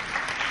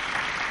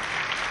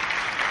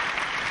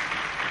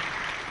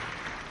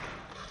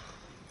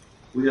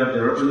 We have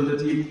the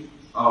representative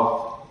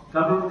of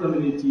Cameroon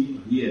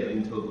community here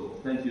in Togo.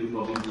 Thank you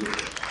for being here.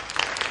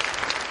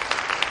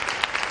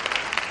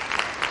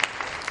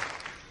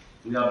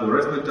 We have the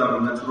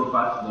respectable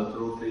naturopath, Dr.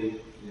 Ofe.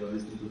 We are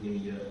listening to him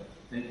here.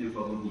 Thank you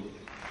for being here.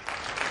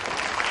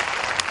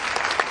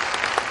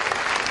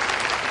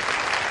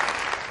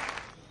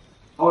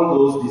 All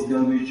those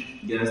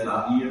distinguished guests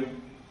are here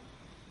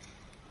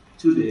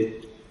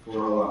today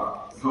for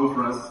our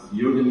conference,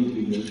 The Organic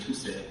Vegan to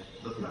Save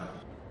the Planet.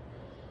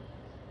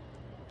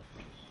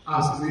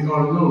 As we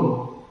all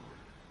know,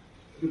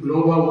 the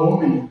global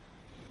warming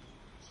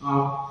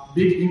has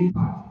big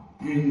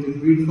impact in the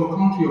beautiful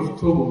country of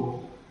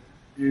Togo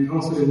and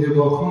also the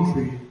neighbor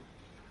country.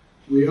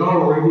 We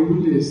already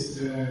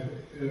witnessed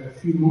a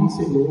few months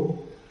ago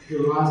the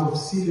rise of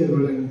sea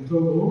level in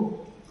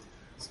Togo,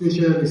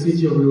 especially the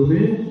city of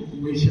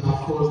Lomé, which has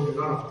caused a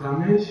lot of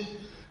damage,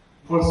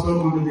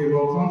 also on the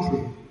neighbor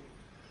country.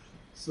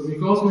 So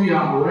because we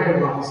are aware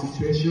about the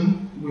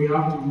situation, we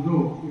have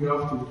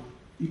to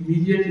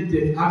immediately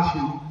take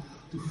action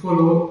to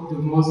follow the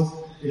most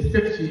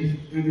effective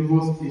and the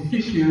most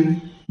efficient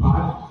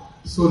path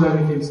so that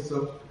we can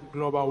stop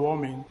global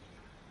warming.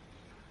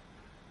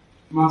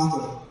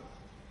 Master,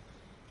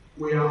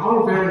 we are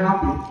all very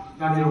happy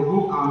that your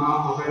books are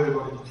now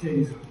available in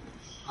Kenya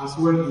as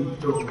well in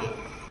Togo,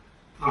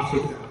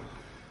 Africa.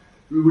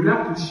 We would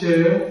like to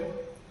share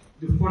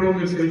the following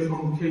message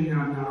from Kenya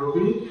and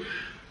Nairobi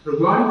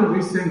regarding the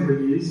recent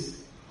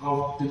release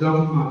of the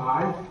document My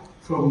Life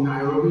from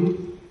Nairobi,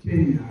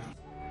 Kenya.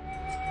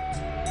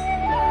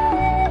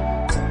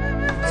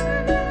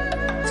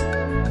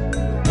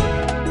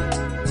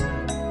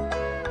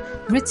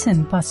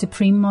 Written by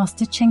Supreme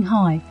Master Ching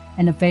Hai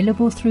and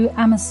available through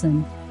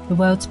Amazon, the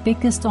world's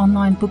biggest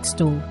online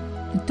bookstore.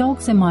 The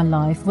Dogs in My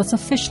Life was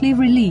officially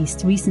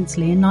released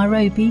recently in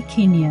Nairobi,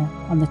 Kenya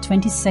on the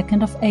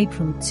 22nd of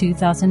April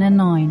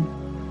 2009.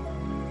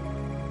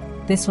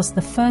 This was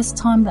the first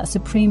time that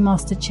Supreme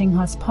Master Ching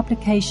Hai's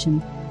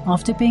publication,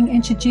 after being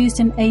introduced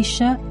in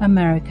Asia,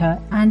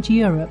 America and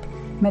Europe,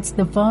 met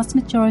the vast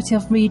majority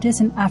of readers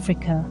in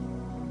Africa.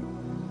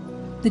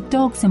 The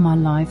Dogs in My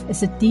Life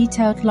is a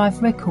detailed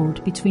life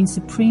record between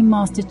Supreme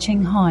Master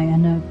Ching Hai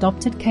and her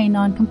adopted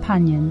canine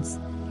companions.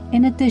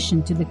 In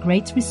addition to the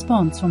great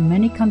response from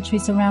many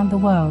countries around the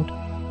world,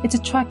 it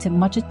attracted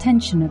much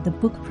attention at the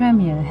book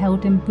premiere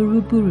held in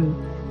Buruburu,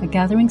 a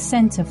gathering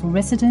centre for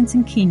residents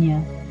in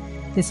Kenya.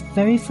 This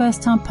very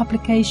first-time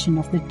publication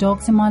of The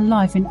Dogs in My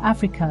Life in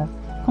Africa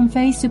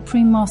conveys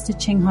Supreme Master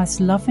Ching Hai's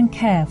love and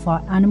care for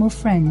our animal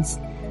friends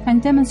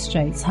and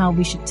demonstrates how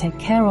we should take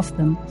care of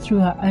them through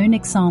her own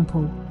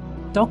example.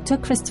 Dr.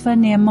 Christopher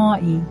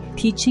Nehemiah,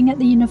 teaching at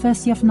the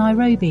University of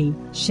Nairobi,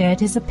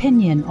 shared his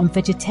opinion on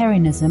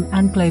vegetarianism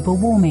and global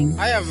warming.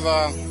 I have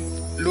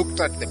looked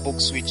at the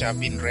books which have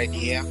been read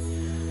here.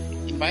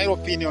 In my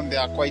opinion, they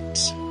are quite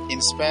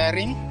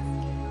inspiring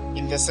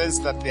in the sense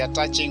that they are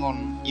touching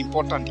on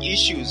important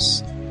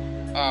issues.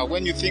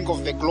 When you think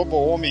of the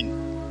global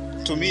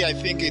warming, to me, I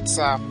think it's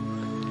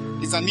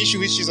an issue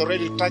which is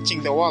already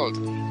touching the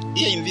world.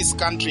 Here in this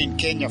country, in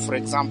Kenya, for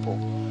example,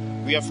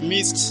 we have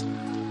missed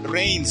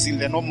rains in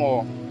the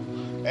normal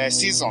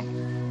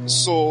season.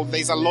 So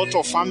there's a lot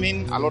of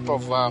famine, a lot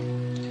of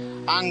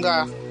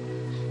anger,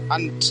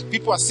 and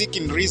people are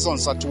seeking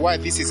reasons as to why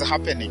this is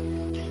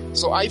happening.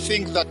 So I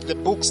think that the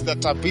books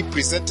that are being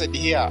presented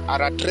here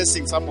are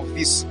addressing some of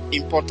these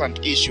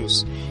important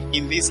issues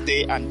in this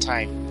day and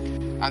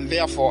time. And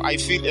therefore, I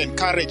feel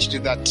encouraged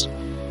that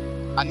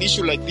an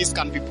issue like this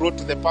can be brought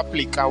to the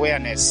public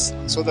awareness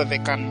so that they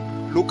can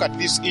look at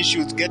these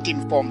issues, get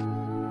informed.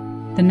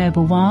 The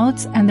Noble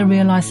Wilds and the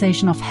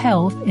Realization of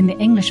Health in the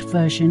English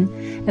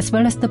version, as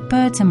well as The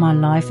Birds in My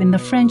Life in the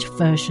French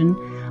version,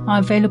 are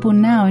available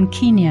now in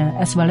Kenya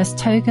as well as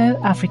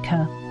Togo,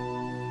 Africa.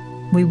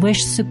 We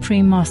wish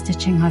Supreme Master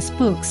Ching Hai's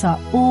books are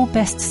all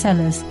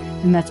bestsellers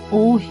and that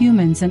all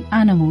humans and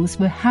animals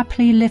will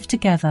happily live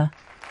together.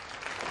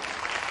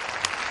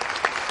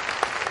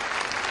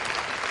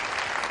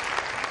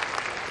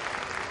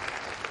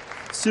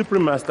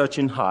 Supreme Master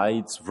Ching Hai,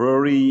 it's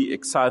very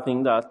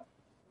exciting that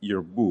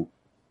your book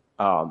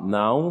are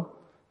now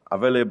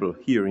available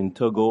here in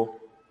Togo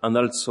and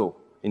also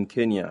in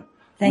Kenya.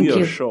 Thank you.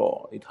 We are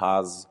sure it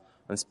has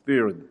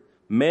inspired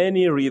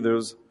many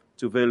readers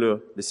to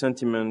value the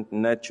sentiment,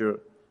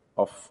 nature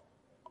of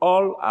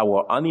all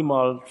our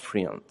animal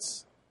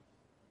friends.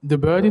 The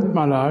Bird in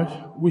My Life,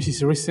 which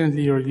is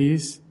recently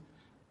released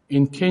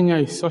in Kenya,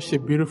 is such a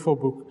beautiful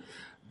book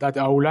that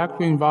I would like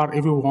to invite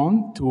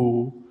everyone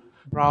to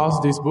browse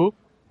this book.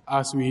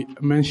 As we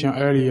mentioned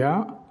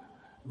earlier,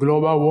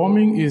 global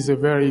warming is a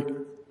very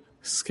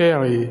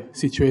scary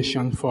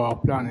situation for our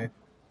planet.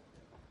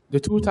 The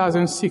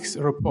 2006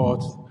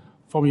 report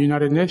from the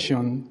United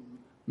Nations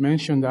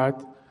mentioned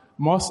that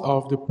most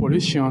of the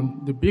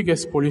pollution, the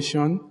biggest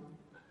pollution,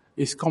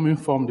 is coming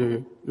from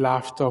the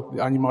livestock,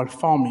 the animal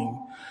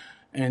farming.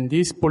 And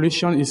this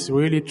pollution is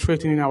really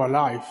threatening our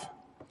life.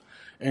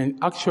 And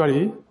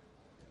actually,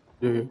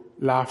 the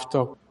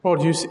livestock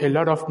produce a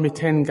lot of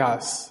methane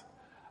gas.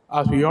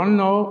 As we all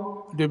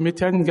know, the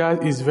methane gas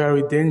is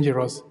very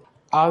dangerous.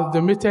 As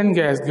the methane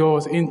gas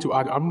goes into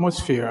our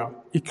atmosphere,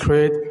 it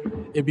creates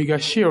a bigger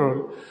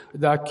shield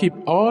that keeps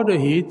all the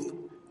heat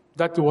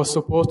that was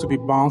supposed to be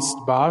bounced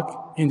back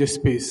in the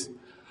space.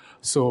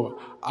 So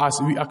as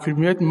we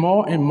accumulate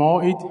more and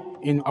more heat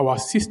in our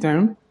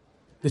system,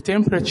 the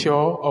temperature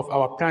of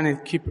our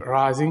planet keeps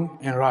rising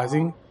and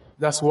rising.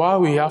 That's why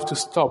we have to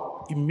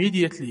stop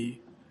immediately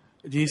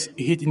this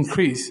heat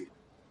increase.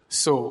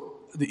 So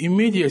the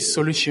immediate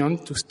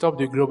solution to stop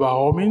the global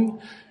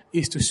warming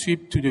is to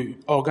switch to the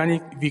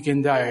organic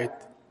vegan diet.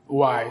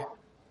 Why?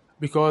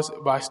 Because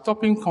by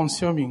stopping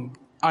consuming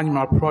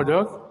animal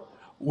products,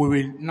 we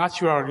will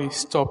naturally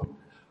stop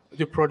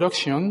the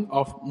production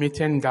of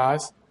methane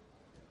gas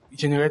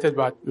generated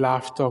by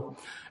livestock.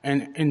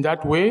 And in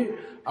that way,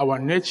 our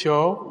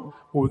nature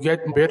will get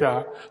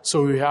better,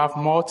 so we have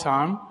more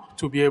time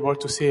to be able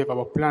to save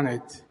our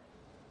planet.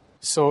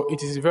 So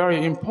it is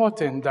very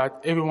important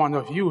that every one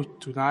of you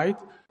tonight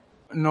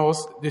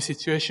knows the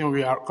situation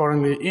we are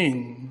currently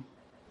in.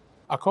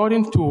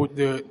 According to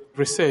the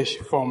research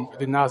from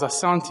the NASA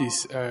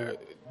scientist,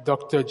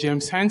 Dr.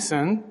 James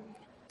Hansen,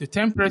 the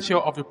temperature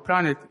of the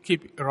planet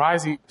keeps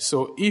rising.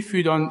 So if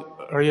we don't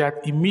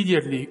react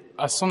immediately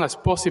as soon as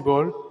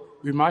possible,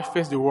 we might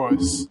face the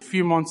worst. A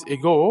few months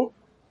ago,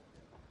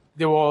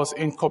 there was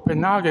in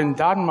Copenhagen,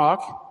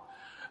 Denmark,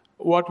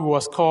 what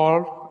was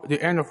called the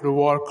End of the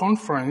World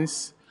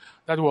Conference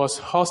that was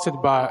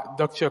hosted by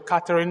Dr.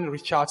 Catherine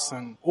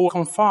Richardson, who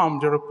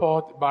confirmed the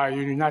report by the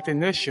United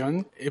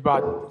Nations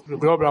about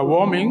global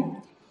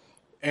warming.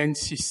 And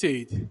she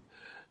said,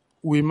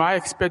 we might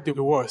expect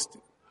the worst.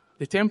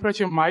 the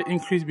temperature might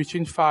increase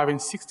between 5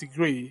 and 6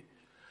 degrees.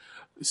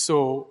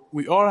 So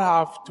we all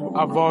have to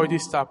avoid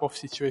this type of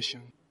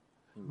situation.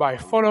 By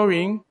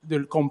following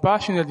the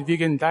compassionate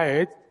vegan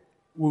diet,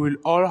 we will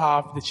all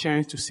have the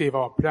chance to save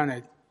our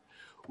planet.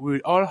 We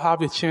will all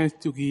have the chance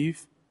to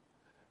give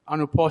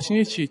an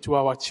opportunity to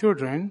our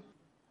children,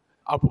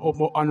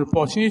 an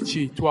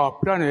opportunity to our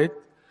planet,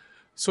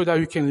 so that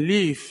we can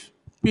live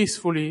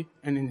peacefully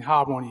and in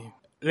harmony.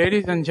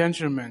 Ladies and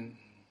gentlemen,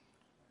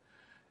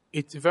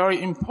 it's very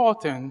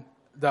important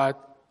that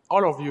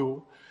all of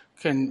you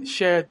can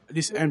share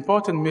this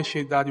important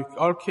message that you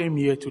all came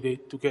here today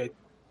to get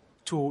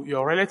to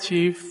your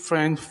relative,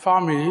 friend,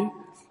 family,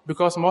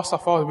 because most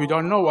of us, we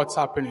don't know what's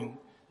happening,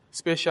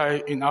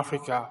 especially in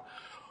Africa.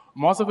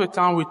 Most of the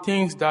time, we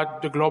think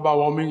that the global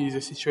warming is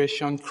a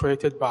situation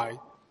created by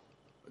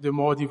the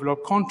more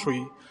developed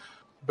country,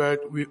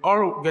 but we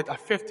all get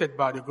affected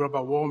by the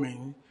global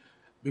warming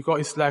because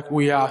it's like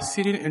we are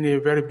sitting in a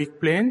very big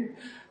plane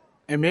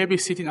and maybe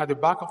sitting at the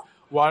back,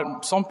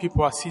 while some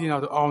people are sitting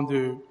on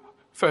the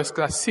first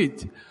class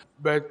seat.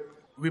 But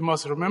we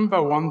must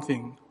remember one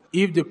thing.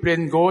 If the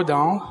plane goes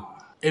down,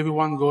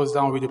 everyone goes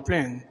down with the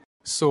plane.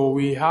 So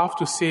we have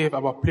to save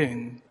our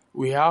plane.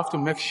 We have to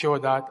make sure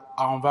that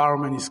our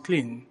environment is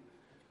clean.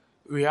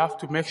 We have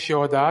to make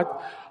sure that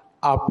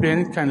our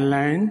plane can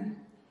land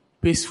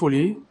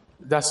peacefully.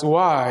 That's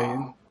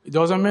why it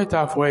doesn't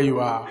matter where you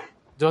are.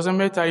 It doesn't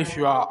matter if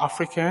you are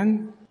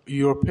African,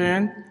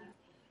 European,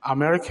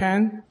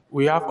 American.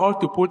 We have all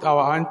to put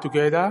our hands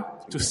together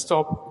to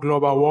stop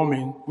global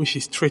warming, which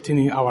is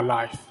threatening our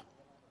life.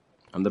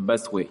 And the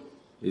best way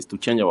is to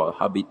change our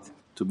habit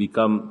to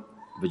become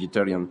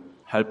vegetarian,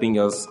 helping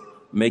us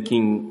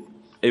making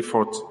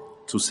effort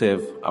to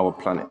save our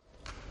planet.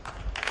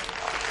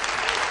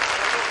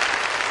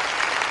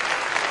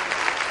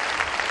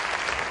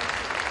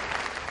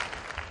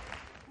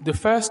 The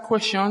first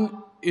question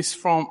is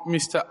from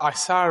Mr.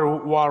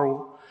 Isaru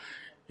Waru.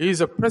 He is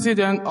the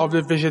president of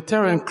the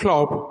Vegetarian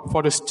Club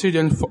for the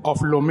students of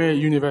Lomé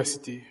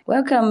University.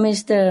 Welcome,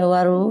 Mr.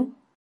 Waru.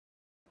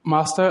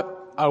 Master,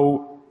 I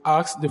will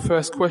ask the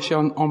first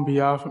question on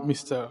behalf of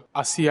Mr.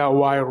 Asia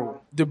Waru.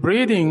 The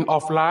breeding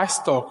of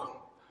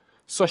livestock,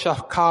 such as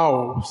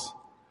cows,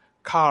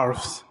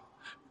 calves,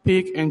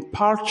 pigs, and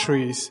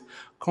poultry,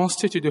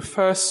 constitute the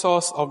first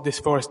source of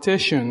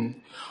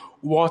deforestation,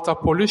 water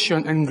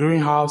pollution, and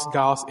greenhouse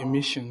gas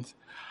emissions.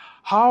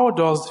 How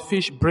does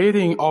fish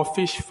breeding or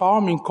fish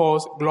farming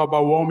cause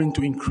global warming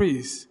to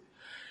increase?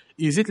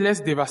 Is it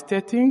less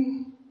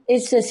devastating?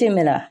 It's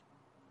similar.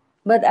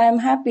 But I'm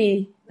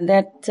happy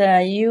that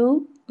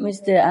you,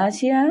 Mr.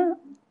 Asia,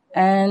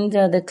 and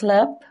the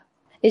club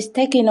is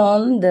taking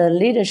on the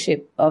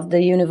leadership of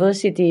the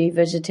University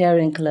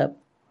Vegetarian Club.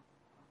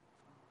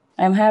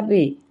 I'm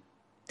happy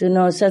to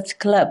know such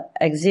club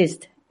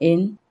exists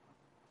in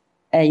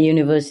a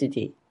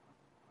university.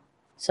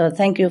 So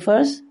thank you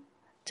first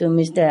to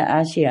Mr.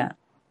 Asia.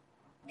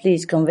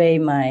 Please convey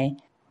my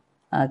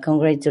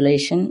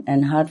congratulations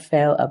and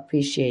heartfelt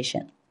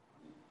appreciation.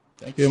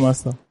 Thank you,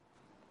 Master.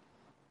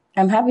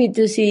 I'm happy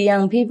to see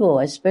young people,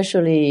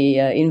 especially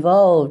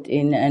involved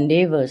in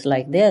endeavors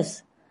like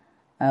this,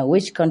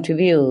 which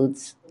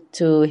contributes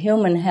to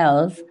human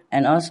health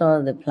and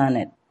also the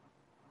planet.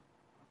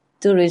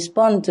 To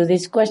respond to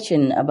this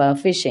question about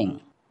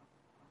fishing.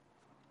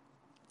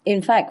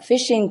 In fact,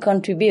 fishing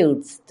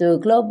contributes to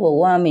global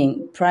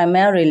warming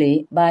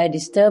primarily by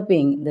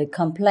disturbing the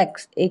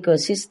complex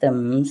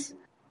ecosystems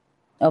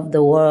of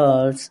the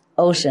world's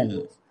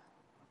oceans.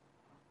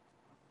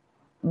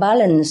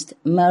 Balanced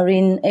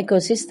marine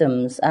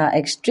ecosystems are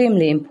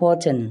extremely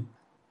important,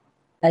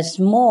 as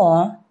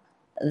more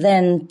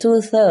than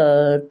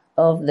 2/3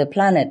 of the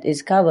planet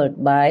is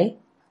covered by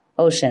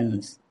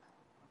oceans.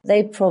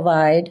 They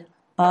provide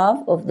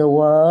half of the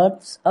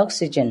world's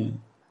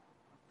oxygen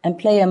and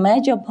play a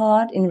major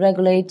part in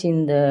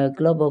regulating the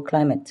global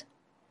climate.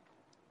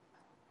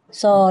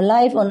 So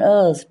life on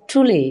Earth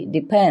truly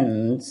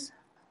depends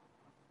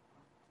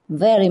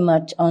very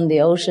much on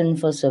the ocean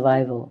for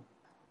survival.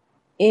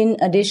 In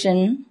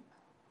addition,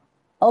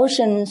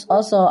 oceans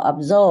also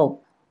absorb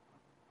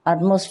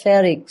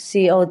atmospheric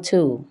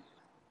CO2,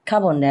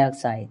 carbon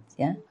dioxide,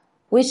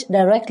 which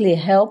directly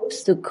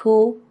helps to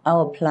cool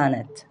our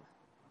planet.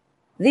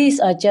 These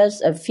are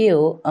just a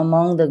few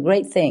among the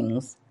great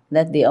things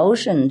that the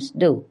oceans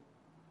do.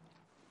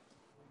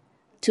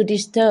 To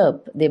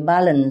disturb the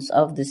balance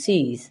of the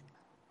seas,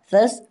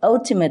 thus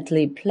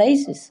ultimately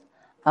places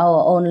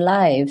our own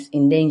lives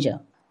in danger.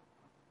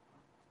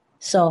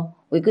 So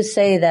we could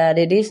say that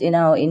it is in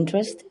our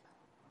interest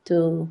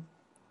to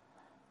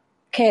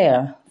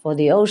care for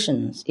the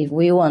oceans if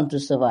we want to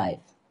survive,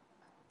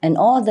 and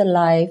all the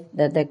life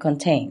that they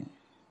contain,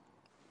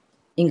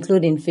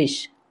 including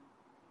fish.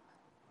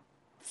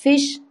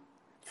 Fish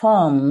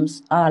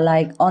farms are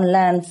like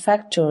on-land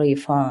factory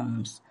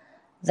farms.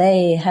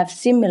 They have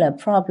similar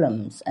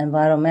problems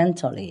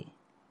environmentally,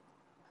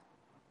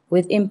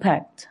 with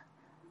impact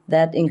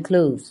that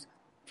includes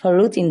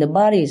polluting the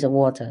bodies of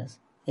waters,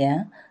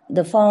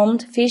 the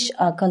farmed fish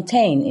are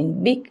contained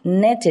in big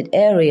netted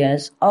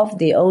areas of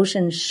the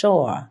ocean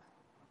shore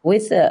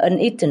with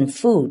uneaten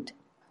food,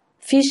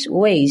 fish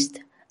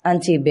waste,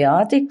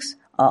 antibiotics,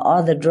 or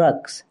other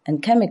drugs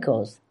and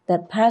chemicals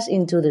that pass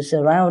into the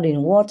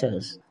surrounding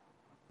waters,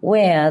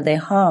 where they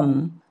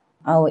harm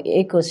our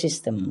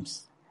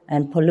ecosystems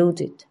and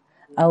polluted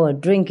our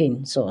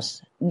drinking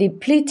source,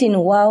 depleting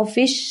wild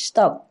fish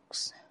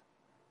stocks.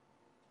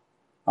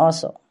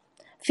 Also,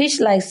 fish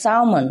like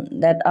salmon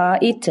that are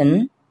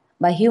eaten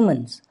by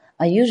humans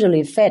are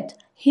usually fed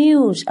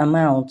huge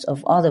amounts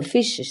of other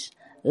fishes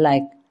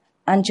like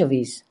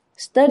anchovies.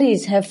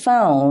 Studies have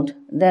found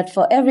that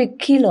for every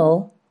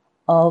kilo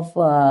of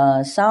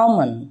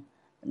salmon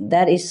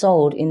that is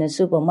sold in a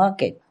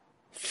supermarket,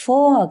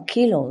 4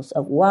 kilos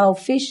of wild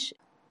fish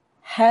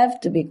have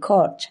to be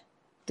caught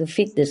to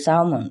feed the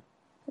salmon.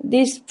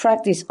 This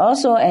practice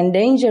also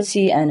endangers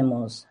sea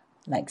animals,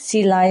 like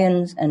sea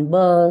lions and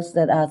birds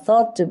that are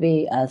thought to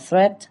be a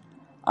threat,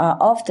 are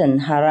often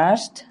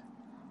harassed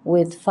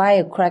with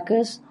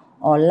firecrackers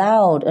or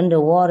loud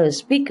underwater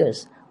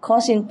speakers,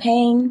 causing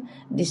pain,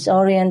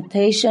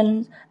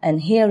 disorientation,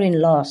 and hearing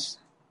loss.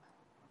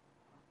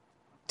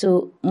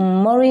 To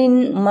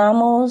marine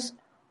mammals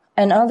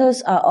and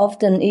others are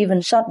often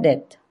even shot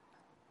dead.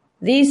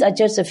 These are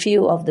just a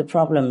few of the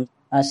problems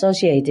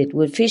associated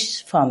with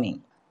fish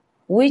farming,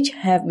 which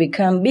have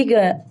become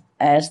bigger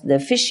as the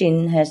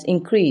fishing has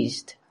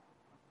increased.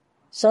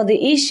 So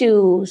the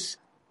issues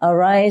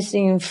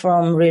arising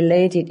from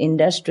related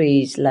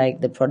industries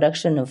like the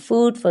production of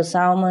food for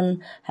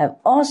salmon have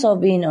also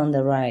been on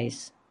the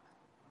rise.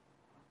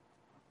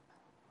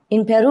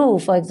 In Peru,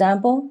 for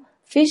example,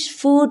 fish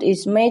food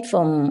is made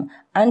from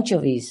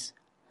anchovies,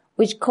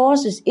 which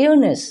causes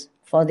illness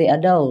for the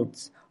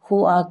adults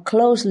who are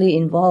closely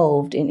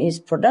involved in its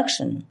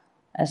production,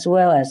 as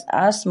well as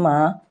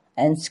asthma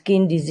and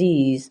skin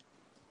disease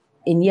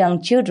in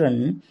young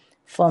children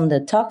from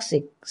the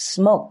toxic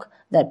smoke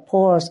that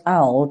pours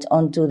out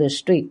onto the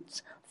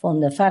streets from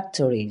the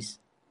factories,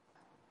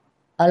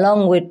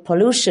 along with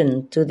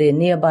pollution to the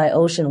nearby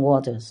ocean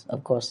waters,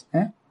 of course.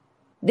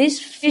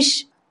 This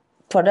fish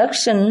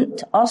production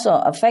also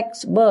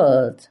affects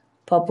bird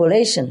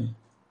population,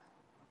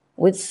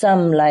 with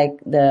some like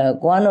the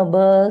guano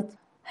bird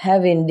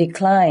having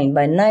declined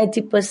by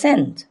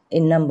 90%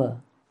 in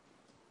number.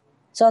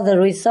 So the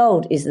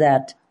result is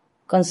that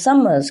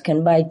consumers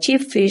can buy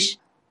cheap fish,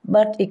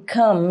 but it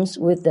comes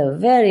with a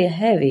very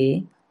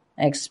heavy,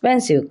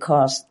 expensive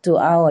cost to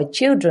our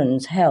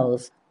children's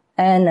health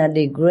and a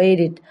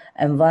degraded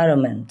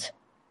environment.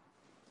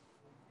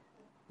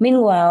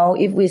 Meanwhile,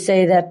 if we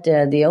say that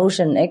the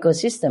ocean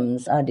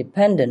ecosystems are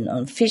dependent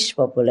on fish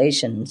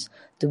populations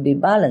to be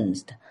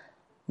balanced,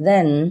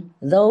 then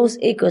those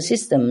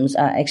ecosystems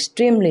are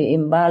extremely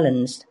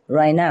imbalanced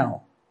right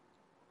now.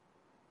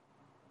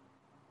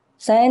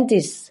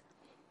 Scientists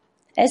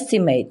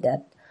estimate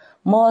that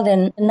more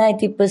than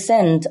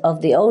 90%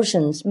 of the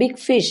ocean's big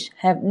fish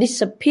have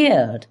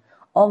disappeared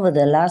over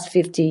the last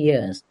 50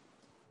 years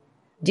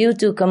due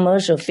to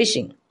commercial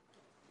fishing.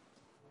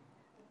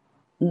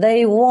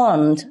 They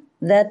warned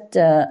that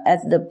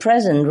at the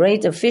present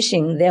rate of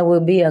fishing, there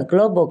will be a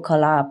global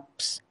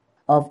collapse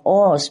of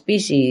all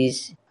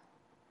species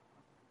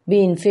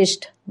being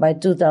fished by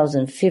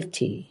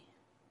 2050,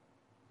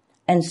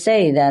 and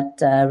say that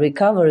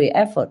recovery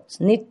efforts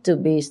need to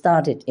be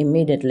started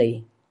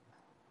immediately.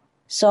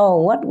 So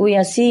what we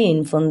are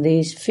seeing from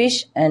these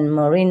fish and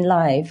marine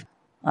life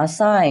are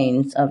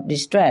signs of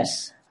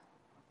distress.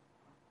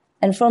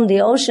 And from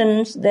the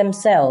oceans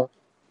themselves,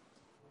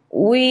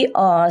 we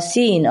are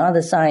seeing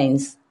other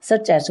signs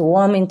such as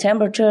warming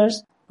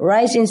temperatures,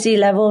 rising sea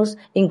levels,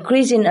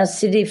 increasing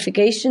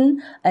acidification,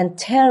 and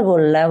terrible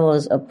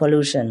levels of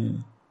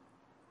pollution.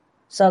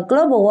 So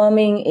global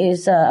warming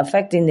is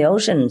affecting the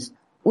oceans,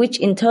 which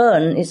in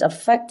turn is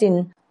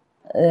affecting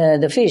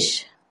the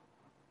fish.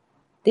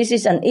 This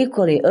is an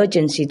equally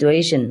urgent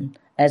situation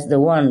as the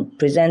one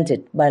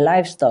presented by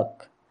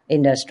livestock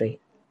industry.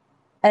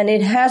 And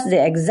it has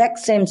the exact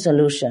same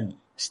solution.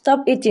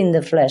 Stop eating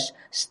the flesh.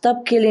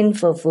 Stop killing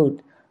for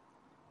food.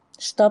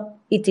 Stop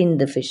eating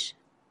the fish.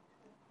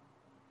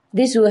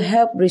 This will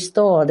help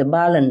restore the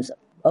balance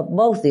of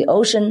both the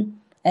ocean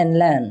and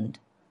land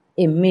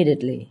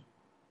immediately.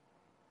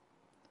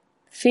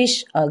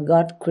 Fish are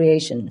God's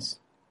creations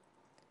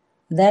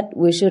that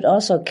we should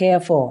also care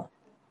for,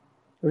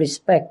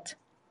 respect,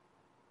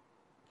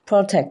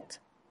 protect,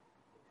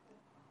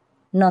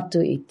 not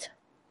to eat.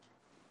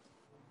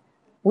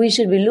 We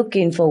should be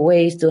looking for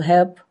ways to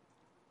help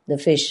the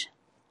fish,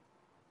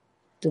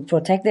 to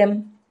protect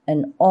them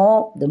and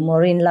all the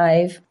marine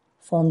life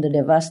from the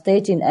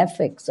devastating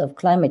effects of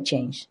climate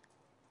change.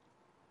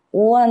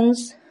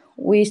 Once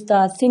we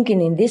start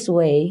thinking in this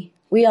way,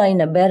 we are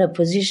in a better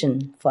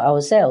position for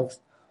ourselves,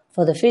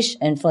 for the fish,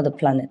 and for the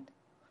planet.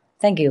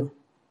 Thank you.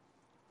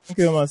 Thank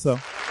you, Master.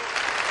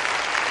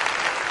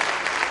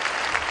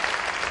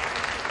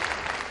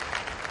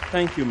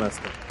 Thank you,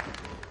 Master.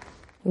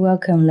 You're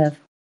welcome, love.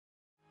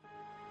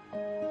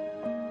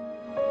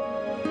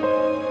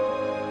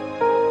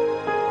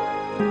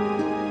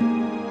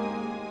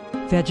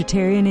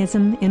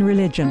 Vegetarianism in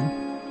religion.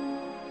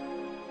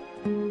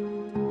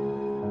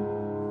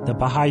 The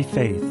Baha'i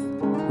Faith.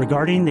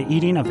 Regarding the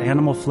eating of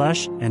animal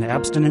flesh and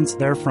abstinence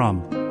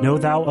therefrom, know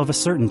thou of a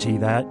certainty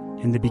that,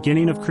 in the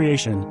beginning of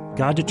creation,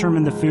 God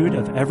determined the food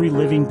of every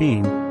living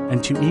being,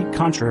 and to eat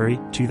contrary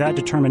to that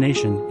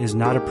determination is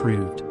not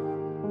approved.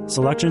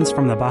 Selections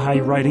from the Baha'i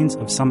writings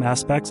of some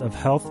aspects of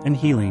health and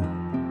healing.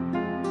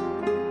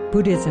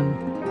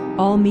 Buddhism.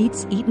 All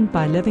meats eaten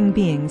by living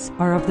beings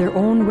are of their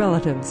own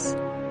relatives.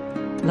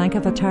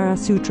 Lankavatara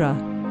Sutra.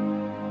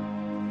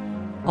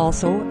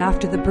 Also,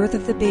 after the birth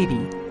of the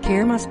baby,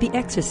 care must be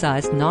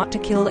exercised not to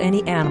kill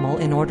any animal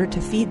in order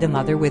to feed the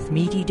mother with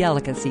meaty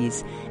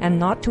delicacies, and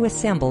not to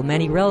assemble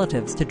many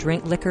relatives to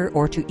drink liquor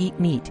or to eat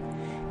meat,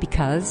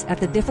 because at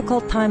the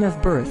difficult time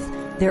of birth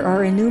there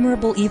are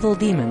innumerable evil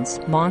demons,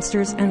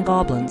 monsters, and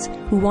goblins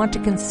who want to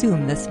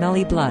consume the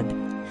smelly blood.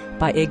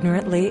 By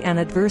ignorantly and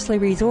adversely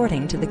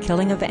resorting to the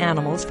killing of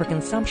animals for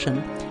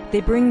consumption, they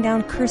bring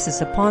down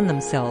curses upon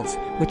themselves,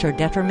 which are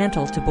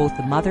detrimental to both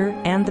the mother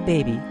and the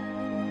baby.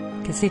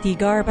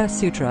 Ksitigarbha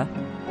Sutra.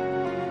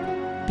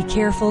 Be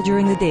careful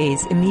during the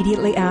days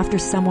immediately after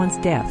someone's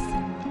death,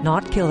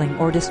 not killing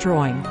or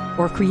destroying,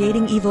 or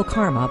creating evil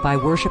karma by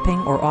worshipping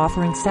or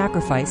offering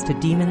sacrifice to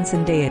demons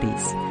and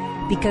deities,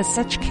 because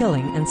such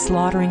killing and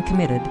slaughtering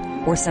committed,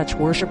 or such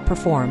worship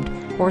performed,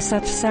 or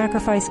such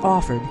sacrifice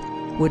offered,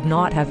 would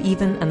not have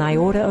even an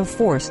iota of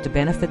force to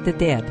benefit the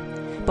dead,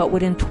 but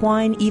would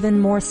entwine even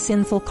more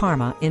sinful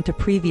karma into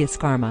previous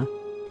karma,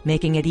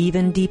 making it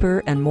even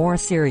deeper and more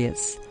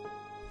serious.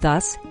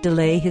 Thus,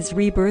 delay his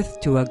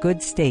rebirth to a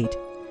good state.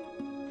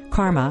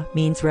 Karma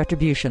means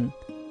retribution.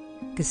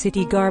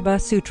 Ksitigarbha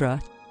Sutra.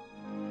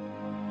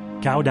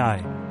 Gao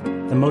Dai.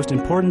 The most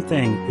important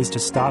thing is to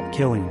stop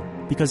killing,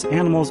 because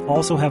animals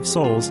also have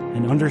souls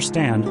and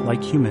understand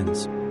like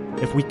humans.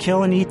 If we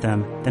kill and eat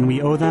them, then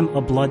we owe them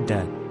a blood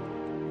debt.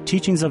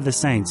 Teachings of the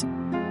Saints.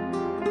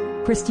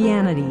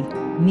 Christianity.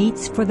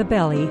 Meats for the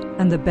belly,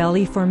 and the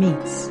belly for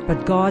meats,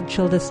 but God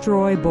shall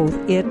destroy both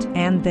it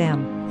and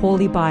them.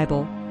 Holy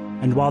Bible.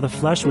 And while the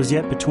flesh was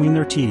yet between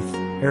their teeth,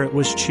 ere it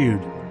was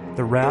chewed,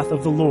 the wrath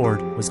of the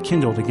Lord was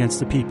kindled against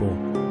the people,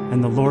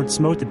 and the Lord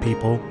smote the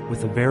people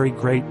with a very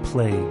great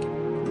plague.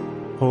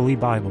 Holy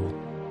Bible.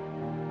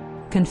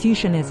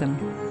 Confucianism.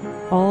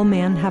 All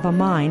men have a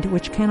mind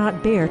which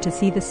cannot bear to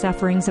see the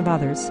sufferings of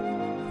others.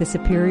 The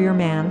superior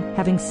man,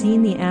 having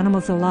seen the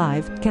animals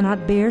alive,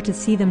 cannot bear to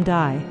see them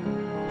die.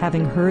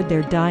 Having heard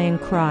their dying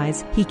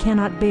cries, he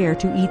cannot bear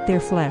to eat their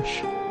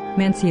flesh.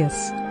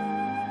 Mencius.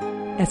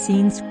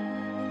 Essenes.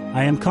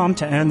 I am come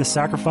to end the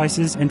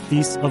sacrifices and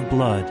feasts of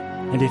blood,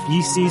 and if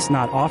ye cease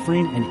not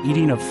offering and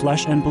eating of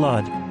flesh and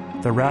blood,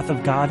 the wrath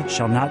of God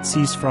shall not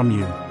cease from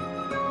you.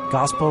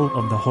 Gospel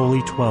of the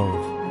Holy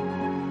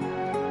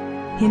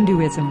 12.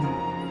 Hinduism.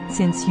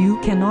 Since you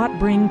cannot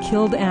bring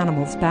killed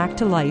animals back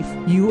to life,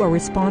 you are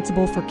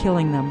responsible for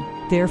killing them.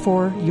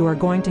 Therefore, you are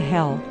going to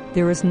hell.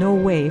 There is no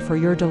way for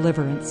your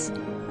deliverance.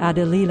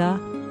 Adilila.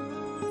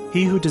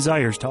 He who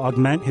desires to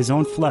augment his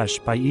own flesh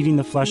by eating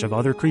the flesh of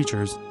other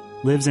creatures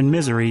lives in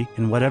misery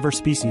in whatever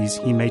species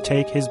he may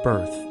take his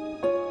birth.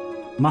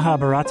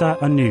 Mahabharata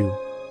anew.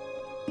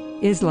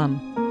 Islam.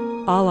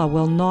 Allah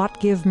will not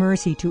give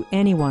mercy to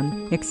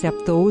anyone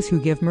except those who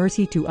give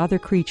mercy to other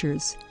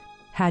creatures.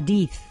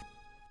 Hadith.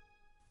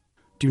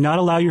 Do not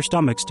allow your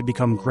stomachs to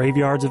become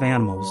graveyards of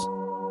animals.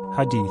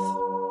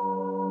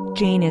 Hadith.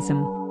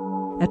 Jainism.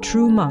 A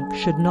true monk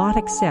should not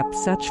accept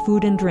such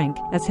food and drink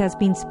as has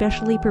been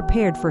specially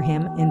prepared for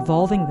him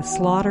involving the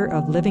slaughter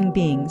of living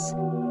beings.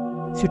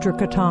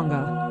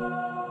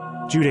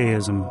 Sutrakatanga.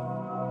 Judaism.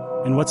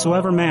 And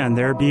whatsoever man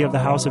there be of the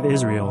house of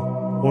Israel,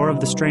 or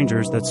of the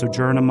strangers that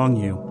sojourn among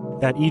you,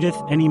 that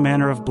eateth any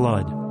manner of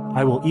blood,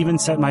 I will even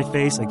set my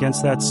face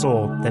against that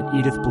soul that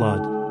eateth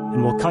blood,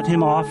 and will cut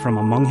him off from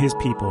among his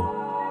people.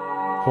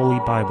 Holy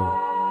Bible.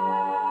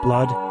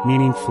 Blood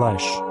meaning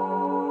flesh.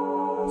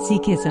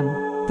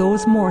 Sikhism.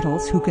 Those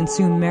mortals who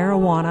consume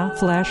marijuana,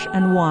 flesh,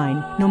 and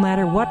wine, no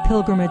matter what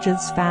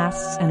pilgrimages,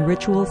 fasts, and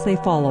rituals they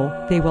follow,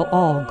 they will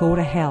all go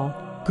to hell.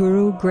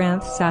 Guru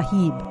Granth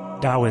Sahib.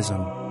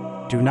 Taoism.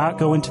 Do not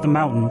go into the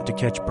mountain to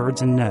catch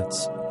birds and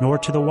nets, nor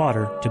to the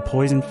water to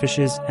poison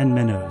fishes and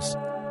minnows.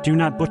 Do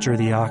not butcher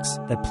the ox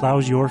that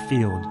plows your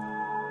field.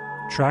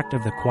 Tract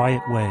of the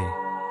Quiet Way.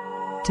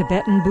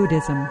 Tibetan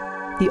Buddhism.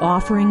 The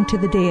offering to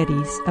the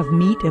deities of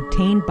meat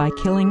obtained by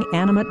killing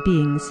animate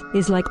beings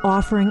is like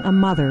offering a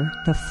mother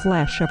the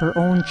flesh of her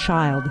own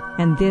child,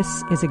 and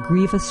this is a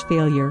grievous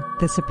failure,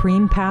 the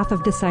supreme path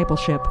of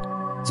discipleship.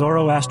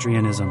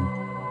 Zoroastrianism.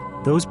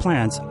 Those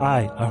plants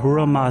I,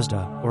 Ahura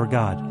Mazda, or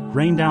God,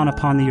 rain down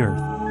upon the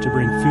earth to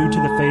bring food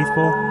to the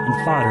faithful and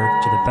fodder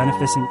to the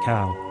beneficent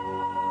cow.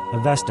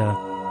 Avesta.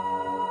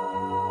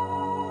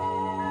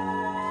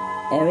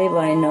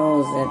 Everybody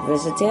knows that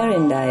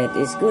vegetarian diet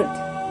is good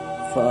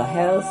for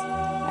health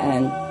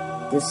and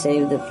to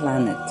save the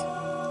planet.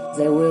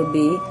 They will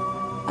be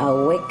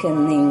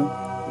awakening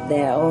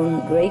their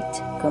own great,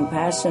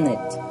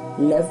 compassionate,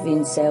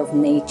 loving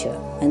self-nature,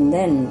 and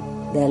then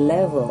their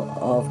level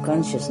of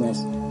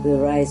consciousness will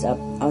rise up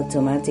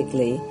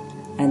automatically,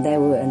 and they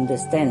will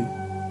understand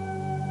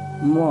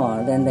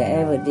more than they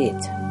ever did,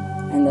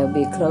 and they'll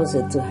be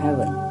closer to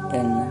heaven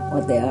than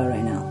what they are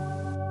right now.